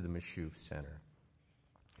down to the Mashouf Center.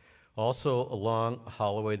 Also along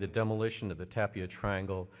Holloway, the demolition of the Tapia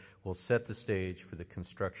Triangle will set the stage for the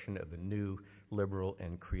construction of a new liberal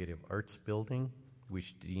and creative arts building,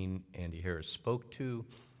 which Dean Andy Harris spoke to,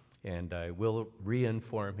 and I will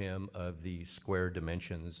re-inform him of the square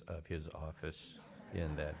dimensions of his office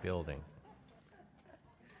in that building.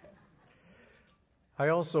 I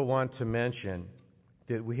also want to mention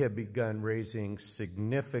that we have begun raising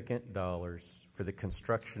significant dollars for the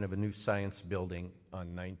construction of a new science building on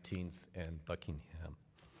 19th and Buckingham.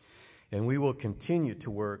 And we will continue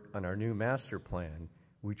to work on our new master plan,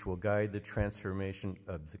 which will guide the transformation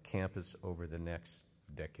of the campus over the next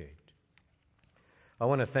decade. I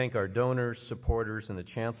want to thank our donors, supporters, and the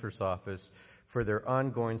Chancellor's Office for their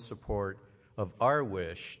ongoing support of our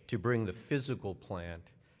wish to bring the physical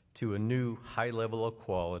plant to a new high level of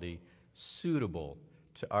quality suitable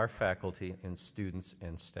to our faculty and students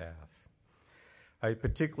and staff. I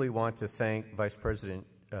particularly want to thank Vice President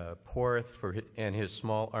Porth and his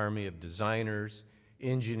small army of designers,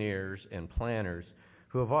 engineers, and planners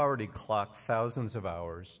who have already clocked thousands of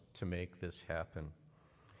hours to make this happen.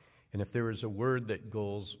 And if there is a word that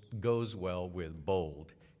goes well with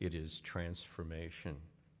bold, it is transformation.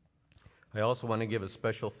 I also want to give a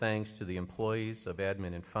special thanks to the employees of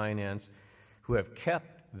admin and finance who have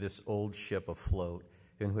kept this old ship afloat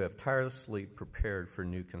and who have tirelessly prepared for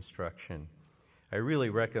new construction. I really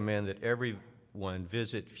recommend that everyone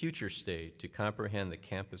visit Future State to comprehend the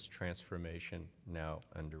campus transformation now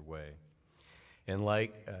underway. And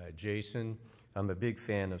like Jason, I'm a big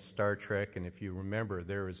fan of Star Trek, and if you remember,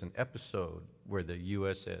 there was an episode where the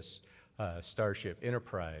USS Starship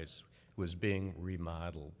Enterprise was being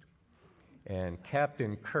remodeled. And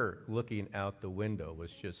Captain Kirk, looking out the window,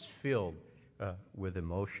 was just filled with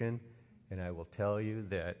emotion. And I will tell you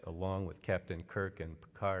that along with Captain Kirk and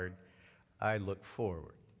Picard, I look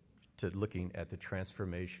forward to looking at the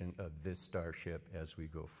transformation of this starship as we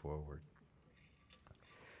go forward.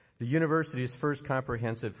 The university's first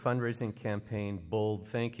comprehensive fundraising campaign, Bold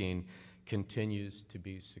Thinking, continues to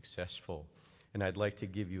be successful. And I'd like to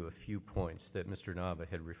give you a few points that Mr. Nava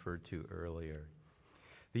had referred to earlier.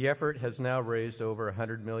 The effort has now raised over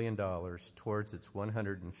 $100 million towards its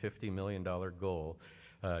 $150 million goal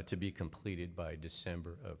to be completed by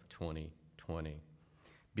December of 2020.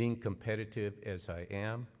 Being competitive as I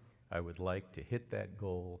am, I would like to hit that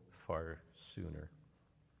goal far sooner.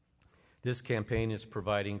 This campaign is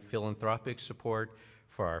providing philanthropic support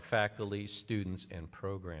for our faculty, students, and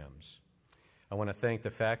programs. I want to thank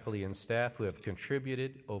the faculty and staff who have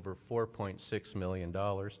contributed over $4.6 million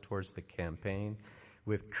towards the campaign,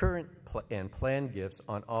 with current and planned gifts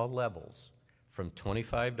on all levels, from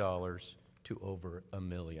 $25 to over $1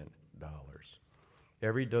 million.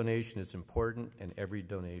 Every donation is important, and every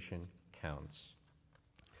donation counts.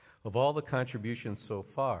 Of all the contributions so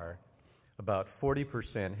far, about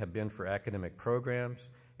 40% have been for academic programs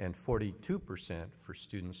and 42% for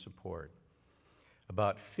student support.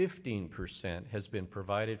 About 15% has been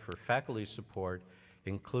provided for faculty support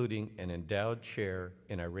including an endowed chair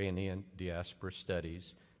in Iranian diaspora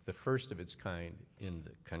studies, the first of its kind in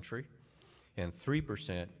the country, and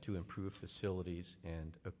 3% to improve facilities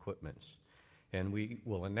and equipments. And we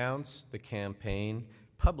will announce the campaign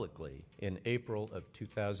publicly in April of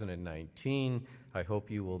 2019. I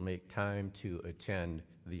hope you will make time to attend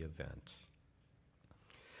the event.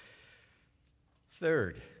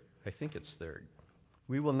 Third, I think it's third,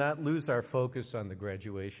 we will not lose our focus on the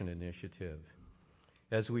graduation initiative.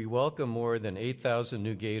 As we welcome more than 8,000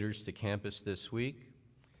 new Gators to campus this week,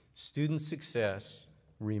 student success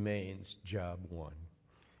remains job one,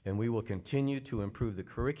 and we will continue to improve the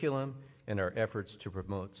curriculum and our efforts to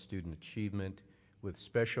promote student achievement, with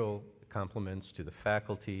special compliments to the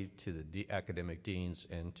faculty, to the academic deans,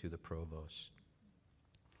 and to the provost.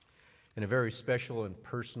 And a very special and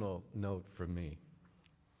personal note from me.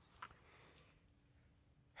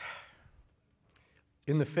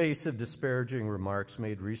 In the face of disparaging remarks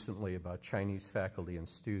made recently about Chinese faculty and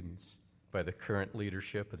students by the current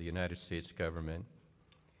leadership of the United States government,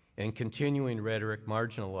 and continuing rhetoric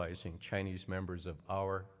marginalizing Chinese members of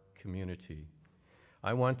our community,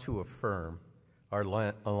 I want to affirm our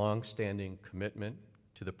long-standing commitment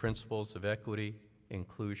to the principles of equity,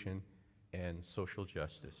 inclusion, and social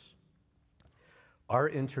justice. Our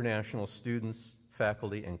international students,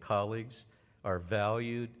 faculty, and colleagues are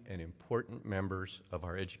valued and important members of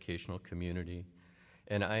our educational community,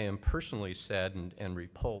 and I am personally saddened and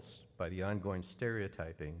repulsed by the ongoing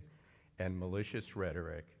stereotyping and malicious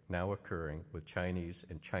rhetoric now occurring with Chinese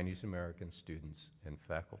and Chinese American students and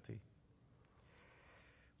faculty.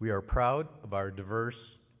 We are proud of our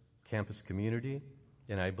diverse campus community,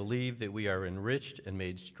 and I believe that we are enriched and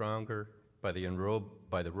made stronger by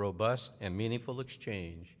the robust and meaningful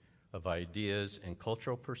exchange of ideas and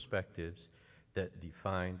cultural perspectives that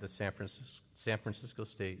define the San Francisco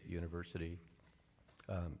State University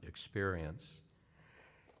experience.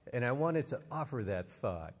 And I wanted to offer that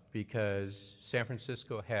thought because San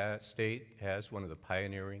Francisco State has one of the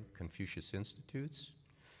pioneering Confucius Institutes.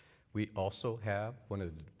 We also have one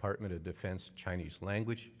of the Department of Defense Chinese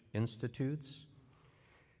Language Institutes.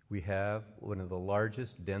 We have one of the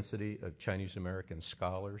largest density of Chinese American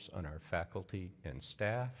scholars on our faculty and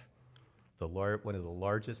staff, one of the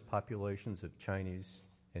largest populations of Chinese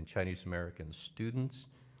and Chinese American students,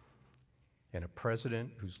 and a president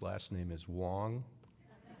whose last name is Wong,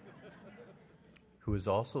 who has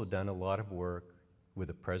also done a lot of work with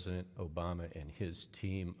President Obama and his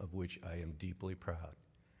team, of which I am deeply proud.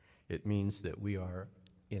 It means that we are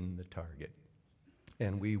in the target,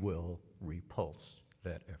 and we will repulse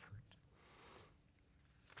that effort.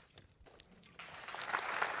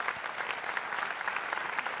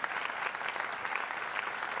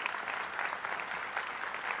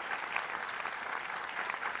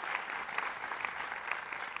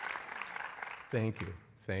 Thank you.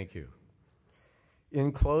 Thank you.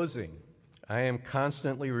 In closing, I am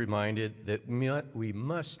constantly reminded that we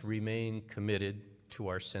must remain committed to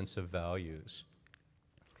our sense of values.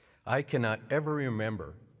 I cannot ever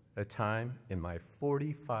remember a time in my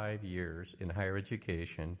 45 years in higher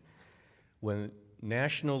education when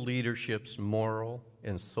national leadership's moral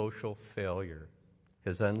and social failure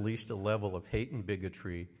has unleashed a level of hate and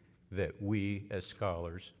bigotry that we as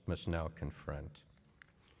scholars must now confront.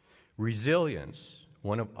 Resilience,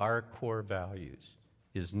 one of our core values,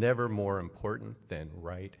 is never more important than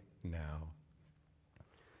right now.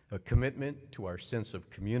 A commitment to our sense of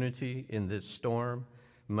community in this storm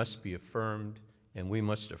must be affirmed, and we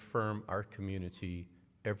must affirm our community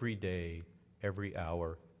every day, every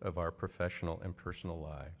hour of our professional and personal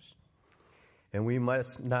lives. And we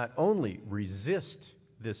must not only resist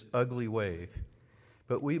this ugly wave,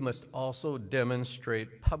 but we must also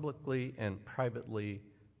demonstrate publicly and privately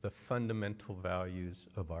the fundamental values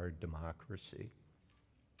of our democracy.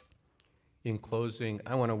 In closing,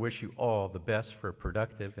 I want to wish you all the best for a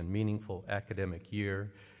productive and meaningful academic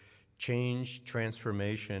year. Change,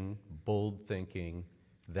 transformation, bold thinking,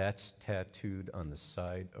 that's tattooed on the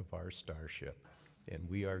side of our starship, and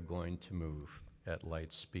we are going to move at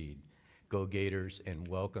light speed. Go Gators, and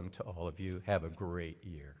welcome to all of you. Have a great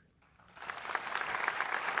year.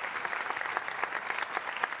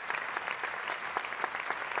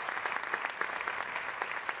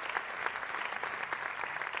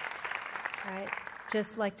 All right,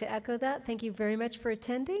 just like to echo that. Thank you very much for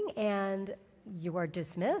attending, and you are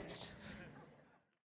dismissed.